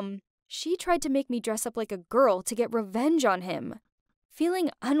mom, she tried to make me dress up like a girl to get revenge on him.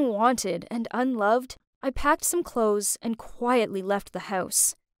 Feeling unwanted and unloved, I packed some clothes and quietly left the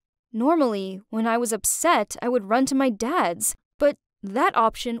house. Normally, when I was upset, I would run to my dad's, but that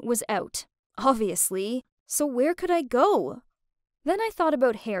option was out, obviously, so where could I go? Then I thought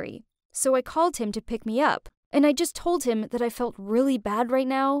about Harry, so I called him to pick me up, and I just told him that I felt really bad right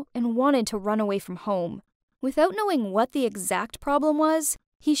now and wanted to run away from home. Without knowing what the exact problem was,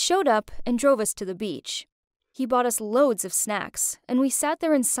 he showed up and drove us to the beach. He bought us loads of snacks, and we sat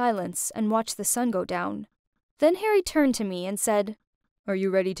there in silence and watched the sun go down. Then Harry turned to me and said, "Are you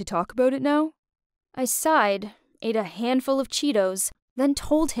ready to talk about it now?" I sighed, ate a handful of Cheetos, then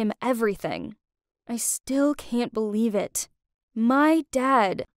told him everything. I still can't believe it. My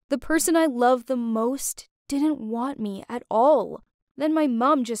dad, the person I love the most, didn't want me at all. Then my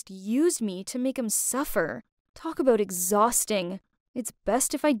mom just used me to make him suffer. Talk about exhausting. It's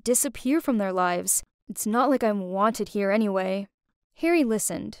best if I disappear from their lives. It's not like I'm wanted here anyway. Harry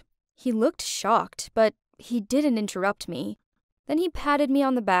listened. He looked shocked, but he didn't interrupt me. Then he patted me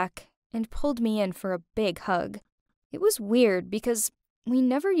on the back and pulled me in for a big hug. It was weird because we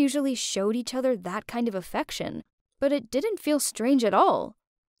never usually showed each other that kind of affection, but it didn't feel strange at all.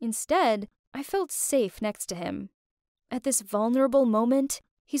 Instead, I felt safe next to him. At this vulnerable moment,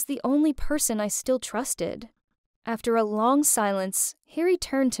 he's the only person I still trusted. After a long silence, Harry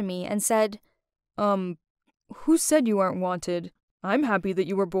turned to me and said, Who said you aren't wanted? I'm happy that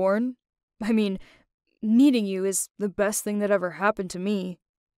you were born. I mean, meeting you is the best thing that ever happened to me.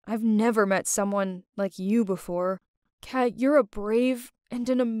 I've never met someone like you before. Kat, you're a brave and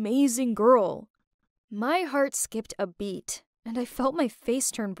an amazing girl." My heart skipped a beat, and I felt my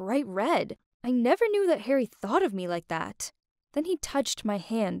face turn bright red. I never knew that Harry thought of me like that. Then he touched my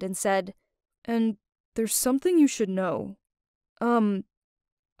hand and said, "And there's something you should know.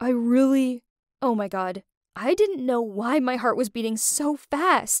 I really..." Oh my god, I didn't know why my heart was beating so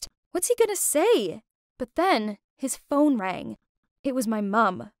fast. What's he gonna say? But then, his phone rang. It was my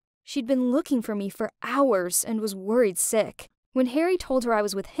mum. She'd been looking for me for hours and was worried sick. When Harry told her I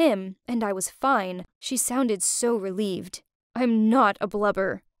was with him, and I was fine, she sounded so relieved. I'm not a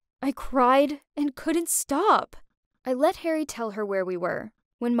blubber. I cried and couldn't stop. I let Harry tell her where we were.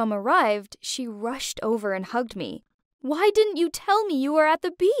 When Mum arrived, she rushed over and hugged me. "Why didn't you tell me you were at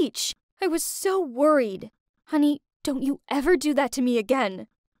the beach? I was so worried. Honey, don't you ever do that to me again."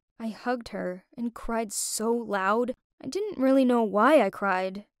 I hugged her and cried so loud, I didn't really know why I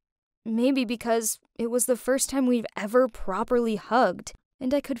cried. Maybe because it was the first time we've ever properly hugged,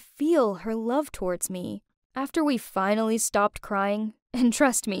 and I could feel her love towards me. After we finally stopped crying, and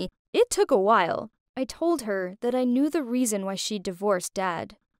trust me, it took a while, I told her that I knew the reason why she'd divorced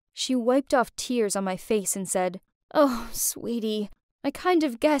Dad. She wiped off tears on my face and said, "Oh, sweetie, I kind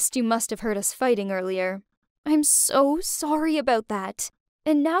of guessed you must have heard us fighting earlier. I'm so sorry about that.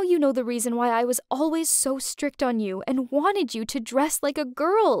 And now you know the reason why I was always so strict on you and wanted you to dress like a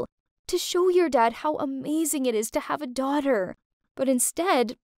girl, to show your dad how amazing it is to have a daughter. But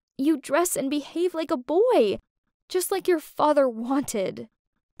instead, you dress and behave like a boy, just like your father wanted.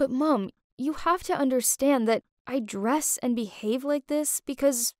 But Mom, you have to understand that I dress and behave like this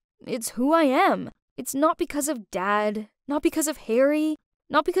because it's who I am. It's not because of Dad, not because of Harry,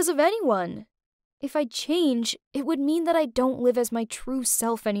 not because of anyone. If I change, it would mean that I don't live as my true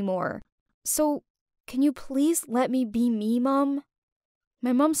self anymore. So, can you please let me be me, Mom?"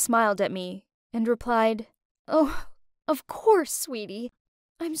 My mom smiled at me and replied, "Oh, of course, sweetie.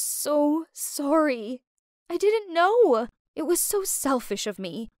 I'm so sorry. I didn't know. It was so selfish of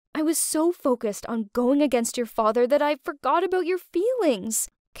me. I was so focused on going against your father that I forgot about your feelings.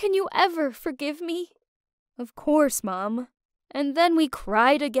 Can you ever forgive me?" "Of course, Mom." And then we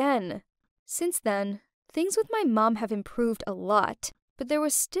cried again. Since then, things with my mom have improved a lot, but there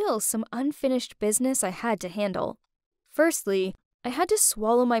was still some unfinished business I had to handle. Firstly, I had to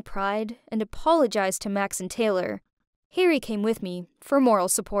swallow my pride and apologize to Max and Taylor. Harry came with me for moral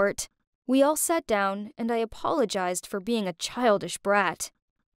support. We all sat down, and I apologized for being a childish brat.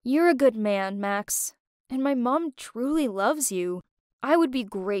 "You're a good man, Max, and my mom truly loves you. I would be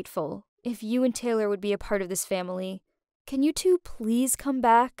grateful if you and Taylor would be a part of this family. Can you two please come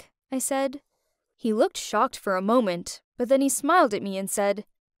back?" I said. He looked shocked for a moment, but then he smiled at me and said,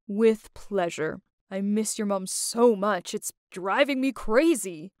 "With pleasure. I miss your mom so much, it's driving me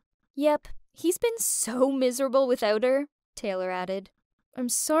crazy." "Yep, he's been so miserable without her," Taylor added. "I'm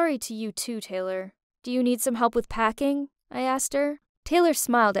sorry to you too, Taylor. Do you need some help with packing?" I asked her. Taylor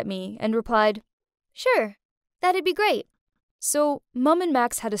smiled at me and replied, "Sure, that'd be great." So, Mum and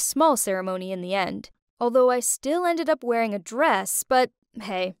Max had a small ceremony in the end, although I still ended up wearing a dress, but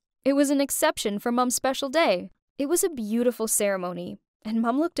hey, it was an exception for Mum's special day. It was a beautiful ceremony, and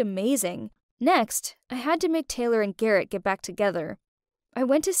Mum looked amazing. Next, I had to make Taylor and Garrett get back together. I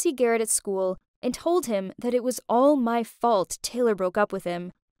went to see Garrett at school and told him that it was all my fault Taylor broke up with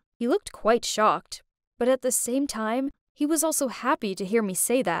him. He looked quite shocked, but at the same time, he was also happy to hear me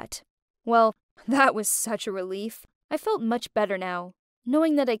say that. Well, that was such a relief. I felt much better now,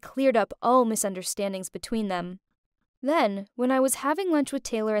 knowing that I cleared up all misunderstandings between them. Then, when I was having lunch with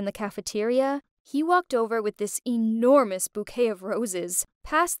Taylor in the cafeteria, he walked over with this enormous bouquet of roses,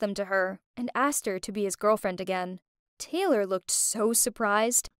 passed them to her, and asked her to be his girlfriend again. Taylor looked so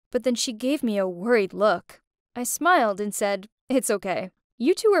surprised, but then she gave me a worried look. I smiled and said, "It's okay.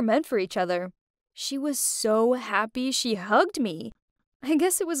 You two are meant for each other." She was so happy she hugged me. I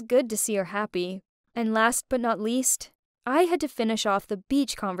guess it was good to see her happy. And last but not least, I had to finish off the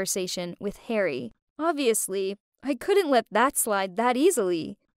beach conversation with Harry. Obviously, I couldn't let that slide that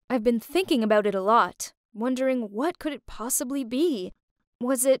easily. I've been thinking about it a lot, wondering what could it possibly be.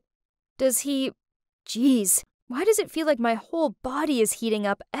 Geez, why does it feel like my whole body is heating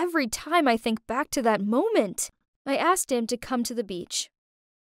up every time I think back to that moment? I asked him to come to the beach,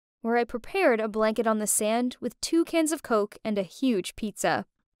 where I prepared a blanket on the sand with 2 cans of Coke and a huge pizza.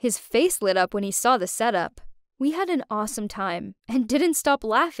 His face lit up when he saw the setup. We had an awesome time and didn't stop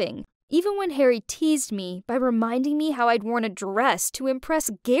laughing, even when Harry teased me by reminding me how I'd worn a dress to impress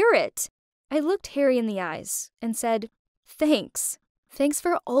Garrett. I looked Harry in the eyes and said, "Thanks. Thanks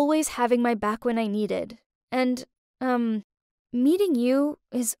for always having my back when I needed. And, meeting you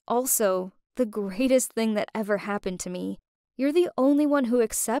is also the greatest thing that ever happened to me. You're the only one who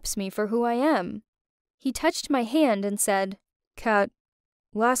accepts me for who I am." He touched my hand and said, "Kat,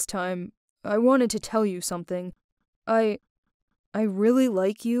 last time, I wanted to tell you something. I really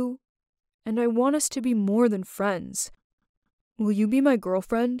like you, and I want us to be more than friends. Will you be my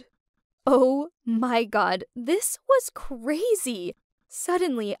girlfriend?" Oh my God, this was crazy.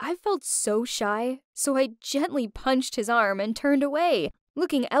 Suddenly, I felt so shy, so I gently punched his arm and turned away,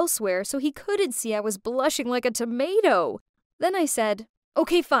 looking elsewhere so he couldn't see I was blushing like a tomato. Then I said,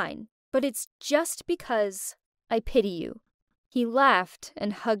 "Okay, fine, but it's just because I pity you." He laughed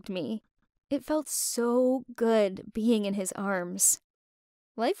and hugged me. It felt so good being in his arms.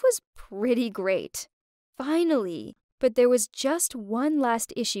 Life was pretty great. Finally, but there was just one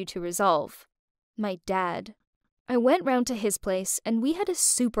last issue to resolve. My dad. I went round to his place and we had a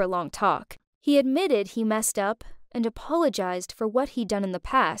super long talk. He admitted he messed up and apologized for what he'd done in the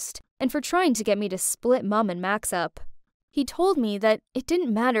past and for trying to get me to split Mum and Max up. He told me that it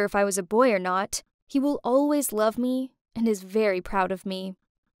didn't matter if I was a boy or not. He will always love me and is very proud of me.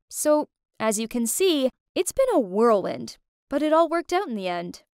 So, as you can see, it's been a whirlwind, but it all worked out in the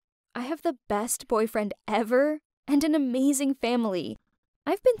end. I have the best boyfriend ever and an amazing family.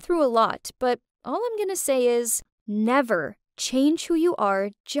 I've been through a lot, but all I'm gonna say is never change who you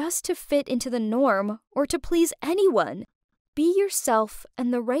are just to fit into the norm or to please anyone. Be yourself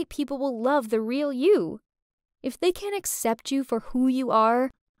and the right people will love the real you. If they can't accept you for who you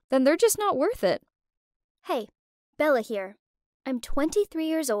are, then they're just not worth it. Hey, Bella here. I'm 23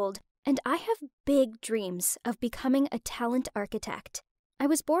 years old, and I have big dreams of becoming a talent architect. I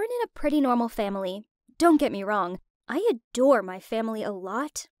was born in a pretty normal family. Don't get me wrong, I adore my family a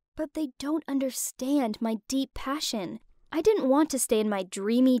lot, but they don't understand my deep passion. I didn't want to stay in my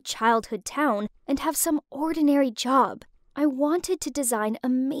dreamy childhood town and have some ordinary job. I wanted to design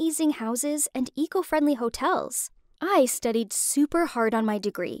amazing houses and eco-friendly hotels. I studied super hard on my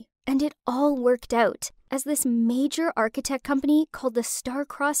degree, and it all worked out, as this major architect company called the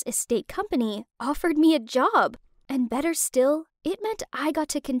Starcross Estate Company offered me a job. And better still, it meant I got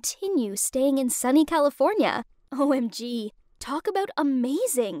to continue staying in sunny California. OMG, talk about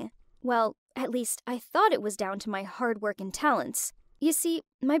amazing! Well, at least I thought it was down to my hard work and talents. You see,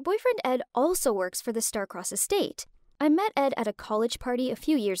 my boyfriend Ed also works for the Starcross Estate. I met Ed at a college party a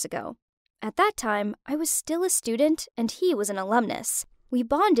few years ago. At that time, I was still a student and he was an alumnus. We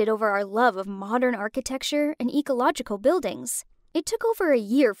bonded over our love of modern architecture and ecological buildings. It took over a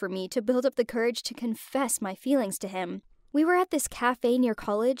year for me to build up the courage to confess my feelings to him. We were at this cafe near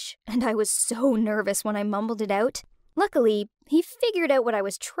college, and I was so nervous when I mumbled it out. Luckily, he figured out what I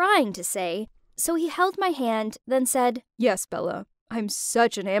was trying to say, so he held my hand, then said, Yes, Bella, I'm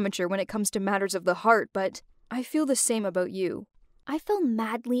such an amateur when it comes to matters of the heart, but I feel the same about you. I fell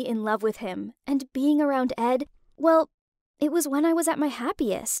madly in love with him, and being around Ed, well, it was when I was at my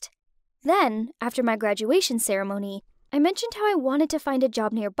happiest. Then, after my graduation ceremony, I mentioned how I wanted to find a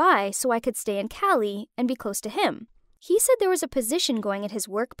job nearby so I could stay in Cali and be close to him. He said there was a position going at his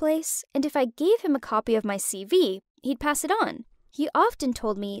workplace, and if I gave him a copy of my CV, he'd pass it on. He often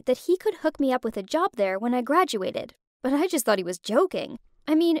told me that he could hook me up with a job there when I graduated, but I just thought he was joking.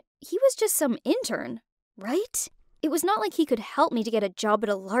 I mean, he was just some intern, right? It was not like he could help me to get a job at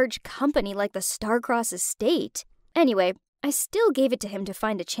a large company like the Starcross estate. Anyway, I still gave it to him to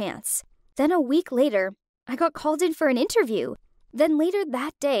find a chance. Then a week later, I got called in for an interview. Then later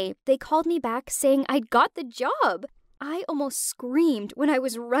that day, they called me back saying I'd got the job. I almost screamed when I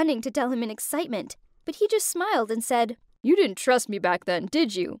was running to tell him in excitement, but he just smiled and said, You didn't trust me back then,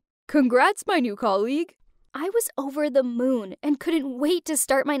 did you? Congrats, my new colleague. I was over the moon and couldn't wait to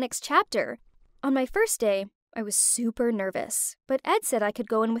start my next chapter. On my first day, I was super nervous, but Ed said I could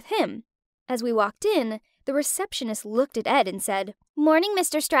go in with him. As we walked in, the receptionist looked at Ed and said, Morning,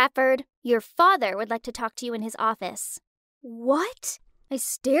 Mr. Stratford. Your father would like to talk to you in his office. What? I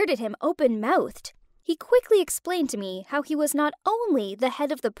stared at him open-mouthed. He quickly explained to me how he was not only the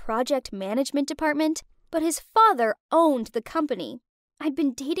head of the project management department, but his father owned the company. I'd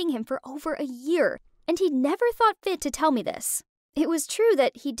been dating him for over a year, and he never thought fit to tell me this. It was true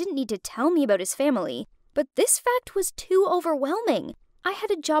that he didn't need to tell me about his family, but this fact was too overwhelming. I had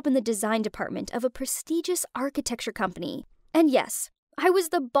a job in the design department of a prestigious architecture company. And yes, I was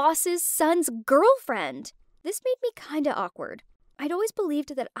the boss's son's girlfriend. This made me kinda awkward. I'd always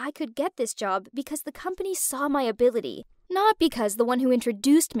believed that I could get this job because the company saw my ability, not because the one who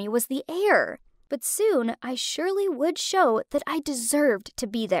introduced me was the heir. But soon, I surely would show that I deserved to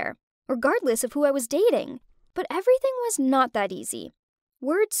be there, regardless of who I was dating. But everything was not that easy.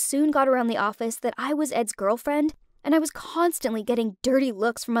 Word soon got around the office that I was Ed's girlfriend, and I was constantly getting dirty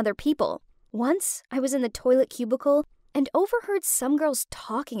looks from other people. Once, I was in the toilet cubicle and overheard some girls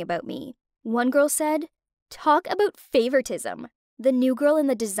talking about me. One girl said, "Talk about favoritism. The new girl in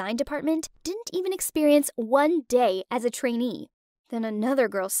the design department didn't even experience one day as a trainee." Then another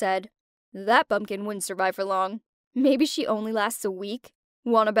girl said, "That bumpkin wouldn't survive for long. Maybe she only lasts a week.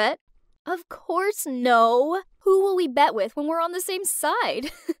 Wanna bet?" Of course no. Who will we bet with when we're on the same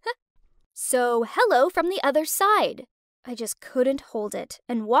side? So, hello from the other side. I just couldn't hold it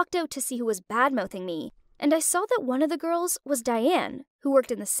and walked out to see who was badmouthing me. And I saw that one of the girls was Diane, who worked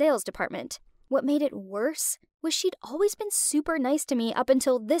in the sales department. What made it worse was she'd always been super nice to me up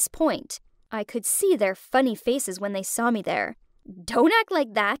until this point. I could see their funny faces when they saw me there. "Don't act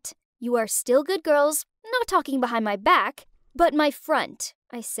like that. You are still good girls, not talking behind my back, but my front,"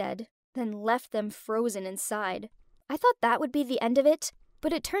 I said, then left them frozen inside. I thought that would be the end of it,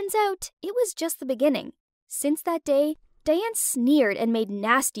 but it turns out it was just the beginning. Since that day, Diane sneered and made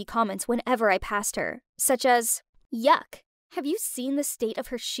nasty comments whenever I passed her, such as, "Yuck, have you seen the state of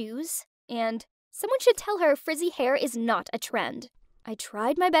her shoes?" And, "Someone should tell her frizzy hair is not a trend." I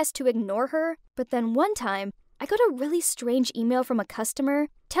tried my best to ignore her, but then one time, I got a really strange email from a customer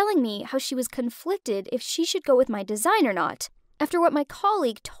telling me how she was conflicted if she should go with my design or not, after what my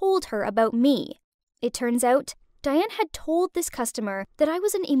colleague told her about me. It turns out, Diane had told this customer that I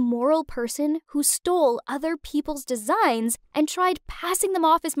was an immoral person who stole other people's designs and tried passing them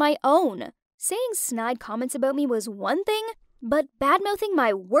off as my own. Saying snide comments about me was one thing, but badmouthing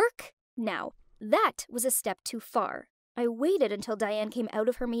my work? Now, that was a step too far. I waited until Diane came out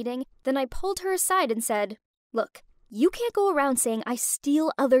of her meeting, then I pulled her aside and said, "Look, you can't go around saying I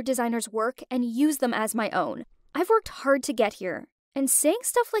steal other designers' work and use them as my own. I've worked hard to get here, and saying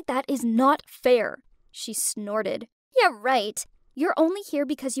stuff like that is not fair." She snorted. "Yeah, right. You're only here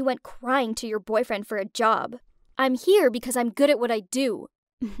because you went crying to your boyfriend for a job. I'm here because I'm good at what I do."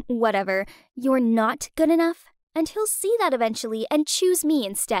 "Whatever. You're not good enough, and he'll see that eventually and choose me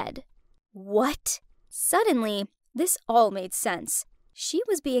instead." What? Suddenly, this all made sense. She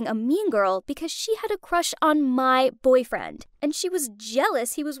was being a mean girl because she had a crush on my boyfriend, and she was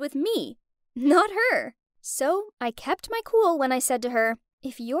jealous he was with me, not her. So I kept my cool when I said to her,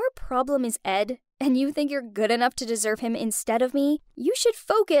 "If your problem is Ed, and you think you're good enough to deserve him instead of me, you should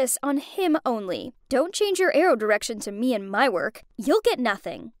focus on him only. Don't change your arrow direction to me and my work. You'll get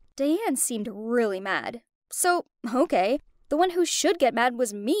nothing. Diane seemed really mad. So, okay, the one who should get mad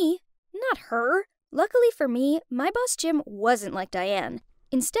was me, not her. Luckily for me, my boss Jim wasn't like Diane.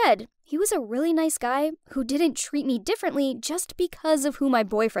 Instead, he was a really nice guy who didn't treat me differently just because of who my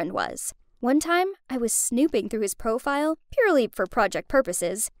boyfriend was. One time, I was snooping through his profile, purely for project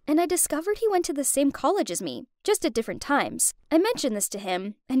purposes, and I discovered he went to the same college as me, just at different times. I mentioned this to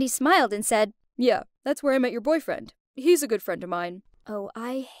him, and he smiled and said, "Yeah, that's where I met your boyfriend. He's a good friend of mine." Oh,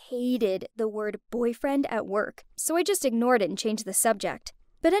 I hated the word boyfriend at work, so I just ignored it and changed the subject.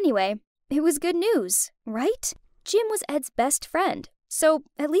 But anyway, it was good news, right? Jim was Ed's best friend, so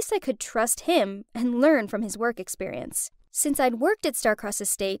at least I could trust him and learn from his work experience. Since I'd worked at Starcross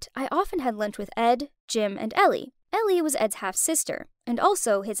Estate, I often had lunch with Ed, Jim, and Ellie. Ellie was Ed's half-sister, and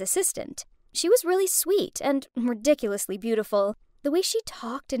also his assistant. She was really sweet and ridiculously beautiful. The way she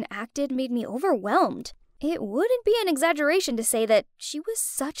talked and acted made me overwhelmed. It wouldn't be an exaggeration to say that she was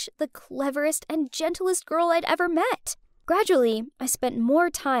such the cleverest and gentlest girl I'd ever met. Gradually, I spent more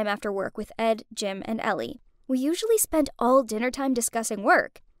time after work with Ed, Jim, and Ellie. We usually spent all dinner time discussing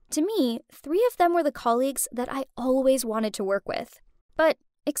work. To me, 3 of them were the colleagues that I always wanted to work with. But,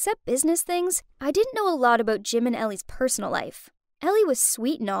 except business things, I didn't know a lot about Jim and Ellie's personal life. Ellie was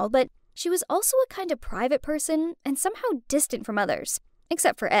sweet and all, but she was also a kind of private person and somehow distant from others.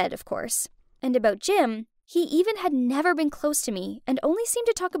 Except for Ed, of course. And about Jim, he even had never been close to me and only seemed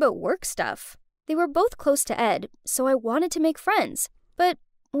to talk about work stuff. They were both close to Ed, so I wanted to make friends. But,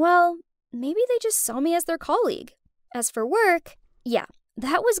 well, maybe they just saw me as their colleague. As for work, yeah,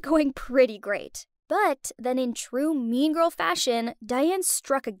 that was going pretty great. But then in true mean girl fashion, Diane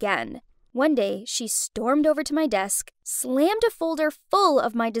struck again. One day, she stormed over to my desk, slammed a folder full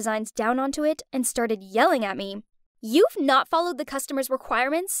of my designs down onto it, and started yelling at me. "You've not followed the customer's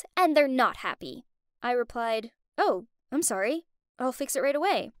requirements, and they're not happy." I replied, "Oh, I'm sorry. I'll fix it right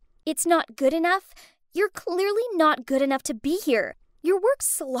away." "It's not good enough? You're clearly not good enough to be here. Your work's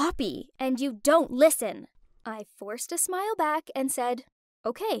sloppy, and you don't listen." I forced a smile back and said,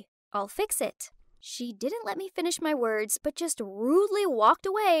 "Okay, I'll fix it." She didn't let me finish my words, but just rudely walked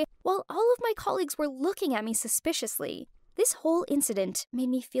away while all of my colleagues were looking at me suspiciously. This whole incident made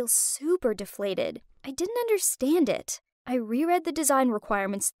me feel super deflated. I didn't understand it. I reread the design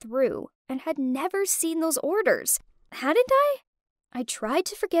requirements through and had never seen those orders. Hadn't I? I tried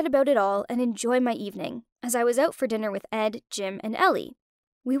to forget about it all and enjoy my evening, as I was out for dinner with Ed, Jim, and Ellie.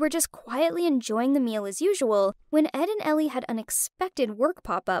 We were just quietly enjoying the meal as usual when Ed and Ellie had unexpected work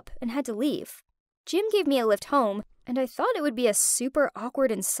pop up and had to leave. Jim gave me a lift home, and I thought it would be a super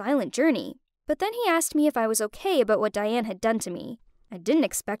awkward and silent journey. But then he asked me if I was okay about what Diane had done to me. I didn't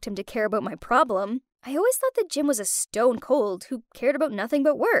expect him to care about my problem. I always thought that Jim was a stone cold who cared about nothing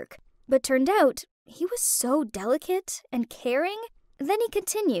but work. But turned out, he was so delicate and caring. Then he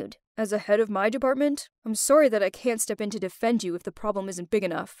continued. "As a head of my department, I'm sorry that I can't step in to defend you if the problem isn't big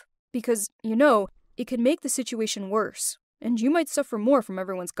enough. Because, it could make the situation worse, and you might suffer more from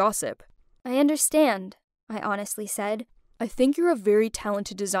everyone's gossip." "I understand," I honestly said. "I think you're a very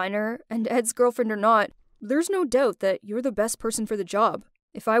talented designer, and Ed's girlfriend or not, there's no doubt that you're the best person for the job.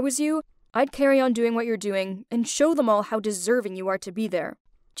 If I was you, I'd carry on doing what you're doing and show them all how deserving you are to be there."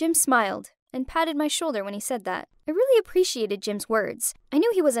 Jim smiled and patted my shoulder when he said that. I really appreciated Jim's words. I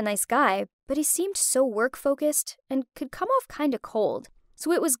knew he was a nice guy, but he seemed so work-focused and could come off kinda cold,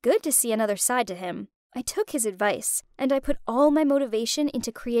 so it was good to see another side to him. I took his advice, and I put all my motivation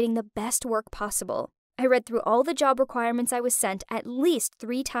into creating the best work possible. I read through all the job requirements I was sent at least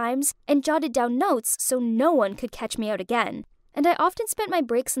 3 times and jotted down notes so no one could catch me out again. And I often spent my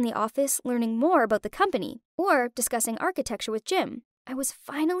breaks in the office learning more about the company or discussing architecture with Jim. I was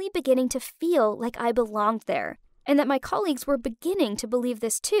finally beginning to feel like I belonged there, and that my colleagues were beginning to believe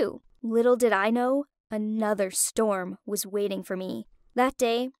this too. Little did I know, another storm was waiting for me. That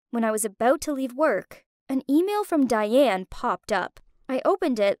day, when I was about to leave work, an email from Diane popped up. I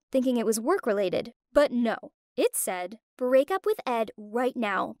opened it thinking it was work-related, but no. It said, "Break up with Ed right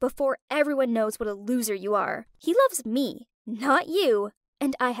now before everyone knows what a loser you are. He loves me, not you,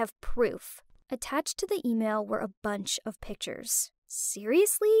 and I have proof." Attached to the email were a bunch of pictures.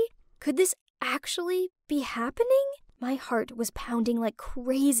 Seriously? Could this actually be happening? My heart was pounding like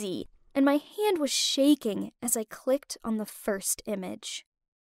crazy, and my hand was shaking as I clicked on the first image.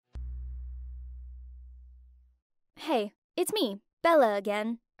 Hey, it's me, Bella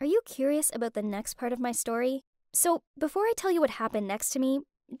again. Are you curious about the next part of my story? So, before I tell you what happened next to me,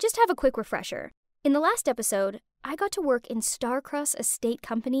 just have a quick refresher. In the last episode, I got to work in Starcross Estate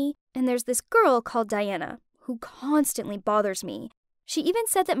Company, and there's this girl called Diana who constantly bothers me. She even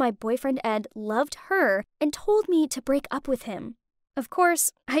said that my boyfriend Ed loved her and told me to break up with him. Of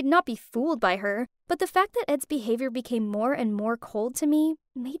course, I'd not be fooled by her, but the fact that Ed's behavior became more and more cold to me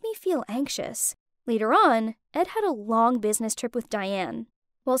made me feel anxious. Later on, Ed had a long business trip with Diane.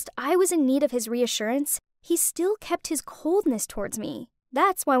 Whilst I was in need of his reassurance, he still kept his coldness towards me.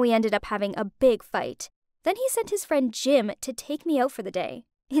 That's why we ended up having a big fight. Then he sent his friend Jim to take me out for the day,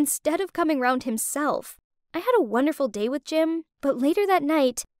 instead of coming round himself. I had a wonderful day with Jim, but later that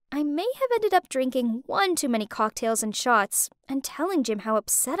night, I may have ended up drinking one too many cocktails and shots and telling Jim how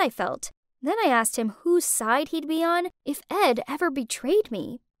upset I felt. Then I asked him whose side he'd be on if Ed ever betrayed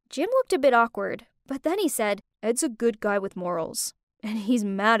me. Jim looked a bit awkward, but then he said, Ed's a good guy with morals, and he's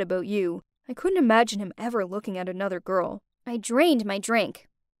mad about you. I couldn't imagine him ever looking at another girl. I drained my drink.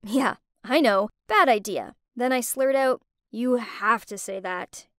 Yeah, I know, bad idea. Then I slurred out, You have to say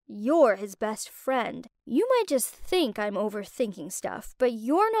that. You're his best friend. You might just think I'm overthinking stuff, but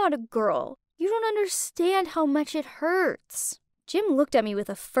you're not a girl. You don't understand how much it hurts. Jim looked at me with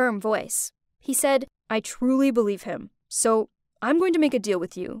a firm voice. He said, I truly believe him. So I'm going to make a deal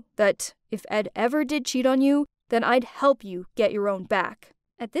with you that if Ed ever did cheat on you, then I'd help you get your own back.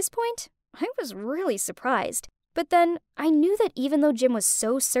 At this point, I was really surprised. But then I knew that even though Jim was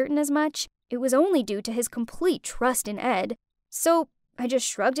so certain as much, it was only due to his complete trust in Ed. So I just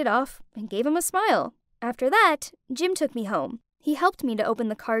shrugged it off and gave him a smile. After that, Jim took me home. He helped me to open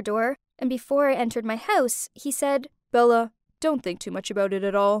the car door, and before I entered my house, he said, Bella, don't think too much about it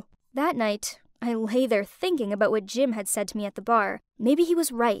at all. That night, I lay there thinking about what Jim had said to me at the bar. Maybe he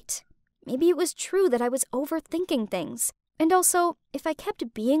was right. Maybe it was true that I was overthinking things. And also, if I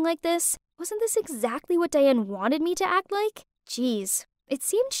kept being like this, wasn't this exactly what Diane wanted me to act like? Geez, it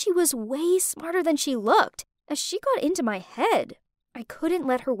seemed she was way smarter than she looked, as she got into my head. I couldn't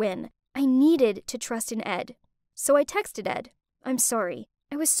let her win. I needed to trust in Ed. So I texted Ed. I'm sorry.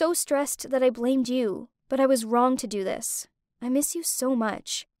 I was so stressed that I blamed you, but I was wrong to do this. I miss you so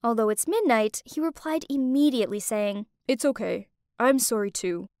much. Although it's midnight, he replied immediately saying, It's okay. I'm sorry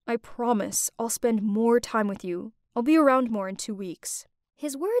too. I promise I'll spend more time with you. I'll be around more in 2 weeks.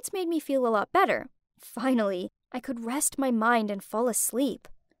 His words made me feel a lot better. Finally, I could rest my mind and fall asleep.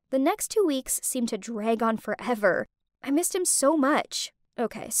 The next 2 weeks seemed to drag on forever. I missed him so much.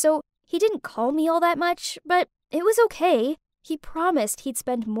 Okay, so he didn't call me all that much, but it was okay. He promised he'd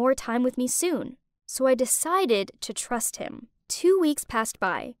spend more time with me soon. So I decided to trust him. 2 weeks passed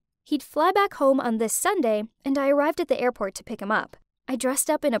by. He'd fly back home on this Sunday, and I arrived at the airport to pick him up. I dressed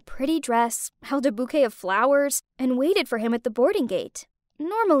up in a pretty dress, held a bouquet of flowers, and waited for him at the boarding gate.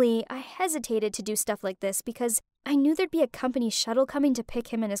 Normally, I hesitated to do stuff like this because I knew there'd be a company shuttle coming to pick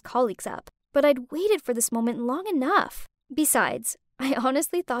him and his colleagues up, but I'd waited for this moment long enough. Besides, I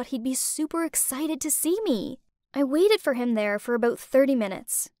honestly thought he'd be super excited to see me. I waited for him there for about 30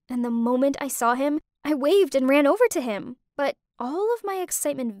 minutes, and the moment I saw him, I waved and ran over to him. But all of my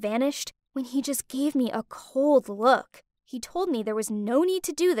excitement vanished when he just gave me a cold look. He told me there was no need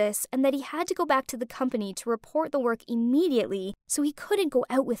to do this and that he had to go back to the company to report the work immediately, so he couldn't go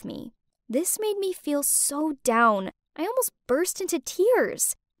out with me. This made me feel so down. I almost burst into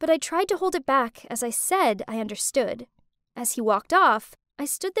tears, but I tried to hold it back as I said I understood. As he walked off, I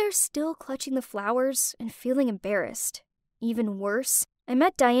stood there still clutching the flowers and feeling embarrassed. Even worse, I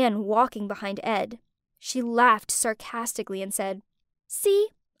met Diane walking behind Ed. She laughed sarcastically and said, See,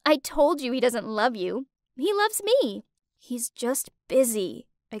 I told you he doesn't love you. He loves me. He's just busy,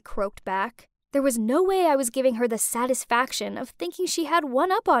 I croaked back. There was no way I was giving her the satisfaction of thinking she had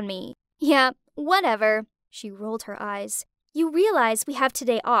one up on me. Yeah, whatever. She rolled her eyes. You realize we have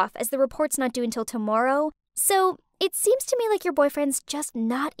today off as the report's not due until tomorrow, so it seems to me like your boyfriend's just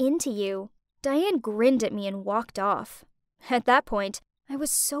not into you. Diane grinned at me and walked off. At that point, I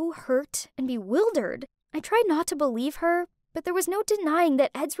was so hurt and bewildered. I tried not to believe her, but there was no denying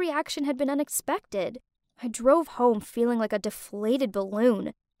that Ed's reaction had been unexpected. I drove home feeling like a deflated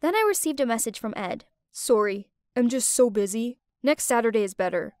balloon. Then I received a message from Ed. Sorry, I'm just so busy. Next Saturday is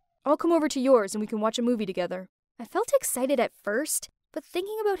better. I'll come over to yours and we can watch a movie together. I felt excited at first, but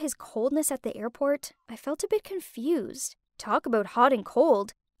thinking about his coldness at the airport, I felt a bit confused. Talk about hot and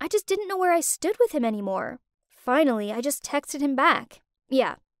cold. I just didn't know where I stood with him anymore. Finally, I just texted him back.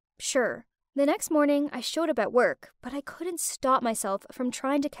 Yeah, sure. The next morning, I showed up at work, but I couldn't stop myself from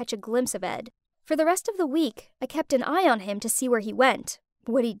trying to catch a glimpse of Ed. For the rest of the week, I kept an eye on him to see where he went,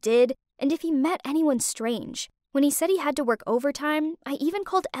 what he did, and if he met anyone strange. When he said he had to work overtime, I even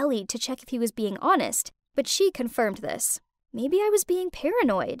called Ellie to check if he was being honest, but she confirmed this. Maybe I was being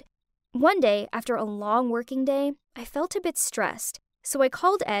paranoid. One day, after a long working day, I felt a bit stressed, so I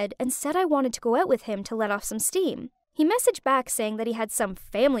called Ed and said I wanted to go out with him to let off some steam. He messaged back saying that he had some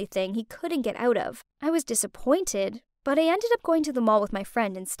family thing he couldn't get out of. I was disappointed, but I ended up going to the mall with my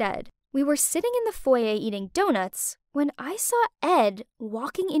friend instead. We were sitting in the foyer eating donuts when I saw Ed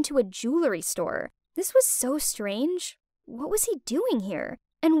walking into a jewelry store. This was so strange. What was he doing here?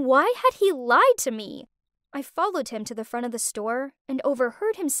 And why had he lied to me? I followed him to the front of the store and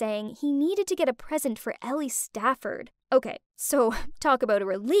overheard him saying he needed to get a present for Ellie Stafford. Okay, so talk about a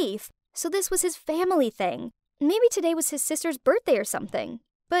relief. So this was his family thing. Maybe today was his sister's birthday or something.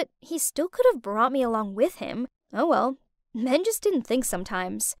 But he still could have brought me along with him. Oh well, men just didn't think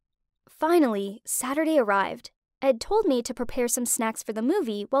sometimes. Finally, Saturday arrived. Ed told me to prepare some snacks for the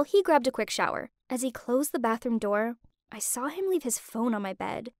movie while he grabbed a quick shower. As he closed the bathroom door, I saw him leave his phone on my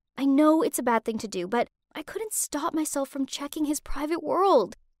bed. I know it's a bad thing to do, but I couldn't stop myself from checking his private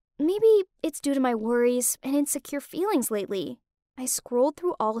world. Maybe it's due to my worries and insecure feelings lately. I scrolled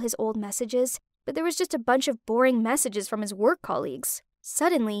through all his old messages, but there was just a bunch of boring messages from his work colleagues.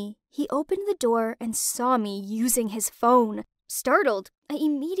 Suddenly, he opened the door and saw me using his phone. Startled, I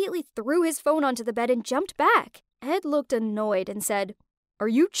immediately threw his phone onto the bed and jumped back. Ed looked annoyed and said, "Are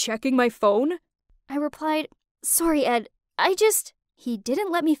you checking my phone?" I replied, "Sorry, Ed, He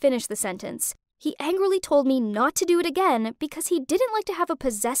didn't let me finish the sentence. He angrily told me not to do it again because he didn't like to have a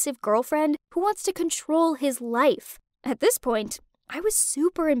possessive girlfriend who wants to control his life. At this point, I was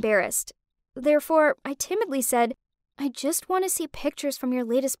super embarrassed. Therefore, I timidly said, "I just want to see pictures from your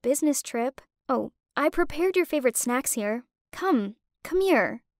latest business trip. Oh, I prepared your favorite snacks here. Come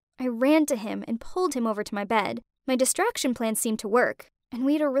here." I ran to him and pulled him over to my bed. My distraction plan seemed to work, and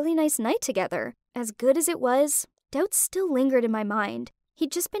we had a really nice night together. As good as it was, doubts still lingered in my mind.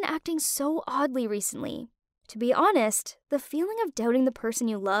 He'd just been acting so oddly recently. To be honest, the feeling of doubting the person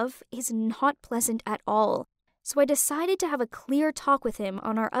you love is not pleasant at all. So I decided to have a clear talk with him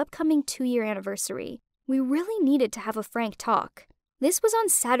on our upcoming 2-year anniversary. We really needed to have a frank talk. This was on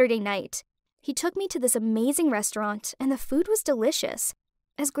Saturday night. He took me to this amazing restaurant, and the food was delicious.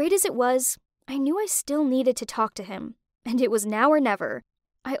 As great as it was, I knew I still needed to talk to him, and it was now or never.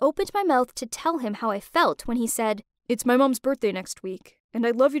 I opened my mouth to tell him how I felt when he said, "It's my mom's birthday next week, and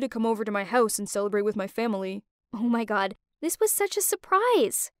I'd love you to come over to my house and celebrate with my family." Oh my God, this was such a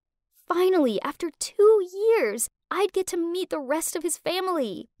surprise. Finally, after 2 years, I'd get to meet the rest of his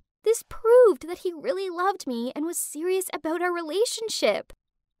family. This proved that he really loved me and was serious about our relationship.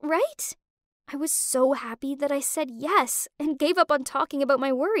 Right? I was so happy that I said yes and gave up on talking about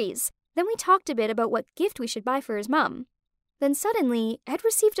my worries. Then we talked a bit about what gift we should buy for his mom. Then suddenly, Ed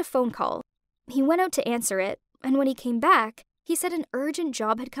received a phone call. He went out to answer it, and when he came back, he said an urgent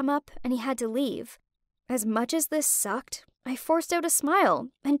job had come up and he had to leave. As much as this sucked, I forced out a smile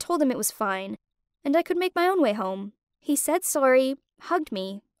and told him it was fine, and I could make my own way home. He said sorry, hugged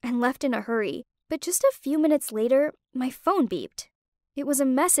me, and left in a hurry. But just a few minutes later, my phone beeped. It was a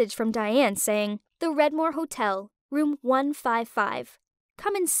message from Diane saying, "The Redmore Hotel, room 155.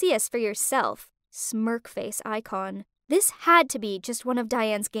 Come and see us for yourself." Smirk face icon. This had to be just one of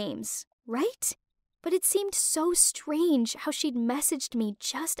Diane's games, right? But it seemed so strange how she'd messaged me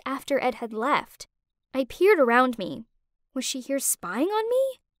just after Ed had left. I peered around me. Was she here spying on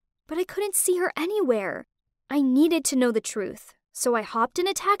me? But I couldn't see her anywhere. I needed to know the truth, so I hopped in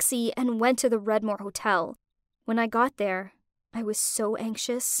a taxi and went to the Redmore Hotel. When I got there, I was so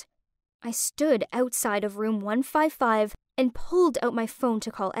anxious. I stood outside of room 155 and pulled out my phone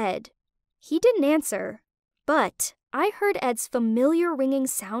to call Ed. He didn't answer, but I heard Ed's familiar ringing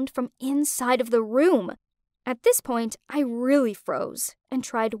sound from inside of the room. At this point, I really froze and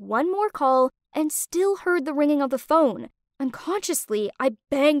tried one more call and still heard the ringing of the phone. Unconsciously, I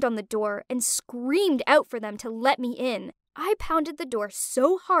banged on the door and screamed out for them to let me in. I pounded the door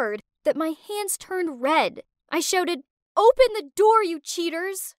so hard that my hands turned red. I shouted, "Open the door, you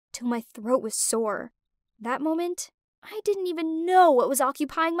cheaters!" till my throat was sore. That moment, I didn't even know what was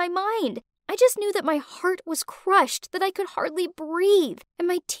occupying my mind. I just knew that my heart was crushed, that I could hardly breathe, and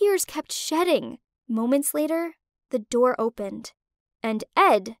my tears kept shedding. Moments later, the door opened, and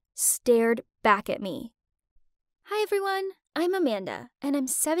Ed stared back at me. Hi everyone, I'm Amanda, and I'm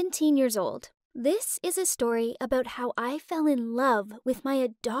 17 years old. This is a story about how I fell in love with my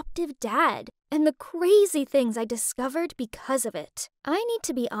adoptive dad and the crazy things I discovered because of it. I need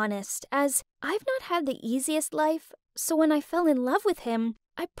to be honest, as I've not had the easiest life, so when I fell in love with him,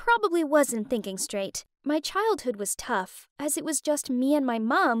 I probably wasn't thinking straight. My childhood was tough, as it was just me and my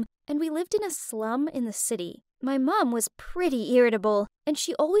mom, and we lived in a slum in the city. My mom was pretty irritable, and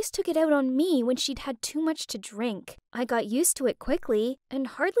she always took it out on me when she'd had too much to drink. I got used to it quickly, and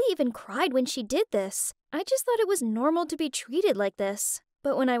hardly even cried when she did this. I just thought it was normal to be treated like this.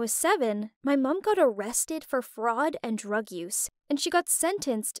 But when I was 7, my mom got arrested for fraud and drug use, and she got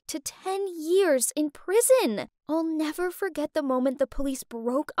sentenced to 10 years in prison. I'll never forget the moment the police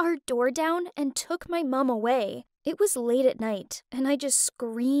broke our door down and took my mom away. It was late at night, and I just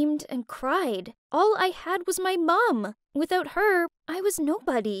screamed and cried. All I had was my mom. Without her, I was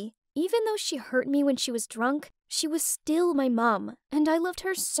nobody. Even though she hurt me when she was drunk, she was still my mom, and I loved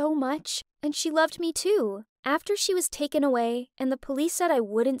her so much, and she loved me too. After she was taken away, and the police said I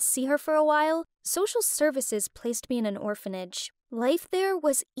wouldn't see her for a while, social services placed me in an orphanage. Life there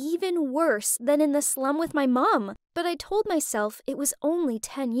was even worse than in the slum with my mom, but I told myself it was only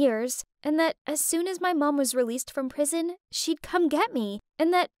 10 years, and that as soon as my mom was released from prison, she'd come get me,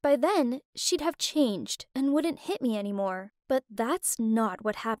 and that by then, she'd have changed and wouldn't hit me anymore. But that's not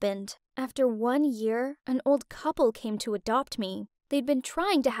what happened. After 1 year, an old couple came to adopt me. They'd been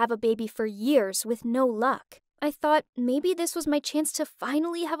trying to have a baby for years with no luck. I thought maybe this was my chance to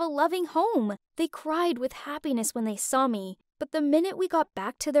finally have a loving home. They cried with happiness when they saw me. But the minute we got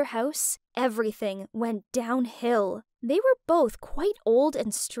back to their house, everything went downhill. They were both quite old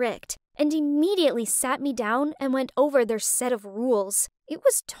and strict, and immediately sat me down and went over their set of rules. It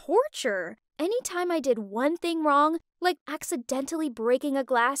was torture. Anytime I did one thing wrong, like accidentally breaking a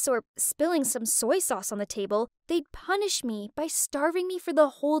glass or spilling some soy sauce on the table, they'd punish me by starving me for the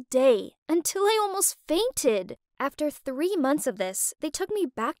whole day, until I almost fainted. After 3 months of this, they took me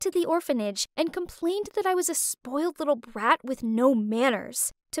back to the orphanage and complained that I was a spoiled little brat with no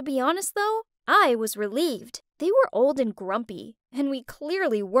manners. To be honest though, I was relieved. They were old and grumpy, and we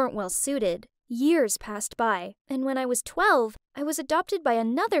clearly weren't well suited. Years passed by, and when I was 12, I was adopted by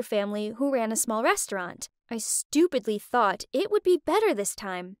another family who ran a small restaurant. I stupidly thought it would be better this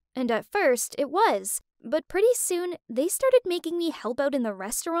time, and at first it was. But pretty soon, they started making me help out in the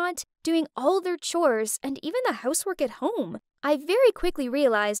restaurant, doing all their chores and even the housework at home. I very quickly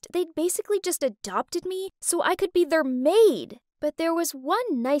realized they'd basically just adopted me so I could be their maid. But there was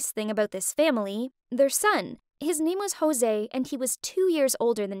one nice thing about this family, their son. His name was Jose, and he was 2 years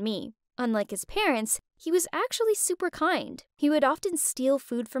older than me. Unlike his parents, he was actually super kind. He would often steal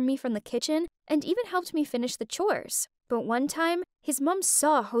food from me from the kitchen and even helped me finish the chores. But one time, his mom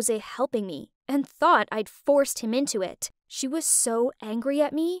saw Jose helping me and thought I'd forced him into it. She was so angry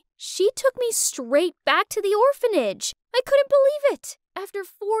at me, she took me straight back to the orphanage. I couldn't believe it. After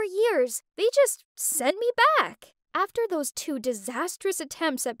 4 years, they just sent me back. After those 2 disastrous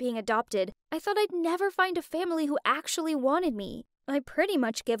attempts at being adopted, I thought I'd never find a family who actually wanted me. I pretty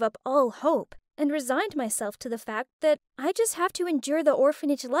much gave up all hope and resigned myself to the fact that I just have to endure the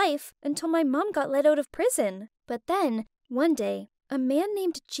orphanage life until my mom got let out of prison. But then, one day, a man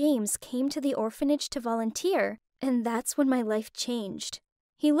named James came to the orphanage to volunteer, and that's when my life changed.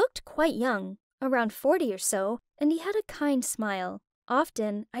 He looked quite young, around 40 or so, and he had a kind smile.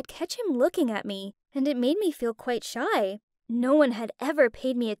 Often, I'd catch him looking at me, and it made me feel quite shy. No one had ever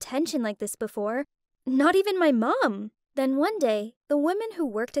paid me attention like this before, not even my mom. Then one day, the women who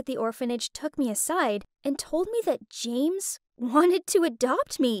worked at the orphanage took me aside and told me that James wanted to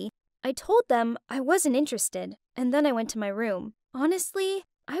adopt me. I told them I wasn't interested, and then I went to my room. Honestly,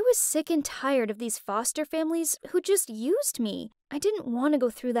 I was sick and tired of these foster families who just used me. I didn't want to go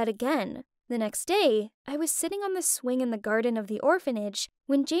through that again. The next day, I was sitting on the swing in the garden of the orphanage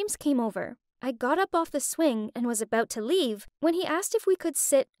when James came over. I got up off the swing and was about to leave when he asked if we could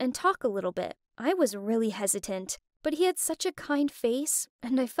sit and talk a little bit. I was really hesitant, but he had such a kind face,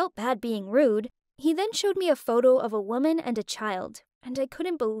 and I felt bad being rude. He then showed me a photo of a woman and a child, and I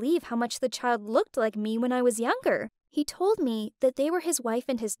couldn't believe how much the child looked like me when I was younger. He told me that they were his wife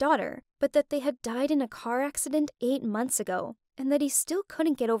and his daughter, but that they had died in a car accident 8 months ago, and that he still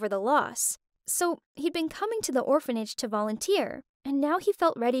couldn't get over the loss. So he'd been coming to the orphanage to volunteer, and now he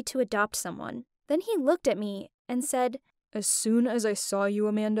felt ready to adopt someone. Then he looked at me and said, "As soon as I saw you,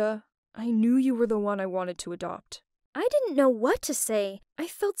 Amanda, I knew you were the one I wanted to adopt." I didn't know what to say. I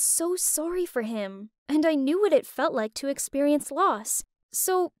felt so sorry for him, and I knew what it felt like to experience loss.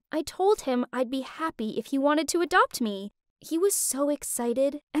 So I told him I'd be happy if he wanted to adopt me. He was so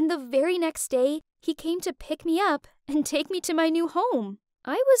excited, and the very next day, he came to pick me up and take me to my new home.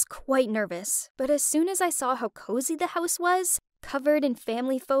 I was quite nervous, but as soon as I saw how cozy the house was, covered in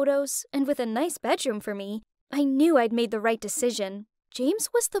family photos, and with a nice bedroom for me, I knew I'd made the right decision. James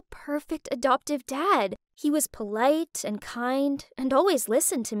was the perfect adoptive dad. He was polite and kind and always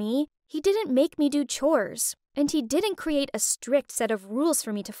listened to me. He didn't make me do chores, and he didn't create a strict set of rules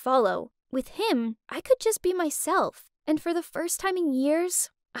for me to follow. with him, I could just be myself. And for the first time in years,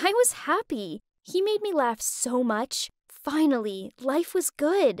 I was happy. He made me laugh so much. Finally, life was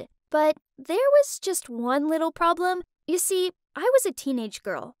good. But there was just one little problem. You see, I was a teenage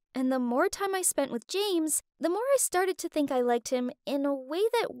girl, and the more time I spent with James, the more I started to think I liked him in a way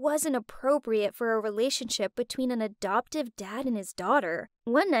that wasn't appropriate for a relationship between an adoptive dad and his daughter.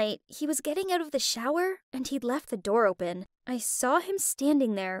 One night, he was getting out of the shower, and he'd left the door open. I saw him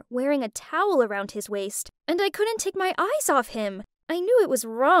standing there, wearing a towel around his waist, and I couldn't take my eyes off him. I knew it was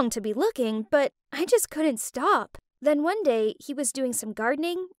wrong to be looking, but I just couldn't stop. Then one day, he was doing some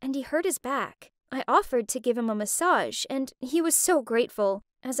gardening, and he hurt his back. I offered to give him a massage, and he was so grateful.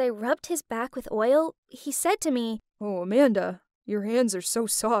 As I rubbed his back with oil, he said to me, "Oh, Amanda, your hands are so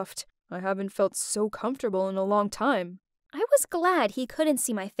soft. I haven't felt so comfortable in a long time." I was glad he couldn't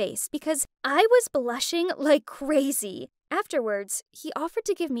see my face because I was blushing like crazy. Afterwards, he offered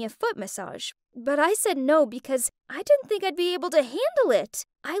to give me a foot massage, but I said no because I didn't think I'd be able to handle it.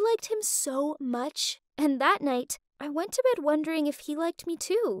 I liked him so much, and that night, I went to bed wondering if he liked me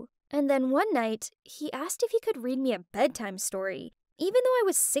too. And then one night, he asked if he could read me a bedtime story. Even though I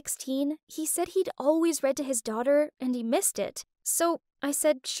was 16, he said he'd always read to his daughter and he missed it. So I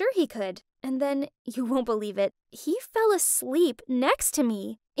said sure he could. And then, you won't believe it, he fell asleep next to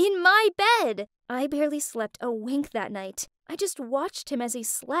me, in my bed. I barely slept a wink that night. I just watched him as he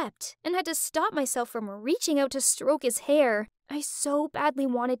slept and had to stop myself from reaching out to stroke his hair. I so badly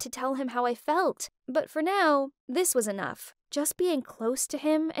wanted to tell him how I felt. But for now, this was enough. Just being close to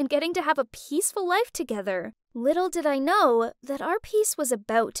him and getting to have a peaceful life together. Little did I know that our peace was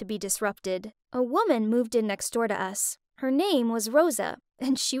about to be disrupted. A woman moved in next door to us. Her name was Rosa,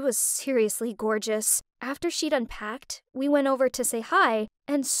 and she was seriously gorgeous. After she'd unpacked, we went over to say hi,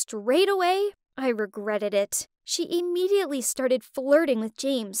 and straight away, I regretted it. She immediately started flirting with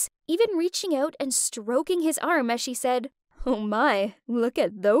James, even reaching out and stroking his arm as she said, "Oh my, look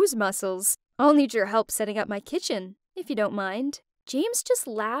at those muscles. I'll need your help setting up my kitchen, if you don't mind." James just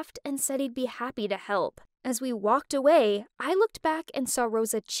laughed and said he'd be happy to help. As we walked away, I looked back and saw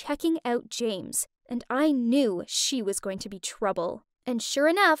Rosa checking out James, and I knew she was going to be trouble. And sure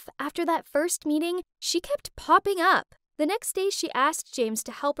enough, after that first meeting, she kept popping up. The next day, she asked James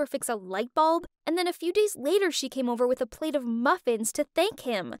to help her fix a light bulb, and then a few days later, she came over with a plate of muffins to thank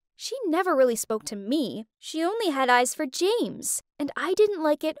him. She never really spoke to me. She only had eyes for James, and I didn't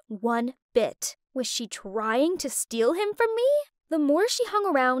like it one bit. Was she trying to steal him from me? The more she hung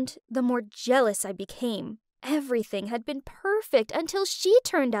around, the more jealous I became. Everything had been perfect until she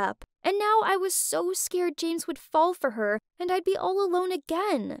turned up, and now I was so scared James would fall for her and I'd be all alone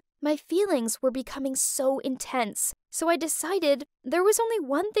again. My feelings were becoming so intense, so I decided there was only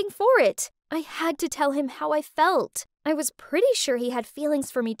one thing for it. I had to tell him how I felt. I was pretty sure he had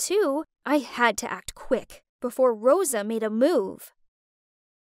feelings for me too. I had to act quick before Rosa made a move.